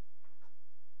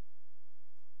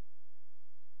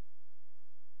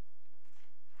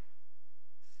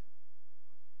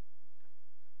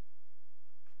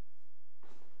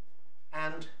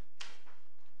 And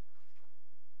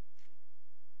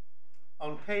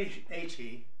on page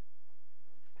 80,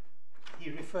 he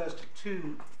refers to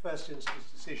two first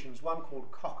instance decisions, one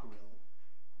called Cockerill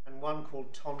and one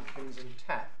called Tompkins and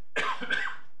Tapp.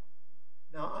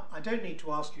 Now, I don't need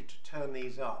to ask you to turn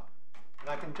these up, but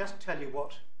I can just tell you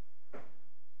what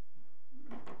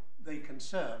they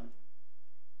concern.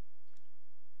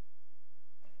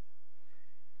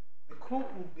 The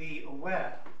court will be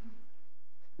aware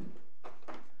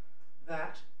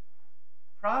that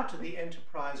prior to the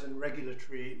Enterprise and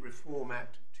Regulatory Reform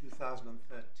Act of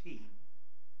 2013,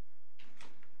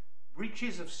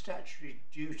 breaches of statutory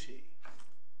duty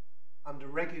under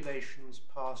regulations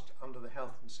passed under the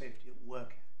Health and Safety at Work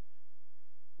Act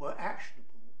were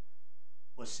actionable,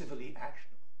 were civilly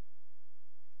actionable.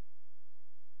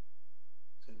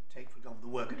 So take, for example, the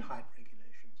work at height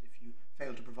regulations. If you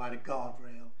fail to provide a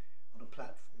guardrail on a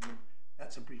platform,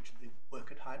 that's a breach of the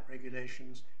work at height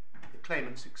regulations. The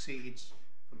claimant succeeds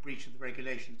for breach of the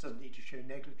regulations, doesn't need to show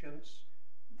negligence.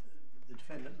 The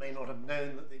defendant may not have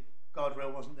known that the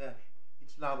guardrail wasn't there.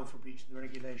 It's liable for breach of the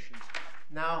regulations.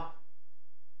 Now,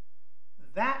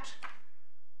 the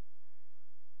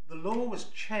law was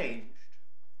changed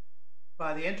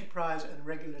by the Enterprise and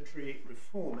Regulatory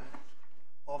Reform Act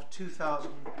of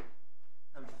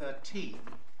 2013.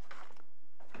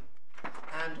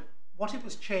 And what it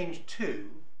was changed to,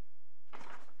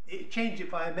 it changed it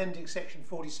by amending section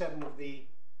 47 of the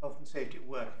Health and Safety at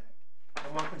Work Act.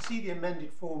 And one can see the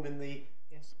amended form in the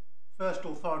First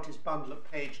Authorities bundle at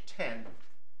page 10.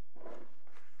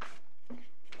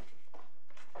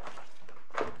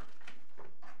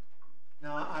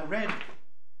 Now, I read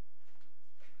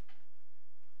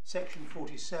section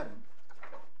 47.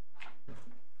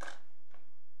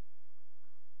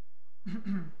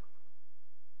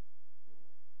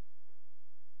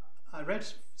 I read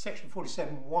section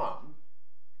 47.1,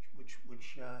 which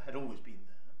had always been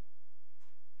there,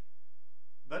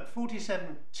 but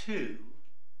 47.2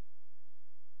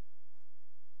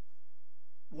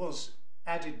 was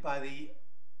added by the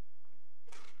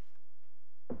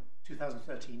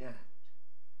 2013 Act,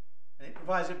 and it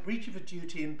provides a breach of a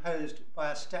duty imposed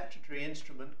by a statutory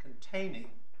instrument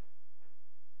containing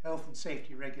health and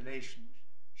safety regulations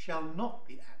shall not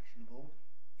be actionable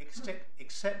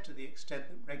except to the extent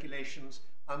that regulations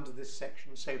under this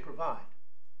section so provide.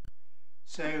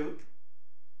 So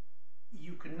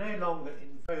you can no longer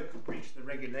invoke a breach of the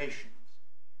regulations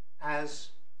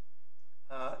as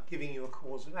giving you a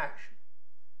cause of action.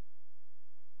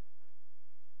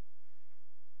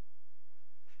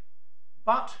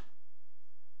 But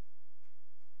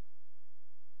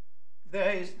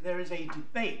there is a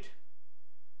debate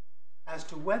as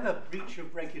to whether breach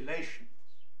of regulations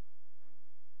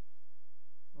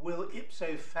will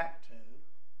ipso facto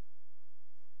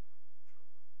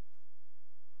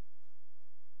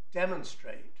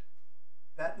demonstrate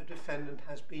that the defendant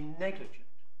has been negligent.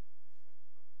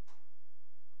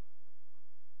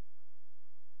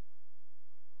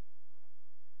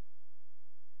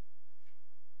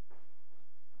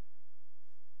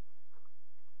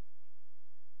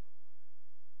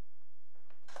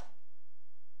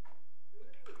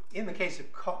 In the case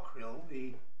of Cockrell,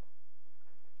 the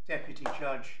deputy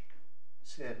judge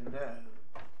said no.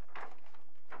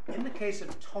 In the case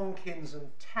of Tonkins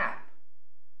and Tapp,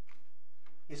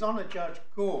 His Honour Judge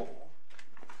Gore,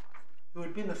 who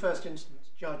had been the first instance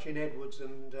judge in Edwards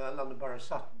and London Borough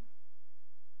Sutton,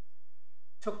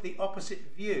 took the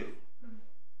opposite view.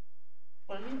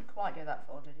 Well, he didn't quite go that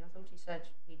far, did he? I thought he said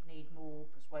he'd need more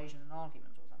persuasion and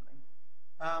argument or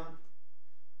something.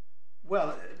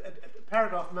 Well,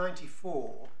 paragraph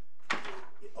 94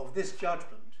 of this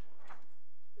judgment,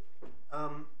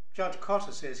 Judge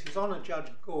Cotter says His Honour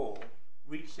Judge Gore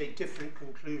reached a different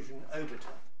conclusion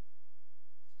obiter.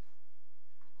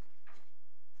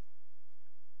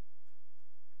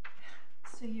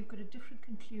 So you've got a different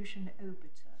conclusion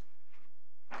obiter,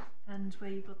 and where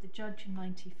you've got the judge in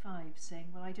 95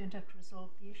 saying, well, I don't have to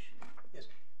resolve the issue. Yes,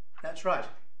 that's right.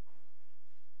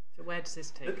 So where does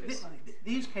this take us?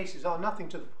 These cases are nothing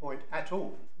to the point at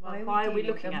all. Well, why are we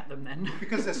looking at them then?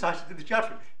 Because they're cited in the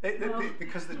judgment.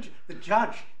 Because the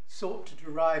judge sought to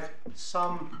derive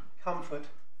some comfort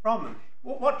from them.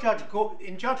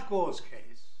 In Judge Gore's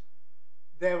case,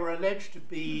 there were alleged to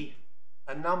be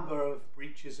a number of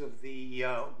breaches of the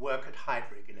work at height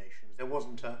regulations. There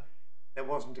wasn't a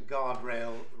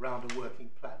guardrail around a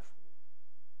working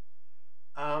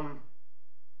platform.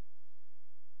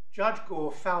 Judge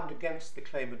Gore found against the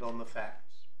claimant on the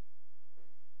facts,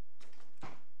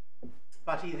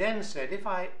 but he then said, if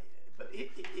I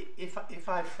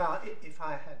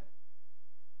had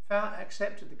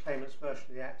accepted the claimant's version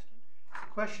of the accident,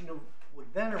 the question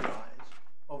would then arise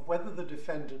of whether the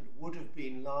defendant would have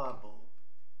been liable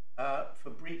for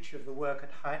breach of the work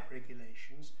at height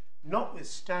regulations,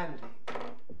 notwithstanding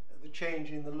the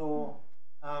change in the law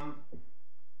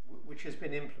which has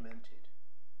been implemented.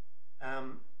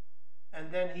 And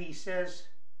then he says,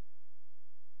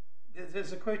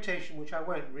 there's a quotation which I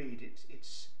won't read,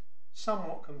 it's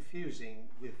somewhat confusing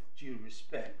with due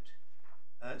respect,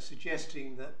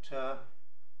 suggesting that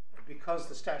because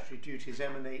the statutory duties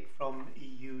emanate from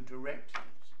EU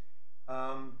directives,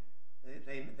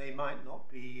 they might not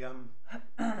be,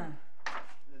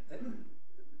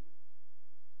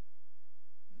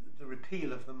 the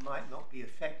repeal of them might not be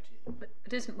effective. But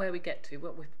it isn't where we get to,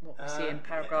 what we see in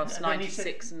paragraphs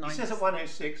 96 and 97. He says at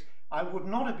 106, I would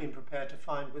not have been prepared to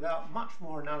find, without much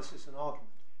more analysis and argument,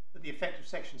 that the effect of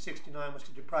section 69 was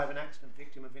to deprive an accident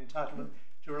victim of entitlement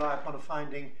to rely upon a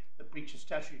finding that breach of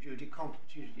statutory duty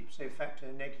constituted ipso facto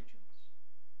negligence.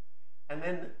 And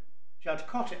then Judge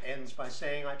Cotter ends by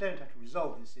saying, I don't have to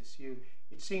resolve this issue.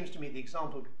 It seems to me the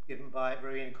example given by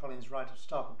Rowena Collins' right of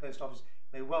Stark and Post Office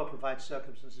may well provide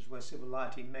circumstances where civil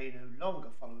liability may no longer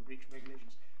follow a breach of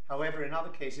regulations. However, in other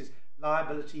cases,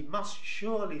 liability must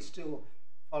surely still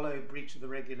follow breach of the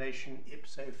regulation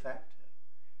ipso facto.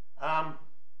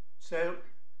 So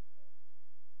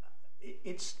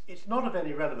it's not of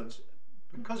any relevance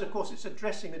because, of course, it's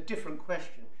addressing a different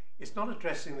question. It's not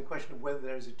addressing the question of whether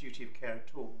there is a duty of care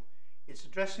at all. It's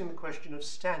addressing the question of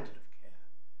standard of care.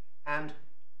 And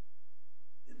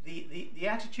the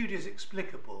attitude is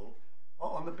explicable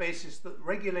on the basis that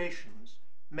regulations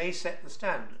may set the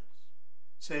standards.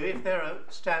 So if there are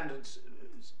standards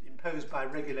imposed by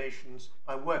regulations,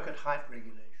 by work at height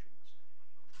regulations,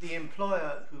 the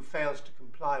employer who fails to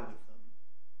comply with them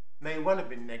may well have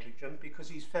been negligent because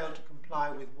he's failed to comply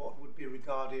with what would be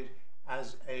regarded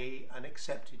as an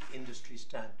accepted industry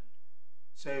standard.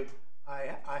 So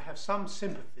I have some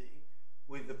sympathy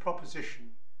with the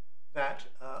proposition that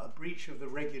a breach of the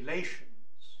regulations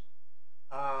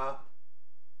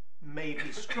may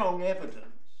be strong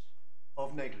evidence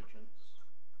of negligence.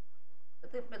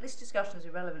 But this discussion is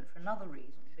irrelevant for another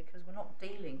reason, because we're not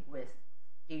dealing with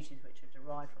duties which are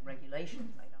derived from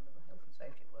regulations made under the Health and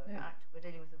Safety at Work Act. We're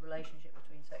dealing with the relationship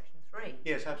between Section 3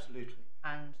 Yes, absolutely.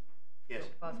 and Yes.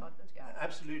 the Liability Act.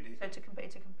 Absolutely. So it's a complete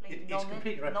It's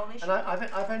completely right. non-issue. And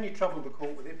I've only troubled the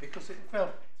court with it because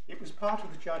it was part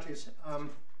of the judge's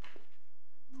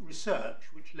research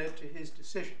which led to his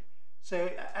decision.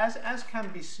 So as can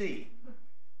be seen,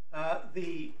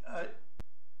 the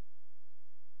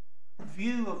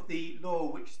view of the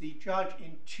law which the judge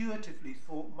intuitively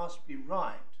thought must be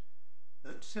right,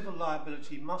 that civil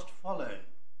liability must follow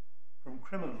from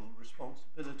criminal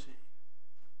responsibility,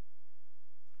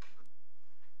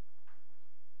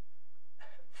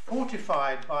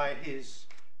 fortified by his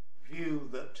view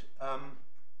that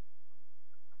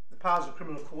the Powers of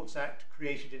Criminal Courts Act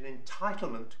created an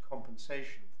entitlement to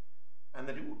compensation, and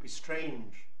that it would be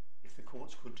strange if the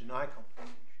courts could deny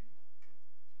compensation.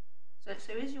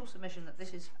 So is your submission that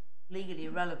this is legally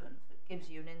irrelevant, but gives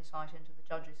you an insight into the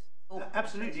judge's thought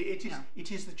Absolutely, it is. Yeah.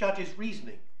 It is the judge's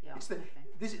reasoning. Yeah, It's the,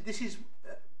 okay.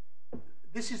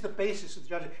 this is the basis of the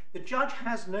judge. The judge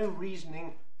has no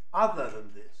reasoning other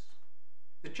than this.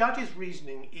 The judge's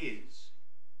reasoning is.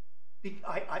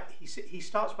 He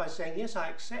starts by saying, yes, I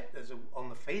accept there's on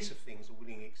the face of things a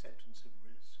willing acceptance of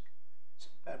risk. It's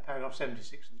paragraph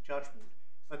 76 of the judgment.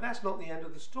 But that's not the end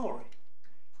of the story,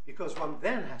 because one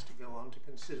then has to go on to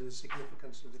consider the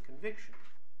significance of the conviction.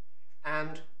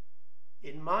 And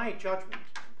in my judgment,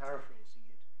 I'm paraphrasing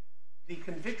it, the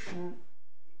conviction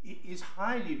is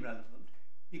highly relevant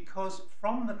because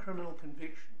from the criminal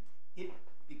conviction,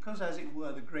 because as it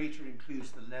were the greater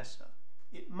includes the lesser,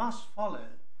 it must follow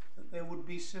that there would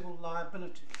be civil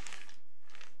liability.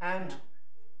 And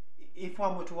if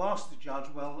one were to ask the judge,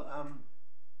 well,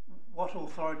 what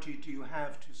authority do you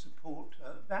have to support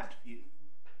that view?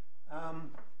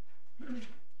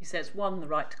 He says, 1, the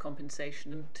right to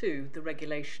compensation, and 2, the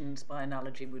regulations by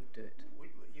analogy would do it.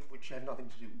 Which have nothing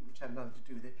to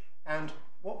do with it. And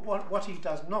what he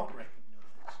does not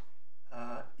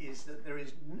recognise is that there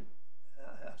is,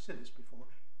 I've said this before,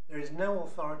 there is no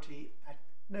authority,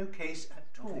 no case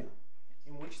at all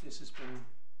in which this has been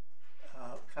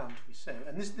found to be so.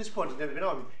 And this point has never been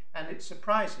argued. And it's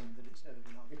surprising that it's never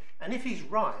been argued. And if he's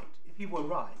right, if he were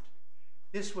right,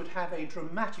 this would have a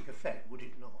dramatic effect, would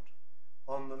it not,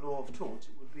 on the law of torts?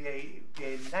 It would be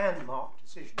a landmark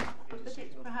decision. But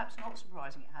it's perhaps not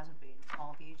surprising it hasn't been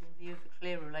argued in view of the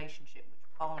clear relationship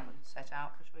which Parliament set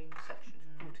out between section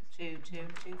 2.2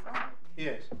 and 2.5.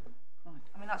 Yes. Right.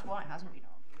 I mean, that's why it hasn't been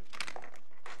argued.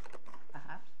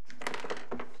 Perhaps.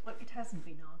 Well, it hasn't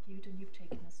been argued, and you've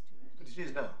taken us to it. But it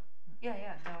is now. Yeah,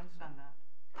 no, I understand that.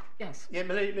 Yes. Yeah,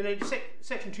 Milady,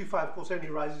 section 2.5, of course, only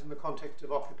arises in the context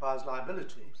of occupier's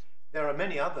liability. There are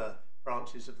many other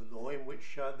branches of the law in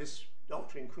which this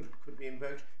doctrine could be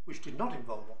invoked, which did not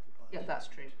involve occupiers. Yeah, that's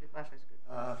true. That is good.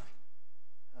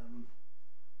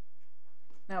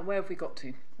 Now, where have we got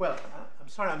to? Well, I'm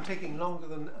sorry, I'm taking longer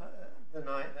than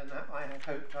I had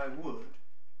hoped I would.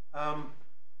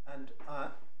 And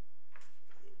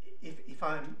if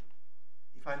I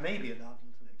may be allowed a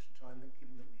little extra time, then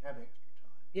given that we have extra time.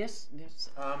 Yes.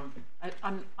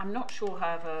 I'm not sure,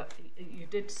 however, you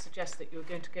did suggest that you were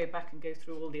going to go back and go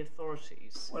through all the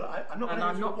authorities. Well,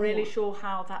 I'm not really sure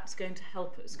how that's going to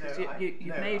help us, because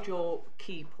you've made your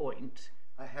key point.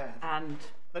 I have.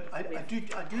 But I do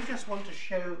just want to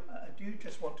show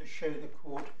the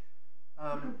court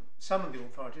some of the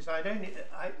authorities.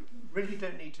 I really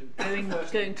don't need to.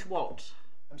 Going to what?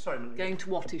 I'm sorry, Melanie. Going to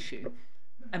what issue?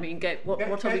 I mean,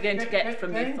 what are we going to get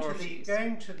from the authorities?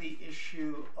 Going to the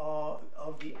issue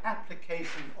of the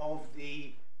application of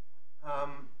the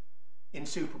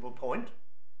insuperable point.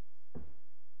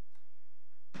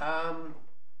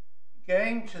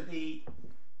 Going to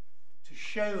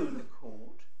show the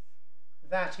court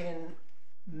that in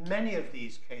many of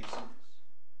these cases,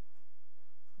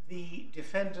 the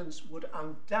defendants would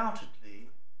undoubtedly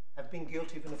have been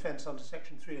guilty of an offence under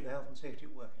Section 3 of the Health and Safety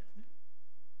at Work Act.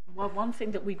 Well, one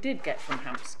thing that we did get from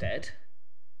Hampstead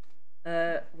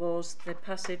was the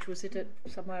passage, was it at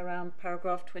somewhere around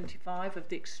paragraph 25, of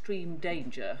the extreme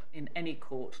danger in any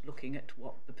court looking at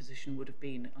what the position would have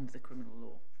been under the criminal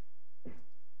law.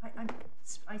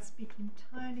 I speak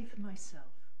entirely for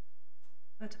myself,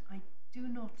 but I do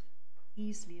not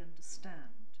easily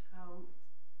understand how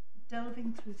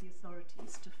delving through the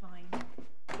authorities to find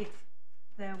if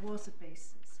there was a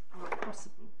basis for a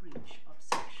possible breach of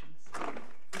Section 3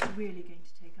 is really going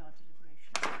to take our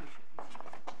deliberation.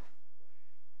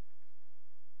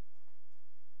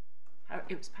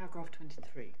 It was paragraph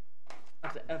 23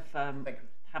 of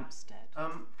Hampstead.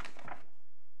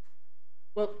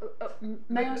 Well,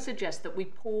 may I suggest that we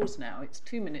pause now? It's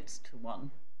 2 minutes to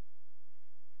 1.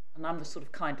 And I'm the sort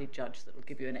of kindly judge that will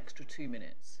give you an extra 2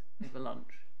 minutes over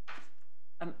lunch.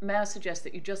 May I suggest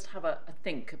that you just have a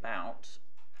think about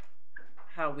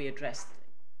how we address,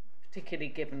 particularly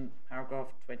given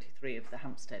paragraph 23 of the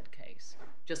Hampstead case,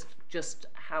 just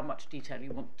how much detail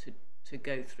you want to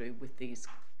go through with these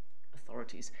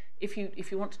authorities. If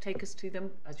you want to take us to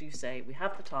them, as you say, we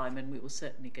have the time and we will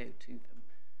certainly go to them.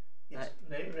 Yes,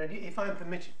 if I'm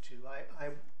permitted to, I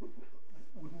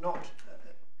would not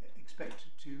expect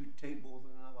to take more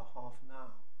than another half an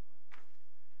hour.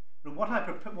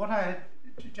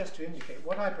 But just to indicate,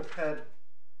 what I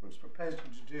was proposing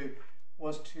to do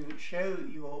was to show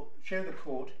the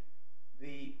court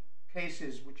the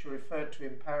cases which are referred to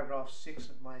in paragraph 6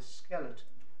 of my skeleton.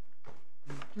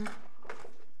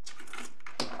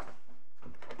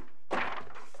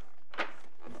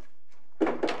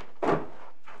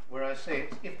 Where I say,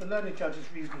 if the learned judge's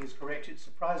reasoning is correct, it's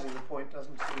surprising the point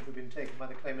doesn't seem to have been taken by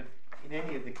the claimant in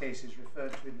any of the cases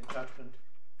referred to in the judgment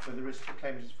where the risk the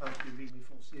claimant is found to be reasonably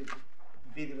foreseeable,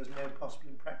 and B, there was no possible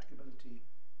impracticability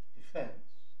defence.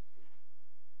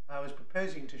 I was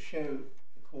proposing to show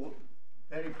the court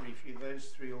very briefly those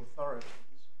three authorities.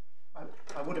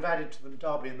 I would have added to them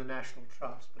Derby and the National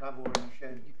Trust, but I've already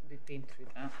shown you. We've been through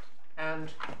that.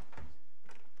 And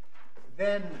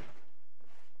then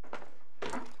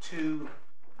to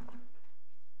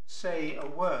say a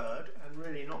word, and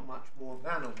really not much more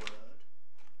than a word,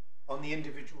 on the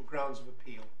individual grounds of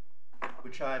appeal,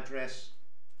 which I address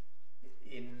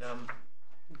in...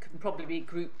 can probably be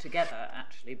grouped together,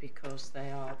 actually, because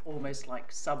they are almost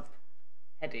like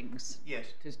sub-headings.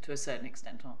 Yes. To a certain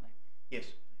extent, aren't they? Yes.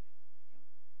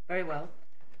 Very well.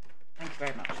 Thank you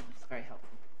very much. That's very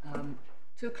helpful.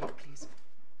 2 o'clock, please.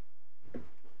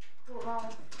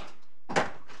 Well,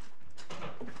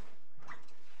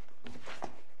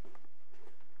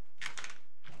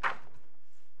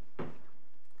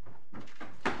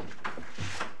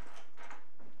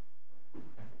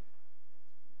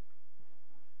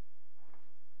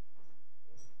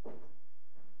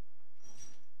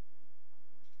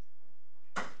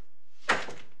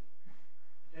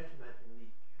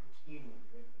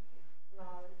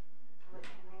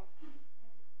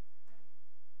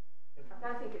 I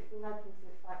don't think it's been open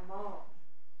since like March.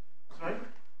 Sorry?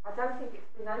 I don't think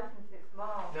it's been open since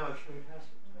March. No, I'm sure it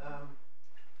hasn't.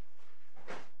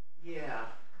 Yeah.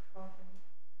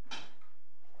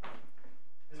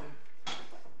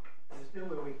 There's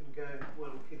nowhere we can go.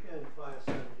 Well, we could go via